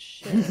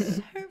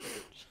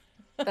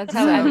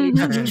how Emily...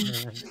 I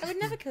would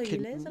never kill you,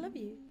 Liz. I love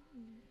you.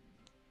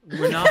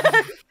 We're not...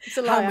 It's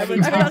a lie. I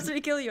would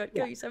absolutely kill you. I'd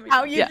kill you so many times.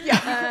 How you?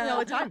 Yeah, all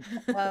the time.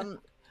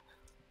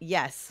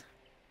 Yes.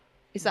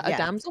 Is that a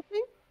damsel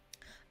thing?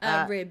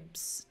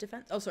 Ribs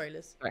defense. Oh, sorry,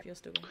 Liz. If you're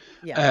still going.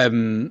 Yeah.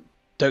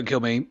 Don't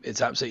kill me.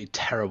 It's absolutely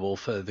terrible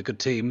for the good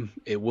team.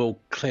 It will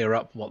clear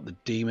up what the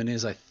demon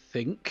is, I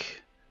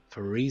think,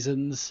 for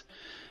reasons.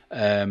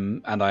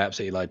 And I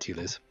absolutely lied to you,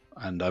 Liz.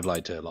 And I've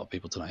lied to a lot of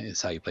people tonight.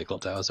 It's how you play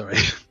Clocktower, sorry.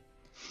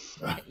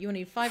 Okay, you will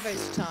need 5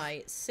 votes to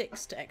tie,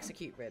 6 to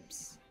execute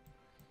Ribs.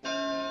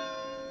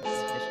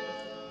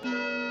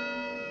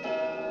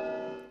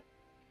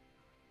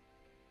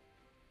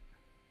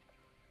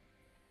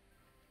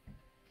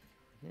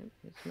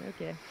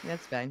 Okay,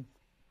 that's fine.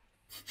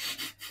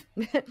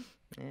 Yeah,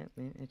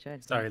 I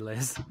tried. Sorry,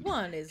 Liz.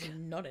 1 is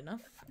not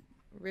enough.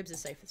 Ribs is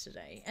safe for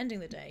today. Ending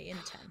the day in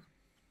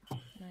 10,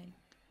 9,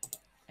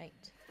 8,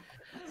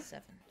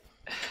 7.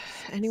 6,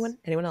 Anyone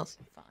else?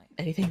 5.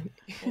 Anything?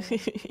 4,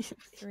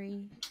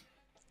 3,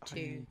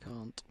 2,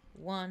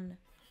 1.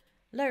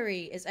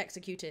 Lowry is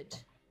executed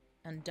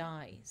and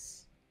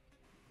dies.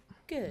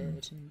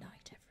 Good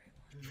night,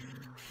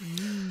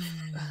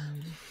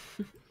 everyone.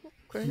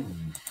 Great.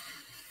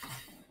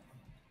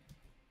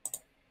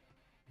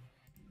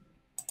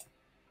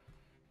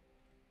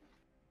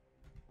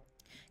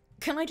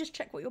 Can I just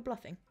check what you're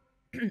bluffing?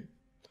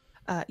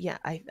 Yeah,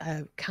 I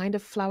kind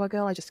of flower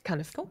girl. I just kind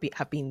of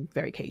have been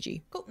very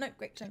cagey. Cool. No,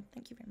 great. So,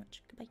 thank you very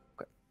much. Goodbye.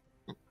 Great.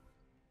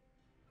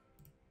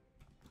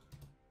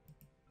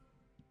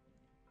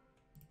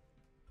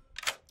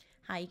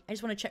 Hi. I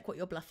just want to check what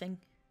you're bluffing.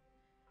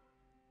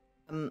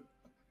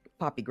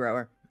 Poppy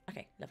grower.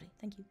 Okay, lovely.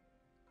 Thank you.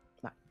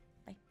 Bye.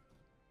 Bye.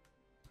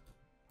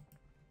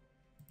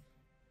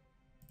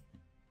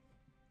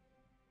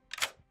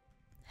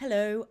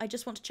 Hello. I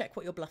just want to check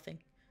what you're bluffing.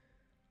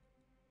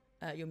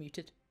 You're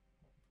muted.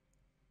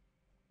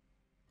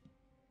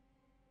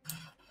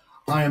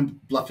 I am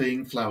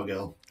bluffing Flower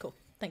Girl. Cool.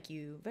 Thank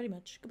you very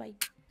much. Goodbye.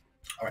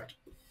 All right.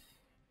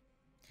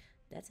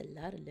 That's a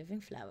lot of living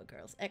flower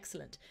girls.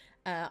 Excellent.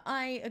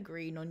 I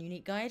agree,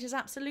 non-unique guy. It is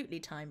absolutely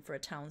time for a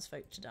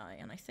townsfolk to die,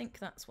 and I think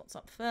that's what's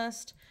up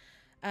first.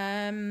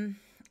 I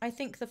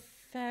think the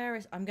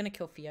fairest... I'm going to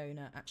kill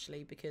Fiona,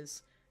 actually,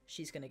 because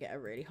she's going to get a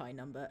really high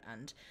number,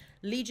 and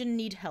Legion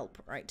need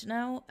help right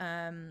now.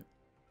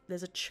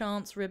 There's a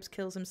chance Ribs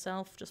kills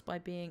himself just by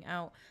being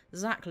out.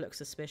 Zach looks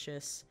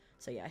suspicious.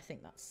 So yeah, I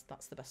think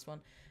that's the best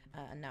one.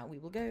 And now we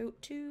will go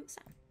to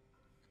Sam.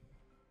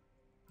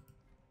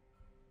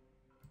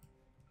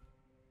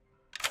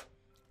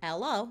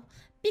 Hello,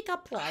 pick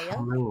up player.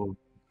 Hello.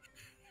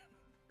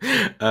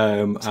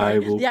 Sorry, I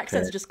will. the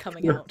accent's just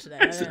coming out today.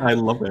 I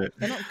love it.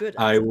 They're not good.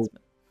 I will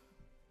but...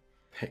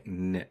 pick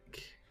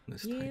Nick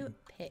this You time.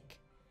 pick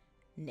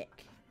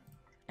Nick,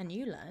 and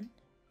you learn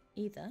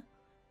either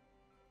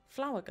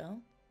Flower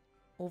Girl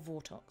or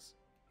Vortox.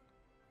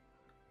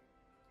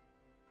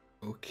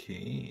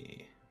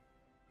 Okay.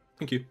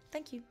 Thank you.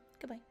 Thank you.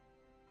 Goodbye.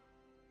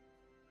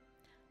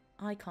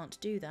 I can't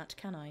do that,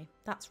 can I?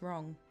 That's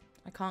wrong.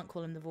 I can't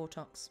call him the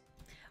Vortox.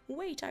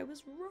 Wait, I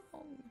was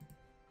wrong.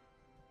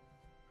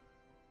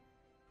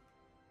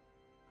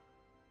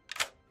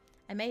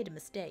 I made a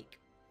mistake.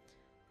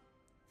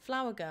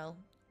 Flower Girl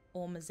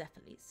or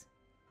Mazephiles.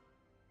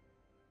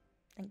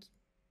 Thank you.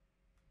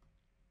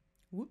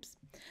 Whoops.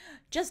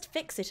 Just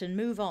fix it and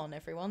move on,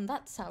 everyone.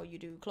 That's how you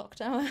do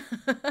Clocktower.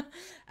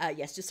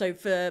 Yes, just so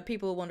for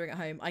people wondering at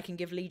home, I can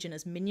give Legion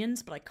as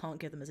minions, but I can't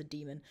give them as a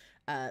demon.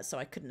 So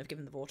I couldn't have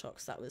given the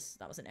Vortox. That was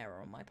an error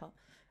on my part.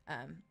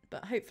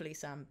 But hopefully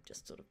Sam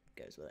just sort of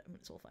goes with it and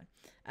it's all fine.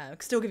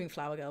 Still giving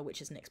Flower Girl,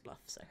 which is Nick's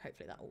bluff, so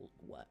hopefully that all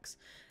works.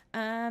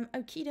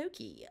 Okie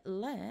dokie.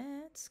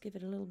 Let's give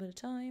it a little bit of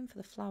time for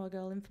the Flower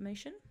Girl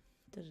information.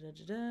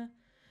 Then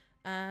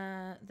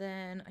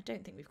I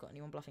don't think we've got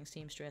anyone bluffing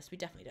Seamstress. We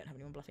definitely don't have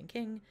anyone bluffing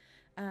King.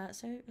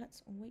 So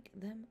let's wake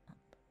them up.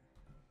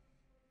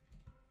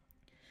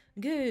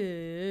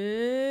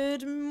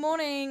 Good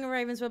morning,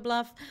 Ravenswood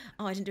Bluff.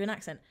 Oh, I didn't do an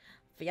accent.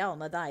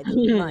 Fiona died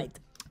tonight.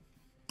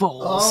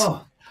 Balls.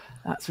 Oh.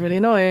 That's really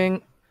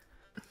annoying.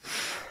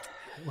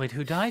 Wait,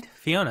 who died?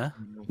 Fiona?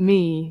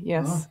 Me,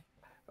 yes. Oh.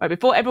 Right,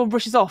 before everyone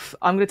brushes off,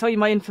 I'm going to tell you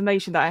my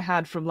information that I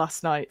had from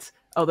last night.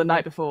 Oh, the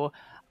night before.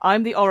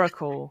 I'm the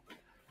Oracle.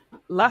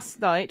 Last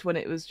night, when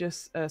it was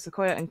just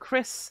Sequoia and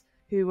Chris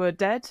who were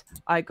dead,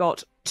 I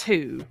got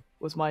 2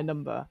 was my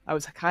number. I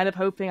was kind of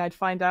hoping I'd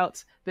find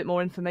out a bit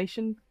more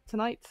information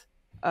tonight.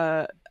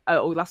 Or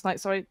last night,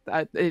 sorry,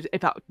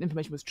 if that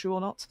information was true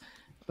or not.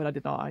 But I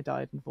did not. I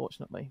died,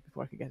 unfortunately,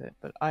 before I could get it.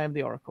 But I am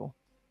the Oracle.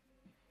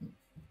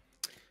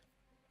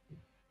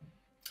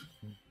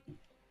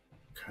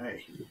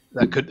 Okay.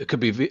 That could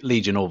be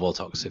Legion or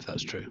Vortox if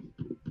that's true.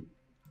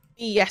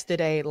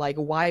 Yesterday, like,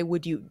 why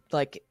would you,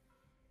 like,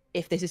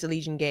 if this is a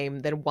Legion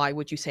game, then why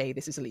would you say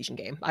this is a Legion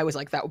game? I was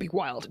like, that would be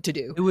wild to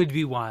do. It would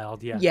be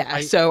wild, yeah.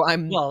 Yeah, so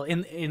I'm... Well,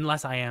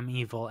 unless I am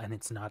evil and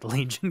it's not a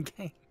Legion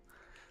game.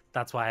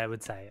 That's why I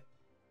would say it.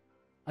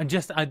 I'm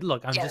just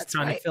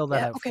trying to fill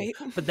that out. Okay.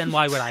 But then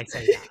why would I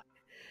say that?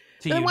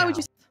 Then why would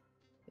you...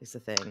 Is the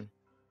thing.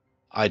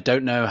 I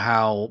don't know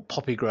how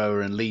Poppy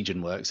Grower and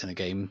Legion works in a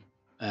game.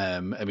 I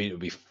mean, it would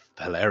be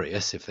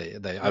hilarious if they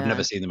I've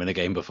never seen them in a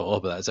game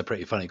before, but that's a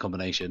pretty funny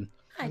combination.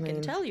 I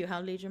can tell you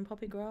how Legion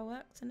Poppy Grower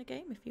works in a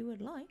game if you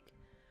would like.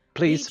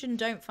 Please. Legion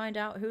don't find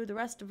out who the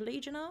rest of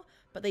Legion are,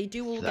 but they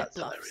do all get bluffs.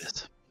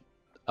 Hilarious.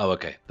 Oh,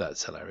 okay.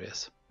 That's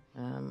hilarious.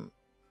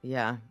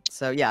 Yeah.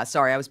 So, yeah,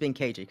 sorry, I was being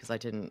cagey because I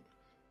didn't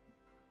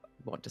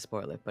want to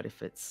spoil it, but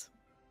if it's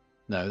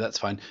No, that's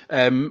fine.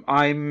 I'm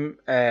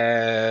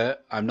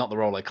not the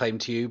role I claim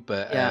to you,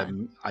 but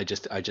I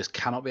just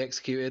cannot be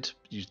executed.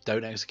 You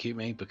don't execute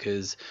me,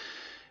 because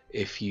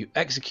if you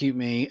execute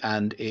me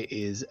and it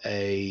is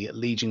a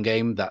Legion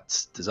game,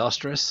 that's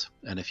disastrous.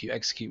 And if you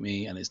execute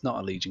me and it's not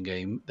a Legion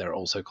game, there are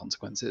also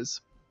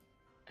consequences.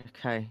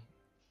 Okay.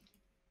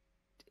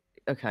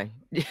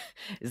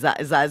 Is that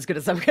as good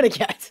as I'm gonna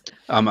get?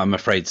 I'm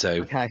afraid so.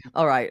 Okay.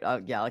 All right.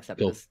 Yeah, I'll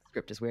accept it. This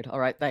script is weird. All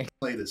right. Thanks.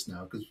 Play this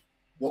now, because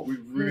what we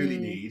really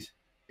need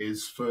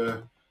is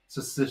for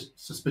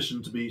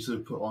suspicion to be sort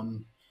of put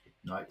on,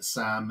 like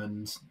Sam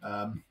and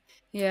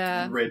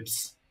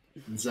Ribs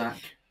and Zach.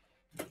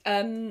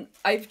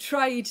 I've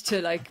tried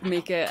to like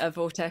make it a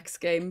Vortex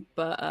game,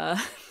 but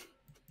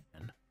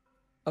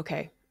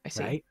okay, I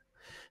see. Right?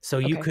 So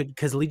you could,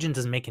 because Legion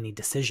doesn't make any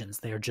decisions;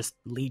 they are just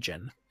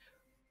Legion.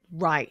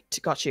 Right,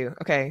 got you.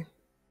 Okay.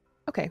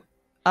 Okay,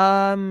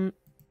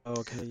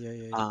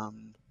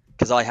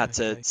 because I had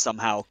to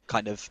somehow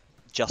kind of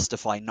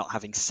justify not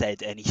having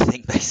said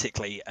anything,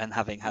 basically, and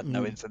having had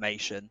no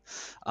information.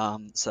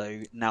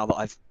 So now that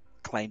I've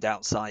claimed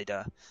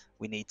outsider,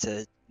 we need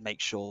to make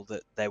sure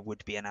that there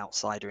would be an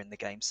outsider in the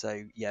game.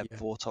 So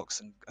Vortox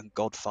and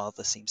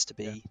Godfather seems to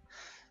be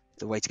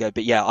the way to go.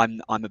 But yeah,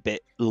 I'm a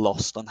bit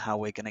lost on how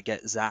we're going to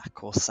get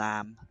Zach or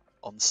Sam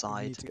on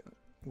side.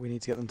 We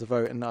need to get them to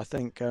vote, and I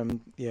think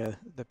the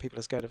people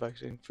are scared of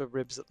voting for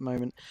Ribs at the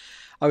moment.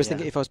 I was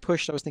thinking, if I was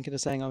pushed, I was thinking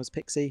of saying I was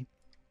Pixie.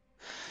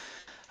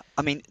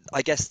 I mean,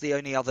 I guess the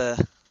only other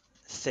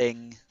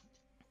thing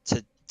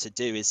to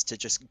do is to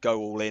just go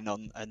all in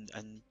on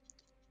and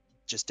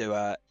just do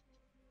a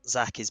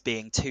Zach is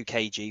being too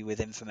cagey with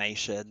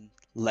information.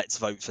 Let's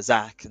vote for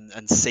Zach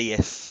and see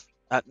if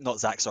not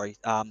Zach, sorry,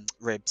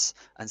 Ribs,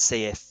 and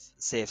see if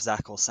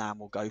Zach or Sam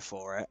will go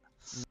for it.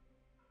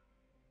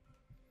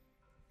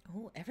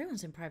 Oh,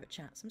 everyone's in private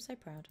chats. I'm so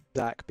proud.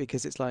 Zach,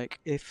 because it's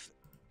like if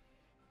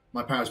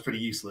my power's pretty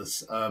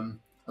useless. And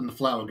the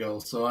Flower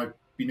Girl, so I've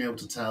been able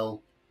to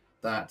tell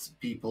that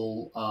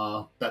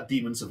that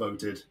demons are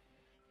voted,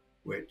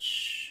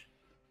 which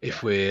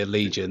if we're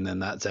Legion, then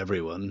that's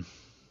everyone.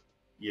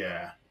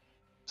 Yeah.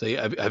 So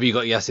have you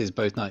got yeses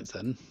both nights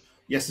then?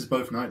 Yeses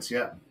both nights,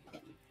 yeah.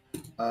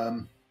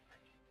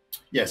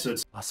 Yeah, so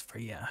it's us for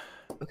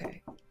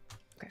Okay.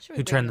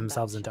 Who turned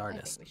themselves into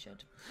artists? I think we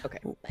should. Okay.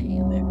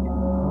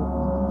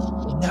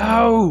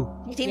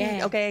 No.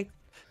 Yeah. Okay.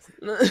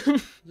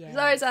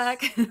 Sorry,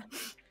 Zach.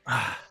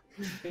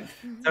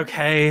 It's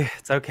okay.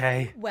 It's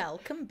okay.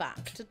 Welcome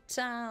back to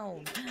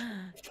town.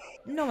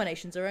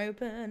 Nominations are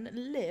open.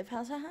 Liv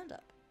has her hand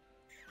up.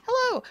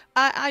 Hello.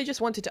 I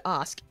just wanted to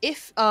ask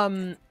if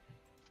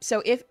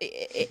so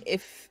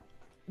if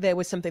there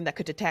was something that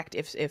could detect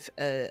if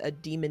a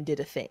demon did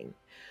a thing,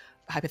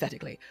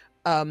 hypothetically,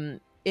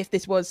 if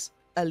this was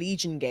a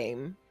Legion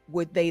game,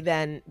 would they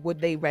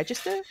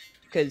register?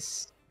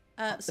 Because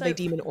are they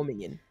demon or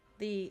minion?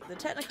 The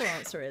technical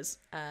answer is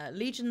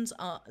Legion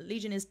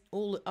is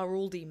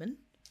all demon.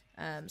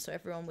 So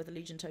everyone with a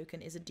Legion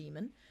token is a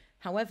demon.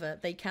 However,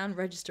 they can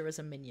register as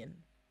a minion.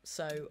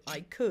 So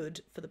I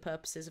could, for the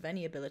purposes of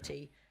any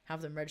ability,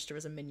 have them register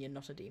as a minion,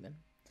 not a demon.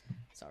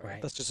 Sorry.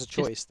 Right. That's just a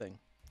choice thing.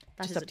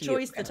 That is up a to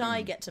choice you. that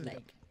I get to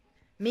make.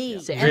 Me,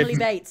 Yeah. Emily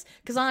Bates,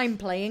 because I'm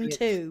playing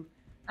too.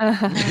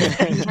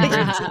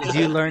 Did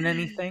you learn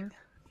anything?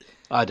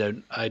 I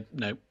don't.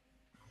 No.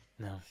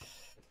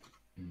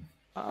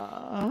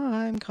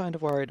 I'm kind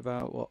of worried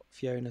about what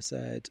Fiona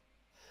said.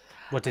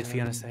 What did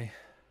Fiona say?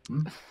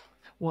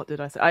 What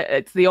did I say?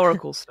 It's the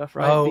Oracle stuff,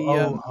 right?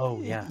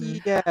 Yeah.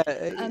 Yeah.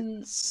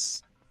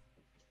 It's...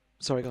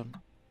 Sorry, go on.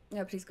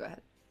 No, please go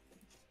ahead.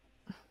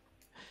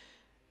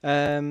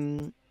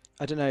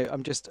 I don't know.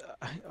 I'm just.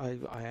 I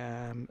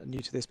am new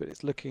to this, but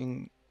it's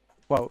looking.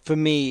 Well, for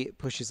me, it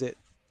pushes it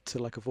to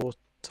like a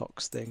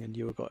Vortox thing, and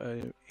you got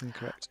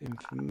incorrect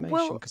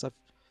information because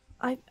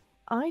I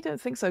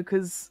don't think so,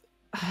 because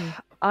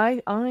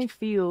I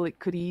feel it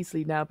could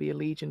easily now be a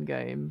Legion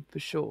game for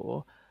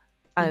sure,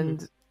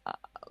 and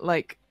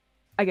like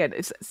again,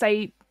 it's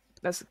say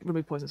let's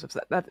remove poison stuff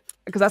that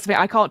because that's the thing.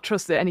 I can't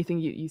trust anything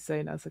you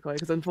say now, Sequoia,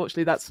 because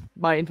unfortunately that's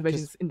my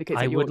information indicates.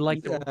 I that would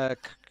like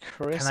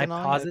Chris can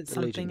I posit Legion,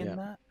 something in yeah.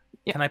 that?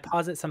 Yeah. Can I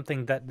posit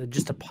something that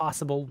just a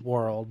possible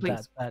world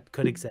that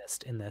could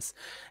exist in this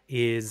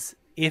is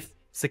if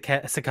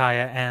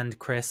Sakaya and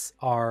Chris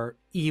are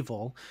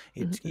evil,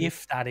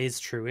 if that is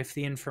true, if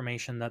the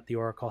information that the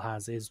Oracle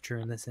has is true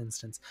in this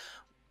instance,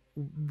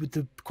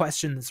 the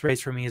question that's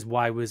raised for me is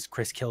why was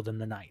Chris killed in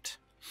the night?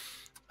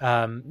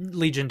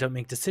 Legion don't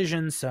make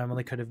decisions, so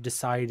Emily could have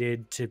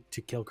decided to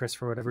kill Chris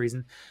for whatever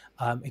reason.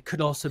 It could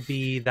also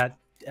be that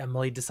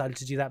Emily decided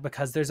to do that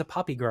because there's a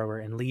poppy grower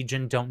and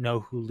Legion don't know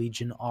who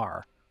Legion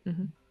are.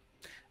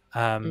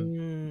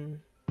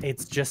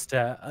 It's just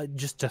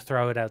to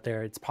throw it out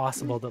there. It's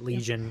possible that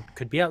Legion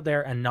could be out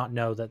there and not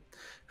know that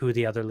who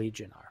the other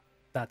Legion are.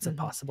 That's a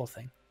possible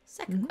thing.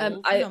 Second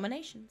call for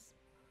nominations.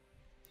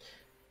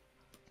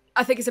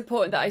 I think it's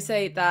important that I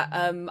say that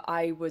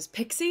I was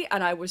Pixie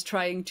and I was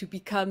trying to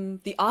become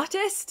the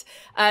artist,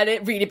 and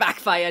it really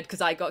backfired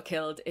because I got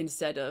killed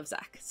instead of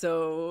Zach.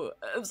 So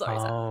I'm sorry,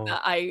 Zach,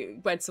 that I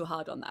went so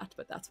hard on that,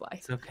 but that's why.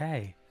 It's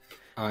okay.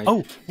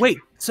 Oh, wait.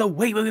 So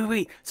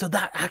wait. So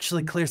that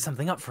actually clears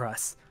something up for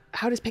us.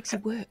 How does Pixie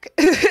work?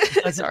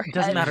 Sorry.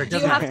 Doesn't matter.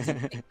 Doesn't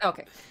matter.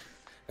 Okay.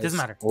 Doesn't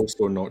matter.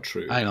 Also not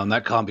true. Hang on,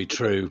 that can't be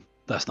true.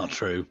 That's not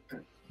true.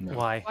 No.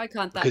 Why? Why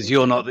can't that? Because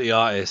you're not the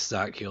artist,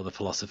 Zach. You're the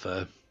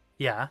philosopher.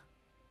 Yeah.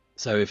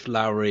 So if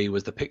Lowry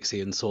was the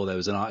pixie and saw there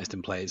was an artist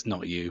in play, it's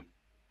not you.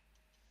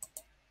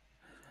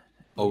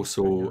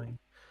 Also,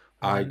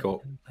 I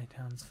got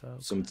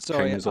some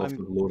things off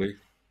of Lori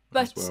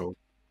as well.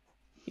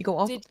 You go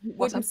off?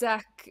 Wouldn't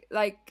Zach,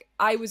 like,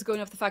 I was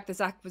going off the fact that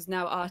Zach was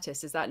now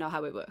artist. Is that not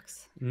how it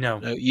works? No.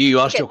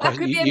 You asked your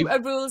question. That could be a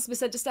rules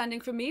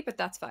misunderstanding from me, but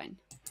that's fine.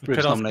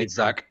 Ribs nominates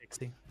Zach.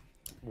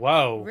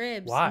 Whoa.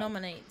 Ribs why?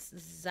 nominates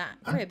Zach.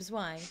 Ribs,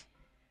 why?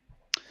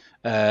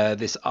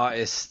 This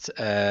artist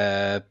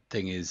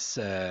thing is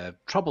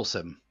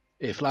troublesome.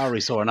 If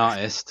Lowry saw an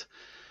artist,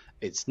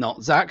 it's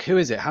not Zach. Who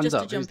is it? Hands Just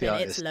up. to Who's jump the in,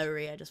 artist? it's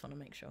Lowry. I just want to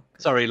make sure.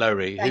 Sorry,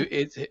 Lowry.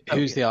 Thank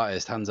Who's the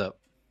artist? Hands up.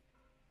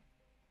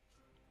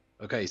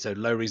 Okay, so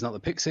Lowry's not the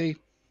pixie.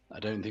 I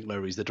don't think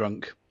Lowry's the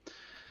drunk.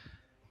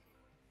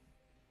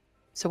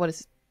 So what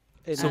is?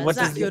 So what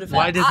Zach, does?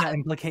 Why does that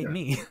implicate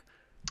me?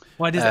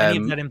 Why does any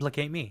of that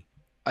implicate me?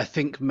 I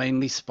think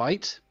mainly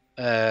spite.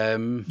 What?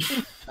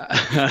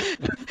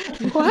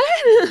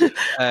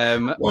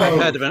 I've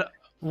heard of an.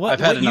 I've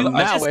heard another.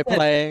 Now we're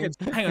playing.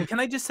 Hang on, can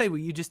I just say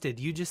what you just did?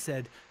 You just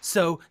said,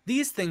 so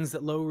these things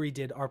that Lowry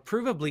did are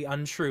provably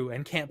untrue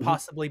and can't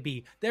possibly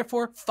be.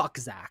 Therefore, fuck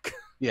Zach.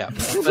 Yeah,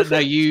 but no,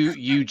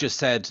 you just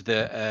said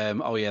that.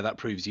 Oh yeah, that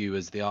proves you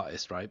as the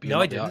artist, right? But you're No,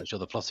 not I the didn't. artist, you're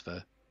the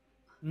philosopher.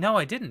 No,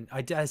 I didn't.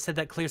 I said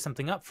that clears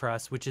something up for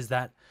us, which is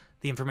that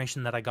the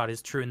information that I got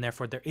is true, and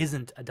therefore there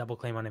isn't a double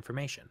claim on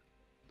information.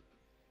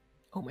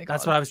 Oh my god.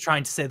 That's what I was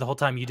trying to say the whole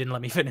time. You didn't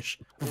let me finish.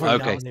 Before you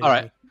Okay, nominated all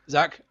right, me.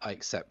 Zach, I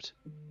accept.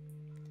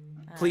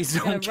 Please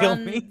I'm gonna don't kill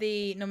run me.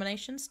 The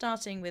nomination,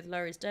 starting with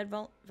Lowry's dead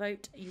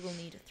vote. You will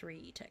need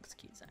 3 to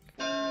execute Zach.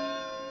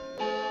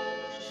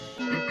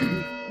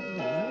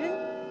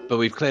 But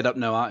we've cleared up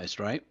no artist,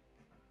 right?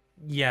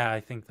 Yeah, I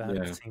think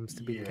that seems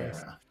to be the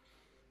case.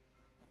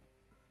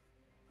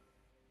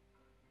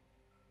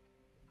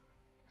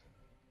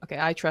 Okay,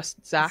 I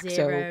trust Zach.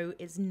 0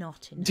 is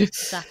not in.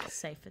 Zach is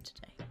safe for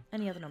today.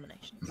 Any other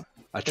nominations?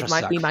 I It trust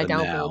might Zach be my for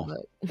downfall, now.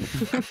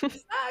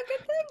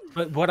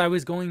 but But what I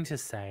was going to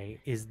say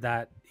is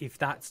that if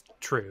that's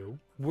true,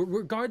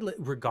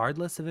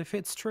 regardless of if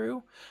it's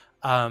true,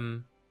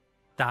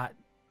 that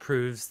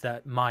proves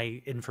that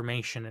my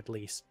information, at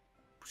least,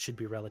 should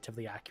be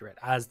relatively accurate.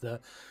 As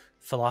the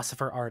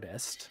philosopher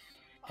artist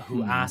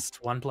who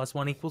asked 1 +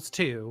 1 =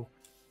 2,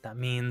 that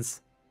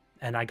means,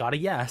 and I got a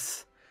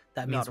yes,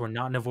 that means we're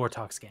not in a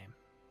Vortox game.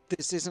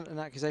 This isn't an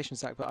accusation,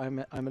 Zach, but I'm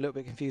a little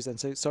bit confused then.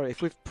 So, sorry,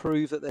 if we've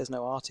proved that there's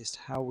no artist,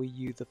 how were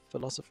you the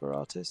philosopher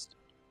artist?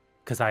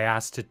 Because I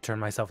asked to turn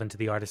myself into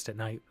the artist at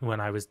night when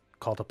I was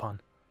called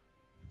upon.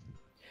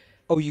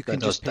 Oh, you can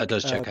just that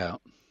does pick, check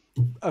out.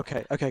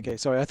 Okay.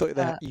 Sorry, I thought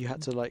that you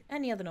had to like.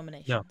 Any other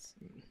nominations?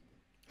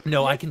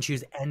 No, I can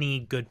choose any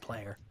good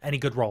player, any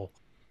good role.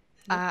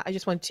 I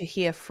just wanted to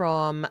hear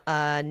from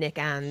Nick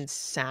and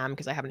Sam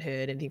because I haven't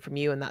heard anything from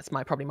you, and that's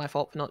probably my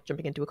fault for not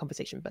jumping into a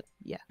conversation. But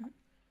yeah.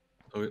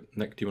 Okay,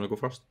 Nick, do you want to go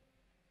first?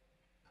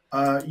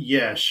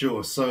 Yeah,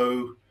 sure.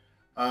 So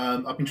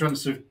I've been trying to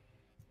sort of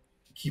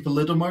keep a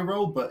lid on my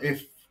role, but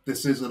if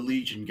this is a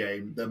Legion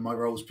game, then my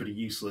role is pretty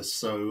useless.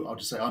 So I'll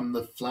just say I'm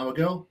the flower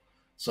girl,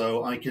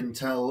 so I can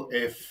tell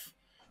if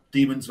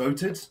demons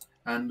voted,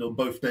 and on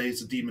both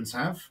days the demons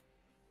have.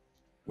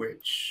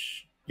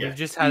 Which We've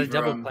just had a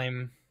double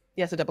claim.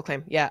 Yes, a double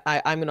claim. Yeah,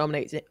 I'm gonna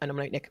nominate. I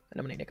nominate Nick.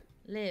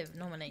 Liv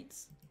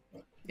nominates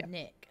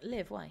Nick.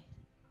 Liv, why?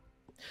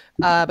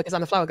 Because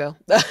I'm a flower girl.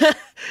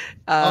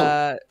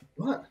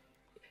 What?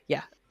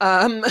 Yeah.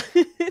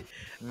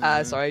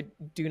 Sorry, I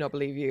do not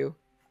believe you.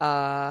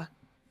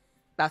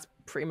 That's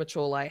pretty much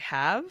all I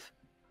have.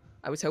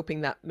 I was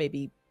hoping that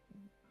maybe,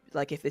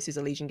 like, if this is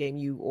a Legion game,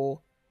 you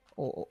or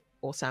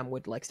Sam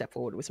would like step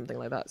forward with something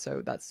like that.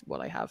 So that's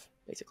what I have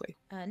basically.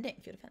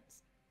 Nick, your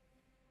defense.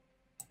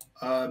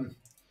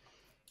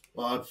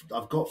 Well,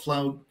 I've got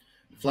flower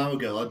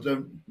girl. I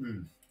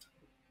don't.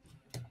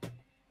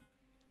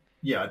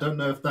 Yeah, I don't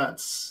know if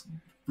that's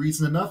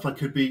reason enough. I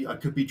could be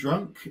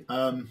drunk.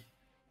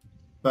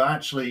 But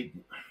actually,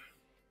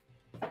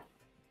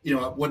 you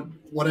know,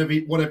 whatever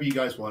you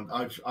guys want.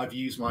 I've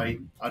used my.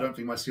 I don't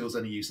think my skill's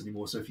any use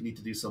anymore. So if you need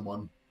to do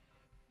someone,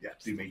 yeah,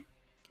 do me.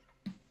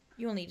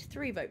 You will need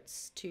 3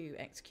 votes to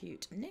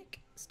execute Nick,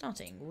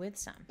 starting with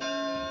Sam.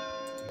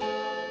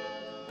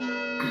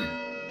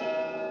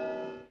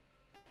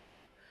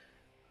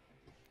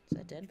 It's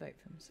a dead vote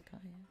from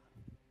Sakaya.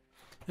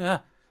 Yeah.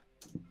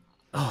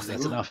 Oh,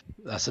 that's enough.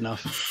 That's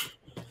enough.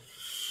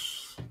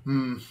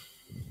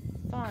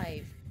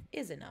 5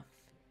 is enough.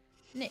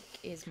 Nick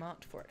is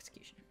marked for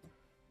execution.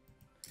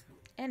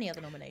 Any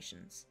other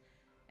nominations?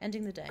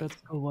 Ending the day. Good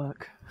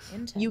schoolwork.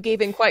 Intent. You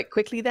gave in quite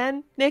quickly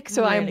then, Nick,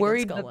 so Really I'm good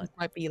worried that schoolwork. this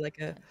might be like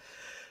a...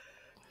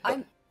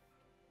 I'm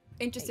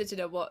interested to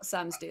know what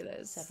Sam's deal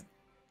is. 7,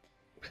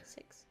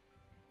 6,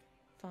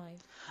 5.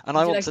 And Would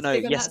I you want like to to know, take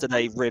on that,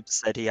 yesterday Sam? Rib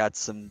said he had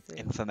some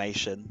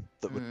information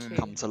that would Mm.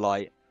 come to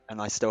light,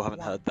 and I still haven't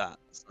 1. heard that.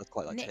 So I'd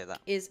quite like Nick to hear that.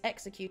 is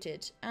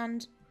executed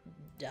and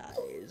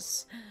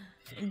dies.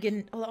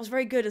 Again, oh, that was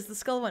very good. As the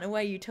skull went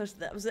away, you told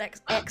that was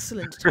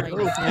excellent timing.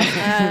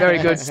 Very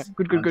good.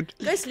 Good.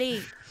 Go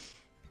sleep.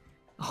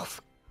 Oh,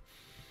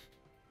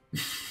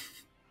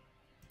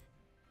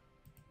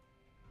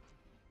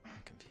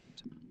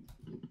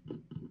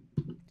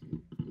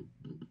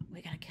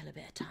 We're gonna kill a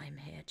bit of time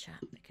here,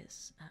 chat,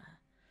 because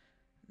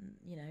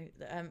you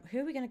know, who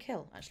are we gonna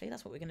kill? Actually,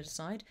 that's what we're gonna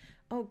decide.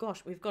 Oh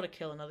gosh, we've got to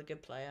kill another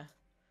good player.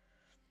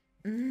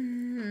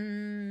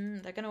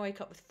 They're gonna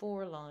wake up with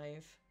 4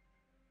 alive.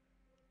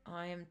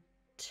 I am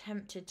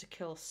tempted to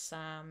kill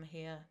Sam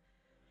here.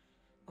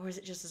 Or is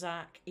it just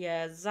Zach?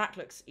 Yeah, Zach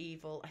looks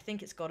evil. I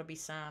think it's got to be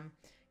Sam.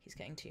 He's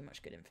getting too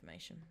much good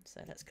information.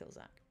 So let's kill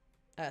Zach.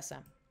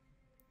 Sam.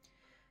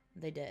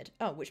 They dead.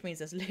 Oh, which means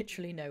there's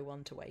literally no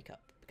one to wake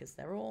up because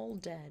they're all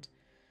dead.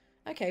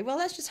 Okay, well,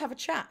 let's just have a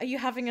chat. Are you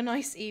having a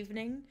nice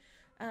evening?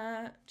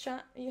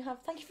 Chat,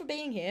 thank you for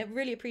being here.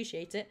 Really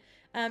appreciate it.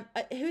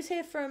 Who's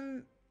here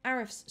from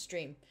Arif's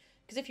stream?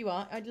 Because if you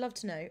are, I'd love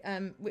to know.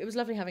 It was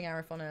lovely having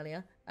Arif on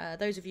earlier.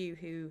 Those of you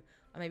who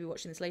are maybe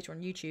watching this later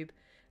on YouTube,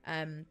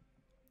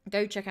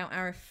 go check out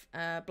Arif,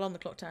 Blood on the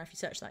Clocktower. If you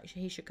search that,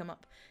 he should come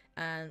up.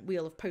 And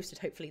we'll have posted,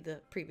 hopefully,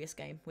 the previous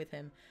game with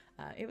him.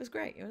 It was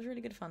great. It was really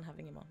good fun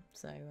having him on.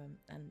 So,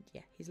 and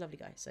yeah, he's a lovely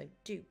guy. So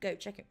do go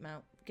check him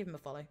out. Give him a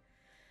follow.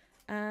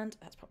 And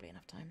that's probably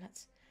enough time.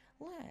 Let's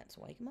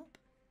wake him up.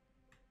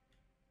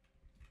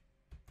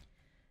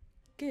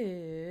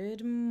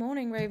 Good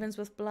morning,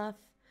 Ravensworth Bluff.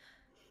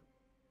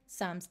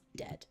 Sam's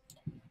dead.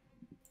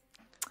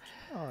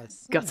 Oh,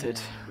 gutted.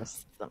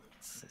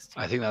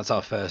 I think that's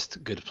our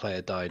first good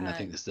player died, and I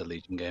think this is a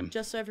Legion game.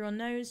 Just so everyone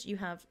knows, you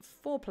have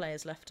 4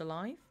 players left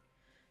alive.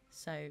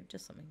 So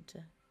just something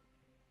to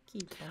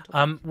keep on top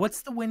of.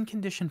 What's the win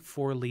condition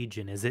for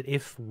Legion? Is it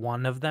if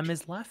one of them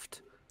is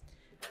left?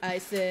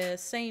 It's the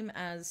same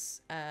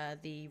as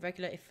the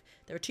regular. If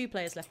there are 2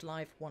 players left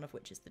alive, one of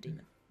which is the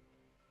demon.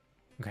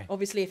 Okay.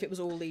 Obviously, if it was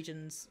all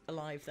legions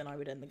alive, then I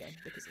would end the game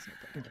because there's no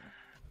point in it.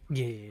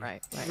 Yeah.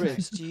 Right.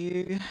 Ribs, do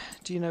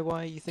you know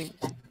why you think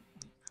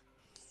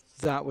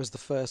that was the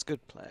first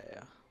good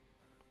player?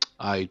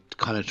 I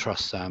kind of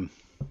trust Sam.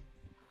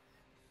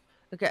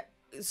 Okay,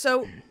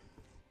 so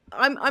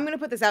I'm going to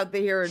put this out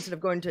there here instead of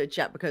going to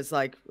chat because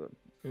like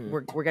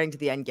we're getting to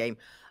the end game.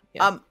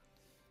 Yeah.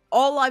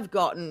 All I've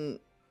gotten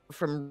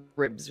from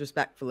Ribs,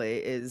 respectfully,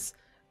 is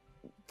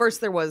first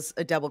there was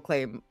a double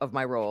claim of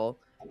my role.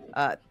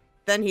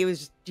 Then he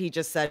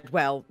just said,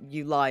 well,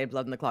 you lie in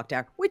Blood on the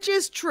Clocktower, which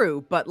is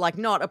true, but like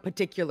not a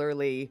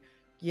particularly,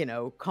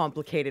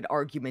 complicated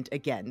argument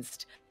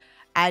against.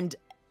 And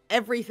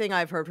everything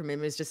I've heard from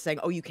him is just saying,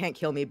 oh, you can't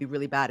kill me. It'd be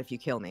really bad if you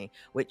kill me,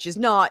 which is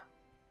not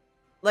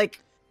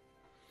like,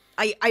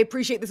 I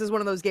appreciate this is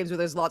one of those games where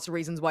there's lots of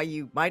reasons why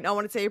you might not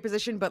want to say your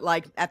position, but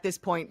like at this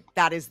point,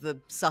 that is the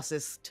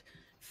sussest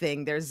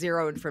thing. There's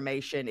 0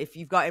 information. If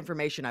you've got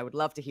information, I would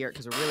love to hear it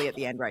because we're really at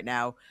the end right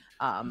now.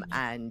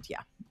 And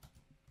yeah.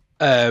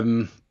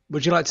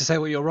 Would you like to say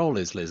what your role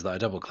is, Liz, that I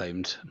double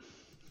claimed?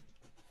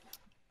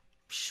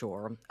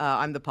 Sure.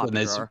 I'm the poppy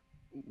grower.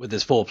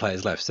 There's 4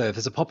 players left, so if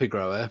there's a poppy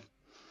grower,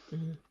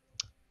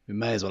 we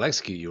may as well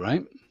execute you,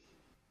 right?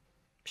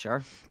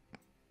 Sure.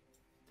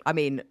 I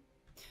mean...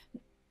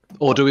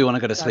 Or do we want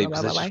to go to sleep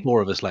because there's just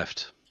 4 of us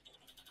left?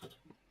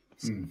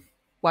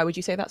 Why would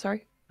you say that,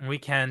 sorry? We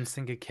can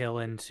sink a kill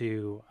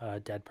into a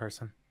dead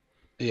person.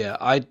 Yeah,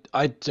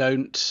 I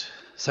don't.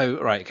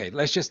 So right, okay.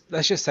 Let's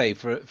just say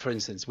for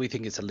instance, we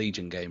think it's a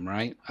Legion game,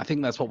 right? I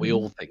think that's what we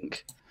all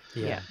think.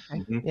 Yeah.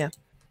 Yeah.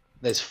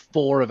 There's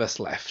 4 of us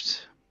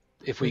left.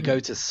 If we go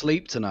to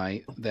sleep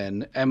tonight,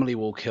 then Emily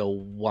will kill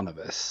one of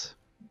us,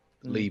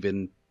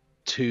 leaving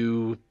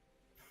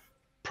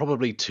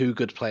probably 2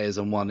 good players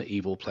and 1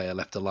 evil player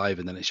left alive,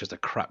 and then it's just a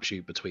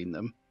crapshoot between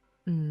them.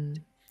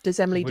 Does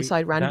Emily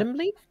decide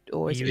randomly,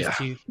 or is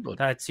it?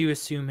 That's you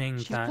assuming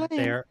that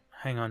they're.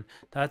 Hang on.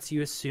 That's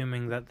you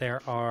assuming that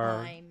there's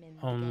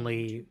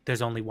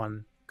only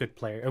 1 good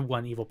player,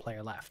 1 evil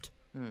player left.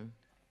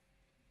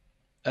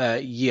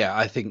 Yeah,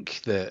 I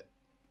think that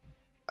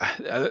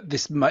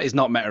this is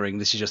not mattering.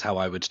 This is just how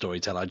I would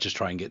storytell. I'd just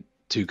try and get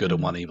 2 good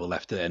and 1 evil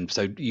left at the end.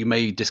 So you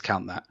may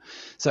discount that.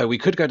 So we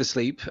could go to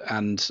sleep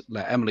and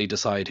let Emily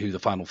decide who the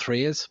final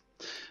 3 is,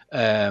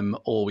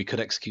 or we could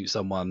execute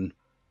someone.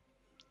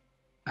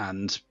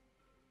 And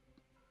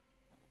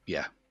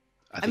yeah,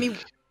 I mean.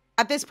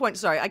 At this point,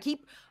 sorry, I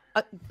keep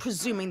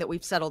presuming that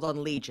we've settled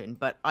on Legion,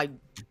 but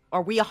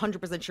are we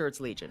 100% sure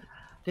it's Legion?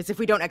 Because if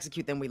we don't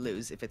execute, then we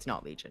lose if it's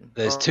not Legion.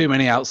 There's too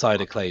many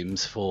outsider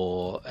claims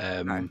for,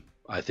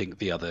 I think,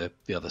 the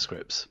other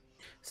scripts.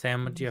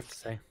 Sam, what do you have to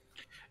say?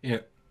 Yeah,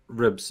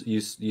 Ribs, you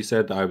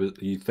said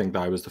you think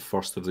that I was the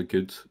first of the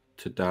good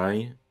to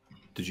die.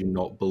 did you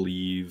not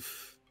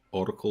believe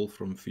Oracle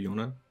from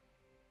Fiona?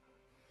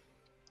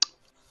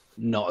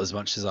 Not as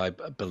much as I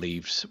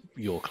believed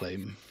your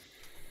claim.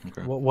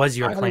 Okay. What was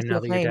your claim now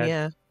that you're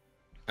dead?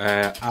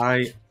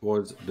 I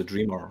was the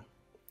dreamer.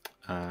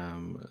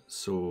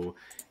 So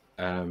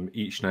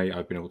each night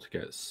I've been able to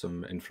get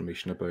some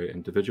information about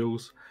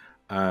individuals.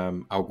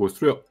 I'll go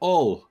through it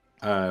all.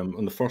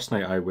 On the first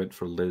night I went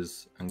for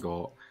Liz and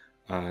got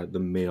the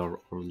mayor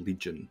or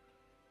legion.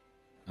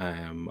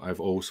 I've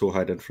also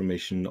had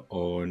information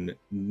on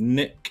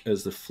Nick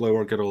as the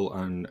flower girl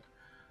and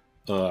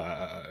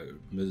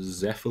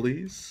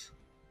Mezephiles,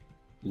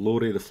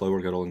 Lori the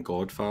flower girl and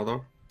Godfather.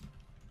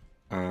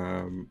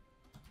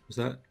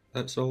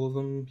 That's all of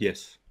them?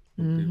 Yes.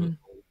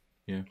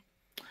 Yeah.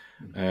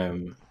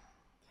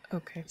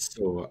 Okay.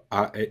 So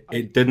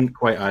it didn't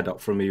quite add up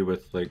for me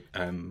with like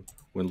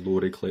when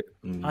Lori clicked.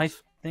 I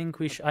think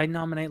I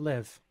nominate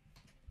Liv.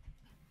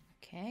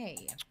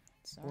 Okay.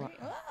 Sorry.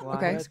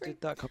 Where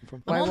did that come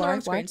from? I'm on the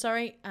wrong screen.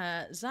 Sorry.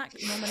 Zach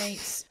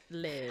nominates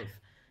Liv.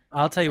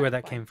 I'll tell you where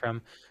that came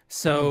from.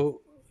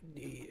 So,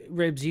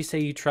 Ribs, you say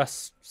you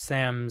trust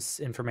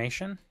Sam's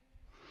information?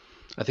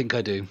 I think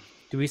I do.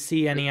 Do we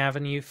see any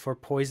avenue for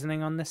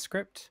poisoning on this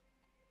script?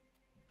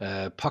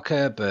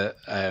 Pucker, but...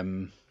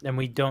 And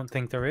we don't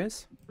think there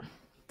is?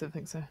 Don't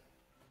think so.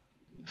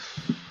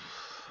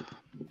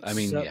 I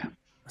mean, yeah.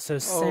 So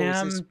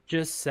Sam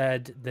just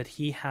said that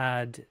he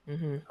had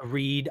a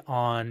read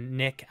on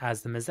Nick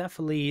as the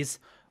Mezephiles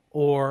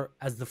or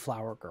as the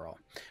Flower Girl.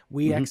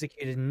 We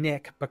executed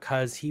Nick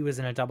because he was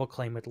in a double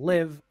claim with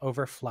Liv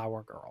over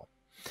Flower Girl.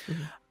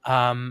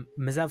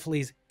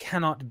 Mezephiles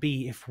cannot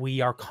be if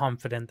we are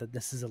confident that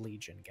this is a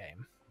Legion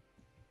game.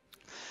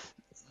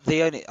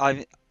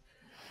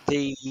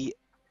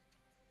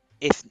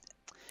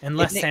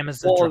 Unless Sam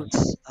is a drunk.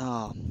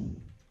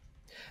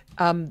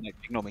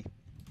 Ignore me.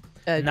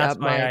 And that's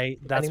why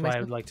I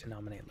would like to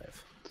nominate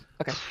Liv.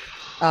 Okay.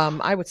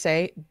 I would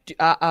say,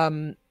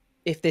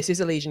 if this is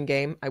a Legion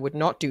game, I would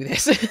not do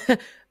this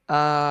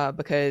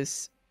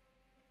because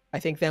I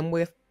think then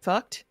we're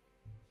fucked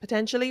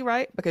potentially,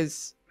 right?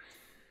 Because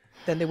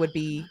then there would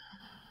be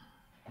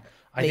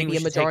maybe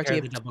a majority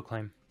of the double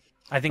claim.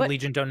 I think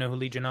Legion don't know who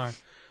Legion are.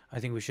 I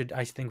think we should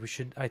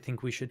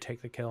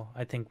take the kill.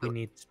 I think we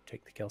need to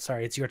take the kill.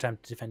 Sorry, it's your time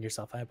to defend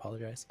yourself. I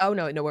apologize. Oh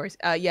no worries.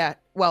 Yeah.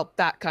 Well,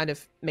 that kind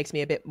of makes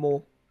me a bit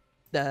more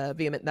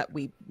vehement that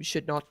we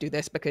should not do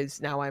this because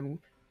now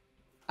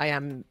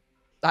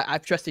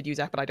I've trusted you,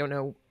 Zach, but I don't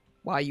know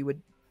why you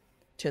would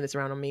turn this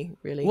around on me.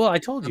 Really? Well, I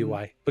told you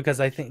why. Because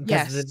I think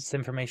it's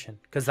information.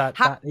 Because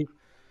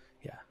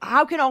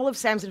How can all of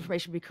Sam's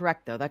information be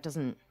correct though? That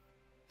doesn't.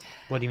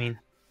 What do you mean?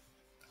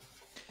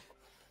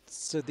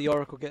 So the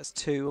Oracle gets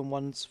 2 and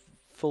one's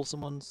false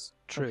and one's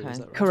true. Okay. Is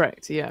that right?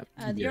 Correct. Yeah.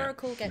 The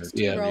Oracle gets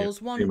 2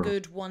 rolls, 1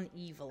 good, 1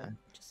 evil.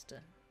 Just.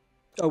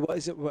 Oh, what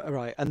is it?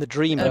 Right, and the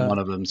Dreamer. And one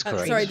of them's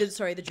correct. Sorry,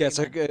 the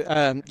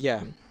Dreamer.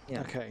 Yeah.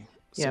 Okay.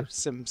 So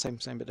same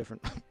but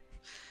different.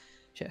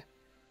 Sure.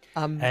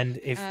 And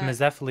if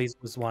Mezephiles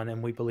was one,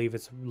 and we believe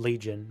it's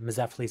Legion,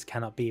 Mezephiles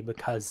cannot be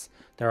because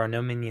there are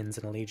no minions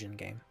in a Legion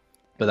game.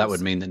 But that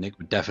would mean that Nick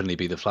would definitely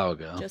be the Flower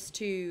Girl. Just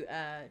to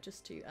add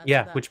to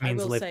that, which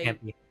means Liv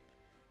can't be.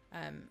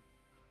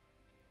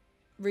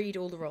 Read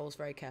all the rolls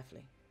very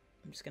carefully.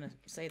 I'm just going to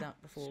say that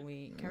before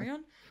we carry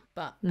on.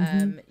 But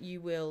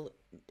you will...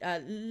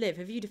 Liv,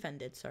 have you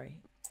defended? Sorry.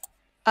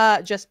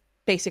 Just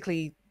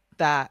basically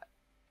that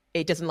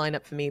it doesn't line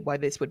up for me why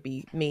this would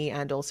be me,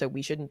 and also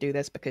we shouldn't do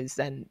this because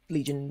then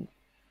Legion,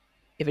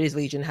 if it is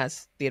Legion,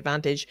 has the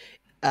advantage.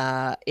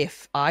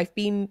 If I've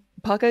been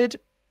puckered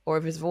or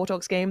if it's a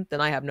Vortox game,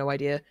 then I have no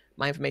idea.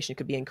 My information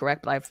could be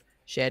incorrect, but I've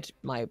shared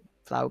my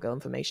Flower Girl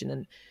information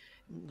and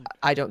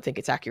I don't think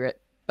it's accurate.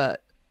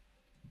 But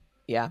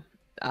yeah,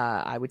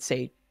 I would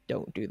say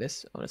don't do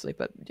this, honestly,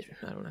 but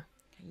I don't know.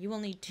 You will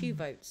need 2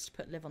 votes to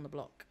put Liv on the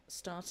block,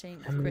 starting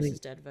with Chris's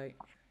dead vote.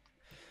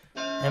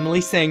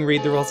 Emily saying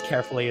read the rules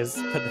carefully is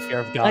put the fear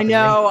of God. I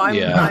know.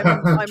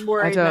 I'm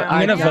worried.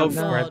 I'm going to vote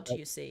for it.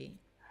 You see.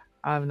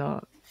 I'm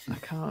not. I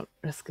can't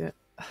risk it.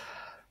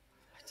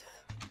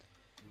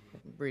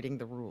 Reading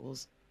the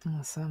rules.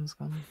 Oh, Sam's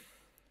gone.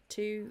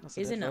 2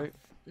 is enough.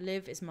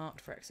 Liv is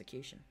marked for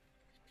execution.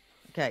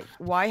 Okay.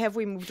 Why have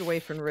we moved away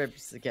from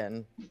Ribs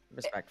again?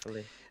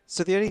 Respectfully.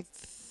 So the only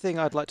thing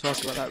I'd like to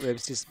ask about that,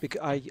 Ribs, is because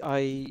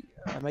I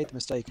made the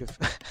mistake of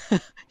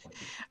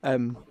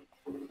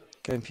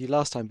going for you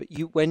last time, but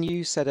when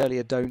you said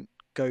earlier, "Don't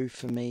go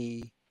for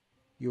me,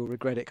 you'll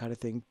regret it," kind of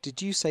thing.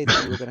 Did you say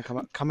that you were going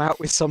to come out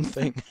with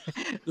something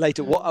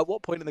later? At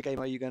what point in the game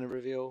are you going to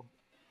reveal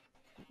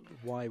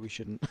why we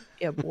shouldn't?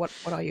 Yeah. What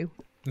are you?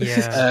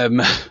 Yeah.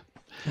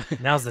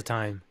 Now's the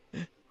time.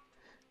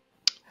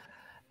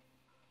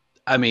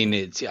 I mean,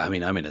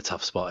 I'm in a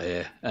tough spot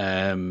here.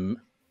 Hang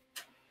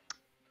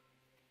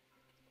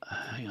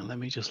on, let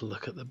me just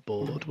look at the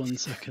board 1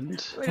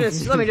 second.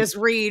 Let me just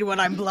read what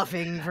I'm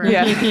bluffing for.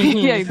 Yeah,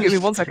 yeah. Give me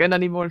 1 second. I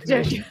need more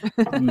information.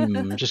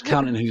 Just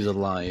counting who's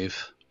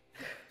alive.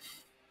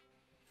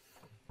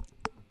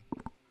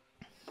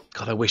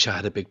 God, I wish I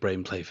had a big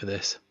brain play for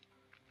this.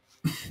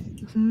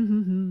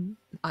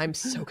 I'm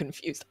so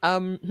confused.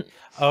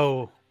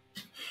 Oh.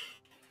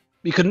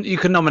 You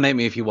can nominate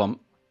me if you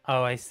want.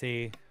 Oh, I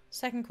see.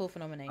 Second call for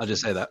nominations. I'll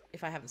just say that.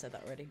 If I haven't said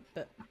that already,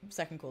 but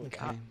second call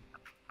again.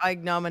 I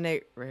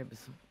nominate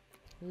Ribs.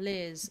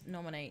 Liz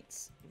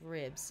nominates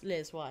Ribs.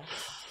 Liz, why?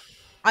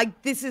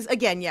 This is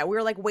again, yeah,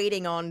 we're like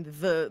waiting on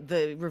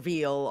the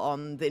reveal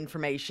on the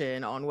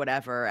information on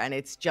whatever, and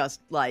it's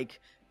just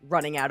like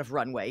running out of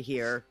runway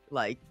here.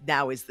 Like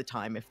now is the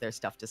time if there's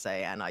stuff to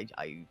say, and I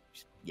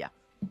yeah,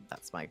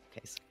 that's my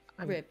case.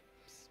 Ribs.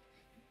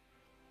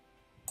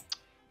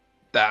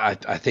 I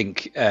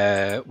think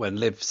when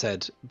Liv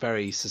said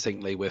very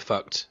succinctly, "We're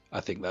fucked," I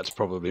think that's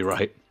probably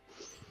right.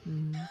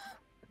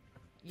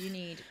 You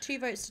need 2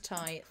 votes to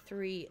tie,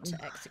 3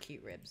 to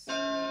execute Ribs.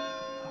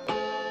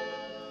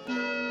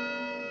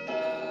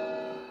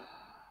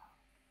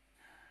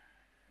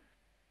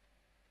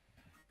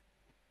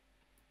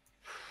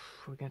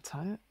 We're gonna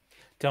tie it.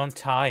 Don't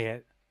tie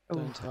it.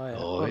 Don't tie it.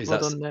 Oh, is well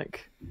that... done,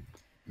 Nick.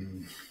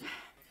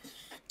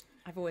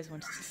 I've always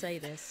wanted to say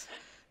this.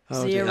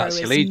 Oh, 0 That's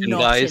is your Legion,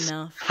 not guys.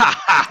 enough.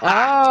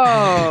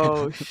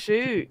 Oh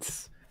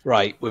shoot!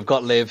 Right, we've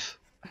got Liv.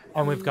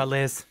 And we've got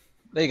Liz.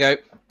 There you go.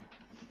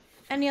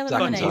 Any other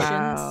Zach and nominations?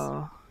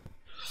 Wow.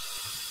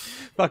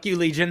 Fuck you,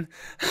 Legion.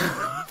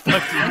 Fuck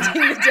you.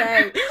 Ending the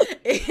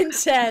day in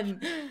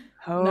 10.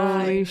 Holy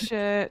 9,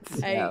 shit! 8,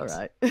 Yeah,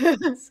 right.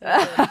 7,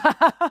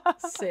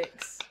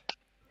 6,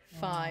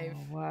 5.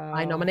 Oh, wow.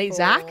 I nominate 4.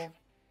 Zach.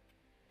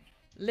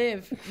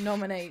 Liv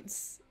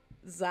nominates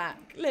Zach.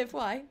 Liv,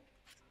 why?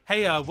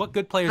 Hey, what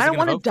good players I are don't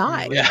going to want to vote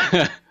die. for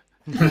you?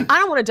 Yeah. I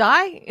don't want to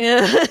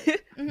die.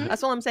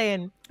 That's all I'm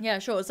saying. Yeah,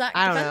 sure. Zach,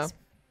 I don't defense?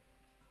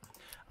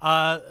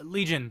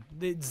 Legion,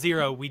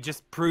 0. We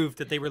just proved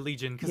that they were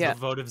Legion because Yeah. of a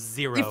vote of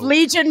 0. If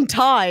Legion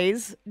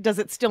ties, does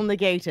it still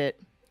negate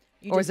it?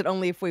 You Or did- is it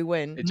only if we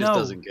win? It just No.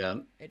 doesn't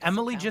count. It doesn't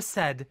Emily count. just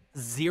said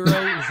 0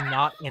 is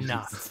not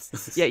enough.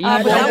 Yeah, you That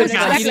need was one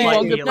exactly good what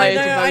one you- good player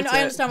no, to I vote it.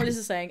 understand what Liz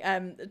is saying.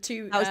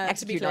 To That was be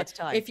execute, clear, not to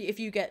tie. if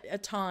you get a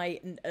tie,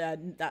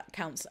 that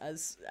counts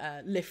as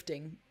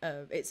lifting.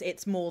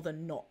 It's more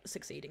than not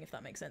succeeding, if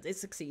that makes sense. It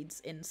succeeds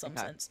in some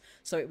sense,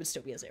 so it would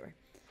still be a 0.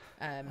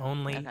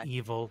 Only okay.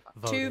 evil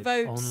 2 voted.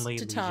 votes Only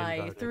to Legion tie,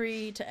 voted.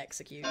 3 to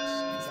execute.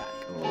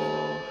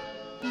 Zach.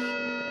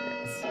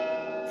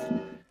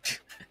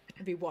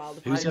 It'd be wild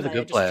if Who's the either other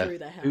good just threw player?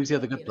 their hand Who's the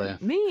other up, good you know? player?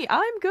 Me,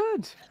 I'm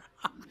good.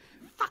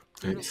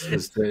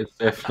 It's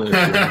definitely.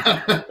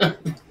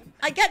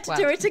 I get to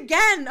do it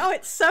again. Oh,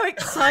 it's so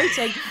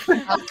exciting. 0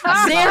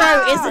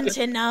 isn't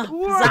enough.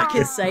 Zach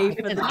is safe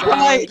for the day.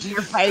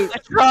 I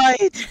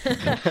tried.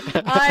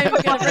 I'm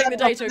going to bring the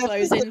day to a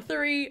close in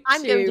 3,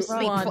 I'm 2, going to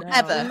sleep 1.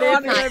 forever.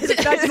 Liv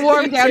It's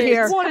warm down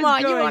here. What Come on,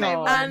 is you going want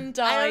on? to? And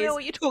I don't dies. know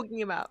what you're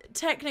talking about.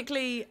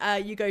 Technically,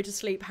 you go to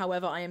sleep.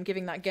 However, I am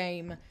giving that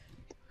game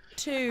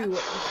 2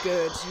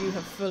 good. You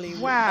have fully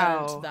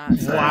Wow. earned that.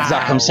 Wow.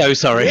 Zach, I'm so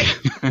sorry.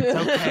 It's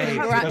okay.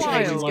 Congratulations,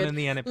 Okay, we won good. in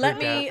the end. It Let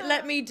proved me out.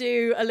 let me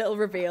do a little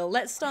reveal.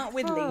 Let's start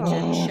with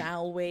Legion,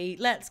 shall we?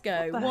 Let's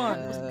go.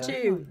 1,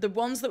 2. The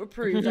ones that were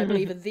proved, I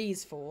believe, are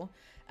these 4.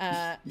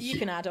 You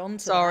can add on to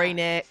Sorry, that.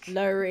 Nick.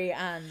 Lowry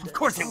and Of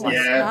course it was.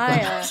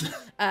 Yeah. Sire.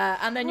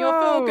 And then your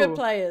 4 good Whoa.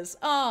 players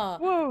are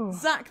Whoa.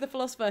 Zach the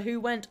Philosopher, who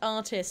went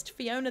Artist,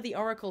 Fiona the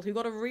Oracle, who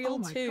got a real Oh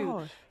my 2,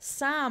 God.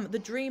 Sam the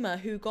Dreamer,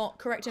 who got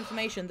correct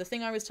information. The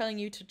thing I was telling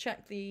you to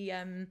check the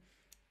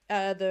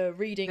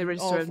reading They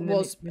register of as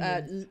was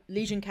minion.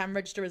 Legion can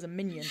register as a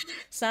minion.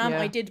 Sam,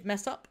 Yeah. I did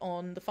mess up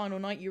on the final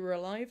night you were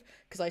alive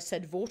because I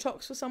said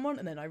Vortox for someone,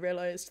 and then I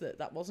realised that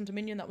that wasn't a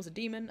minion, that was a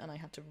demon, and I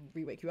had to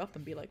re-wake you up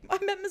and be like, I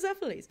meant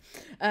Mazephiles.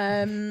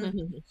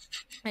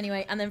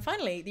 Anyway, and then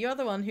finally, the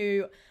other one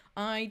who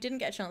I didn't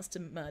get a chance to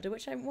murder,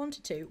 which I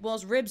wanted to,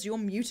 was Ribs, your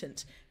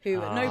mutant,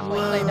 who at no point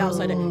claimed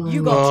outsider.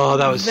 You got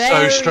that was so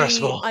very-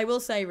 stressful. I will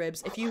say,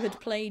 Ribs, if you had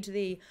played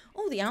the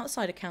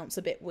outsider count's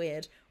a bit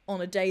weird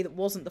on a day that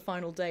wasn't the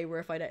final day, where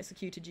if I'd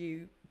executed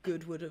you,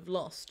 good would have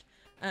lost.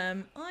 I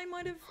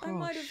might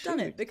have done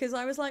it because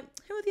I was like,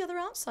 who are the other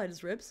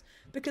outsiders, Ribs?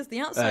 Because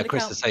the outsider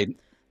Chris count. the Saint.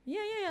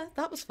 Yeah,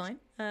 that was fine.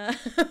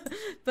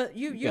 But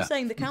you Yeah.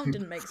 saying the count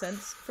didn't make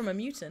sense from a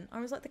mutant. I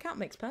was like, the count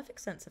makes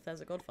perfect sense if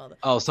there's a godfather.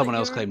 Oh, someone But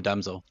else you're- claimed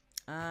damsel.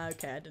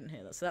 Okay, I didn't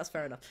hear that, so that's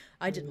fair enough.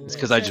 I didn't. It's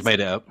because I just made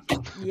it up.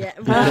 Yeah,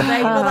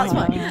 well, that's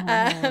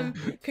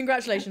fine.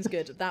 Congratulations,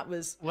 good. That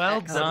was Well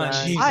excellent.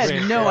 done. I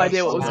had no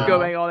idea what was Wow.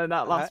 going on in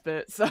that last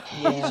bit. So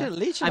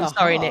Legion I'm are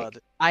sorry, hard.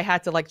 Nick. I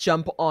had to like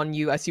jump on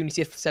you as soon as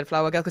you said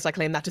Flower Girl because I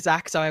claimed that to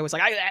Zach. So I was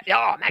like,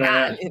 oh my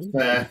god.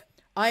 Fair.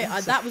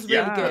 I that was really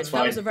Yeah, good. that's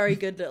That was fine. a very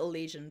good little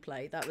Legion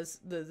play. That was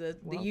the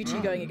you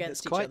two going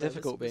against It's each quite other.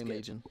 difficult was being good.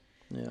 Legion.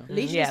 Yeah.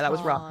 Legion's Yeah, that was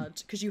rough. hard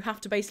because you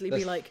have to basically be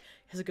That's- like,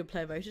 has a good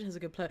player voted? Has a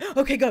good player?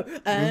 Okay, go,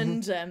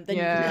 and then you can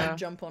Yeah. kind of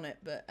jump on it.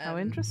 But how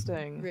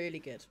interesting. really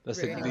good.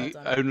 That's really the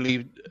well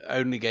done.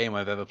 only game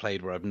I've ever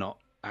played where I've not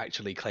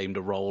actually claimed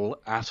a role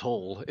at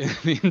all in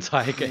the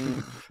entire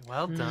game.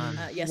 Well done.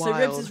 Yeah, so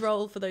Ribs'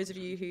 role, for those of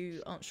you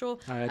who aren't sure,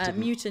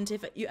 mutant,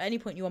 if at any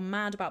point you are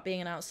mad about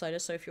being an outsider,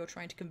 so if you're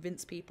trying to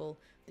convince people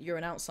that you're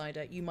an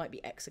outsider, you might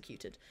be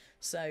executed.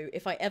 So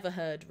if I ever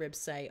heard Ribs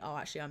say, oh,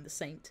 actually I'm the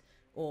Saint,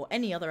 or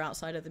any other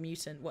outsider, the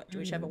mutant,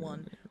 whichever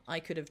one, I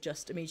could have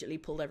just immediately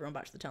pulled everyone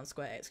back to the town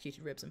square,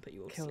 executed Ribs, and put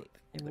you all to sleep.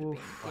 It would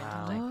have been the end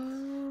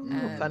of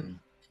the day. Fun.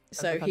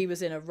 So he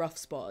was in a rough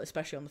spot,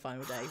 especially on the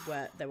final day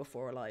where there were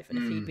 4 alive, and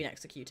if he'd been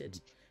executed,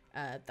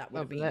 that would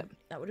have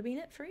been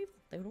it for evil.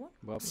 They would have won.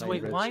 Well so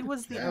wait, why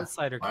was the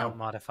outsider count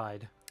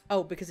modified?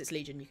 Oh, because it's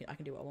Legion. I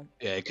can do what I want.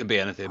 Yeah, it could be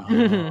anything.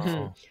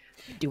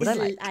 Do what I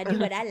like. I do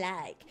what I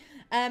like.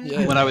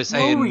 When I was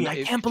saying,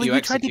 I can't believe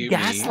you tried to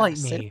gaslight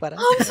me. I'm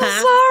so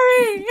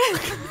sorry.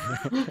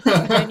 We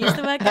don't use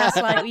the word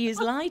gaslight. We use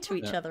lie to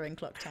each other in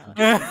Clocktower.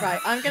 Right,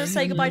 I'm going to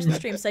say goodbye to the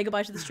stream. Say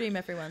goodbye to the stream,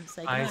 everyone.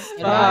 Say goodbye.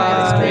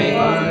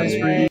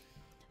 Bye.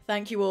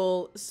 Thank you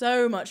all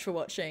so much for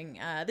watching.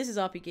 This is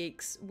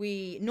RPGeeks.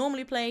 We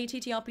normally play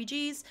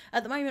TTRPGs.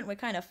 At the moment, we're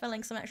kind of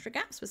filling some extra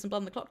gaps with some Blood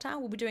on the Clocktower.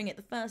 We'll be doing it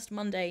the first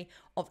Monday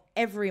of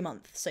every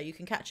month, so you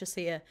can catch us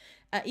here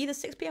at either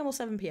 6 PM or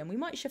 7 PM. We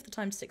might shift the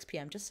time to 6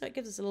 PM, just so it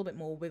gives us a little bit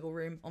more wiggle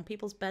room on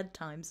people's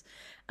bedtimes.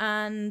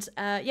 And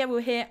yeah,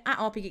 we're here at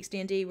RPGeeks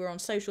D&D. We're on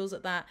socials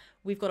at that.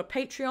 We've got a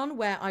Patreon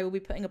where I will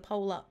be putting a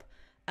poll up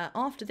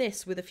after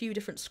this with a few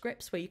different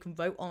scripts where you can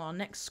vote on our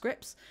next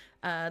scripts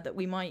that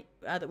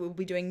we'll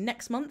be doing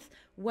next month,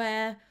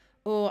 where,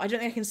 or I don't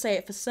think I can say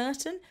it for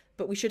certain,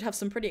 but we should have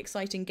some pretty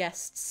exciting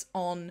guests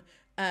on,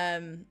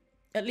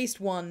 at least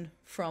one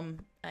from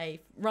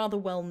a rather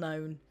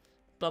well-known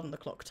Blood on the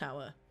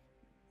Clocktower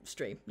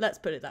stream. Let's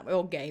put it that way,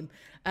 or game.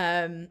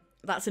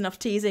 That's enough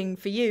teasing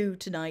for you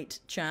tonight,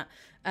 chat.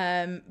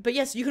 But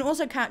yes, you can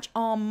also catch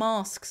our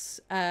Masks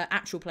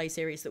actual play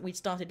series that we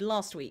started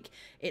last week.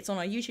 It's on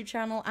our YouTube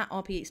channel at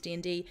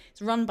RPGeeks.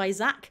 It's run by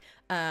Zach.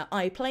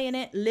 I play in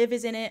it, Liv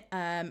is in it,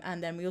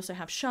 and then we also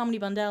have Shamini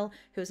Bundell,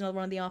 who is another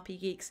one of the RP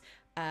Geeks.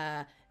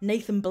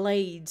 Nathan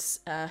Blades,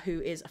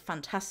 who is a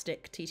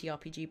fantastic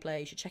TTRPG player.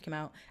 You should check him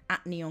out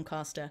at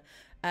Neoncaster.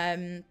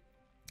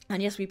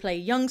 And yes, we play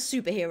young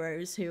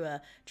superheroes who are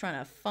trying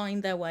to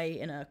find their way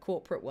in a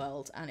corporate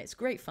world, and it's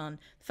great fun.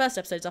 The first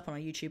episode's up on our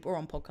YouTube or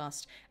on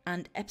podcast,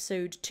 and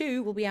episode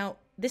 2 will be out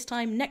this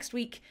time next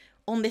week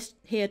on this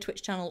here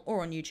Twitch channel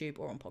or on YouTube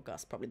or on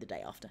podcast, probably the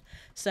day after.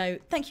 So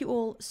thank you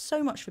all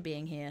so much for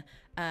being here.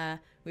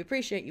 We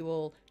appreciate you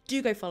all.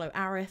 Do go follow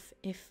Arif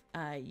if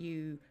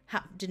you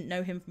didn't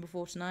know him from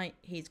before tonight.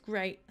 He's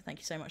great. Thank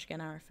you so much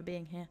again, Arif, for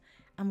being here,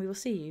 and we will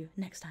see you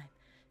next time.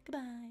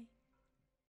 Goodbye.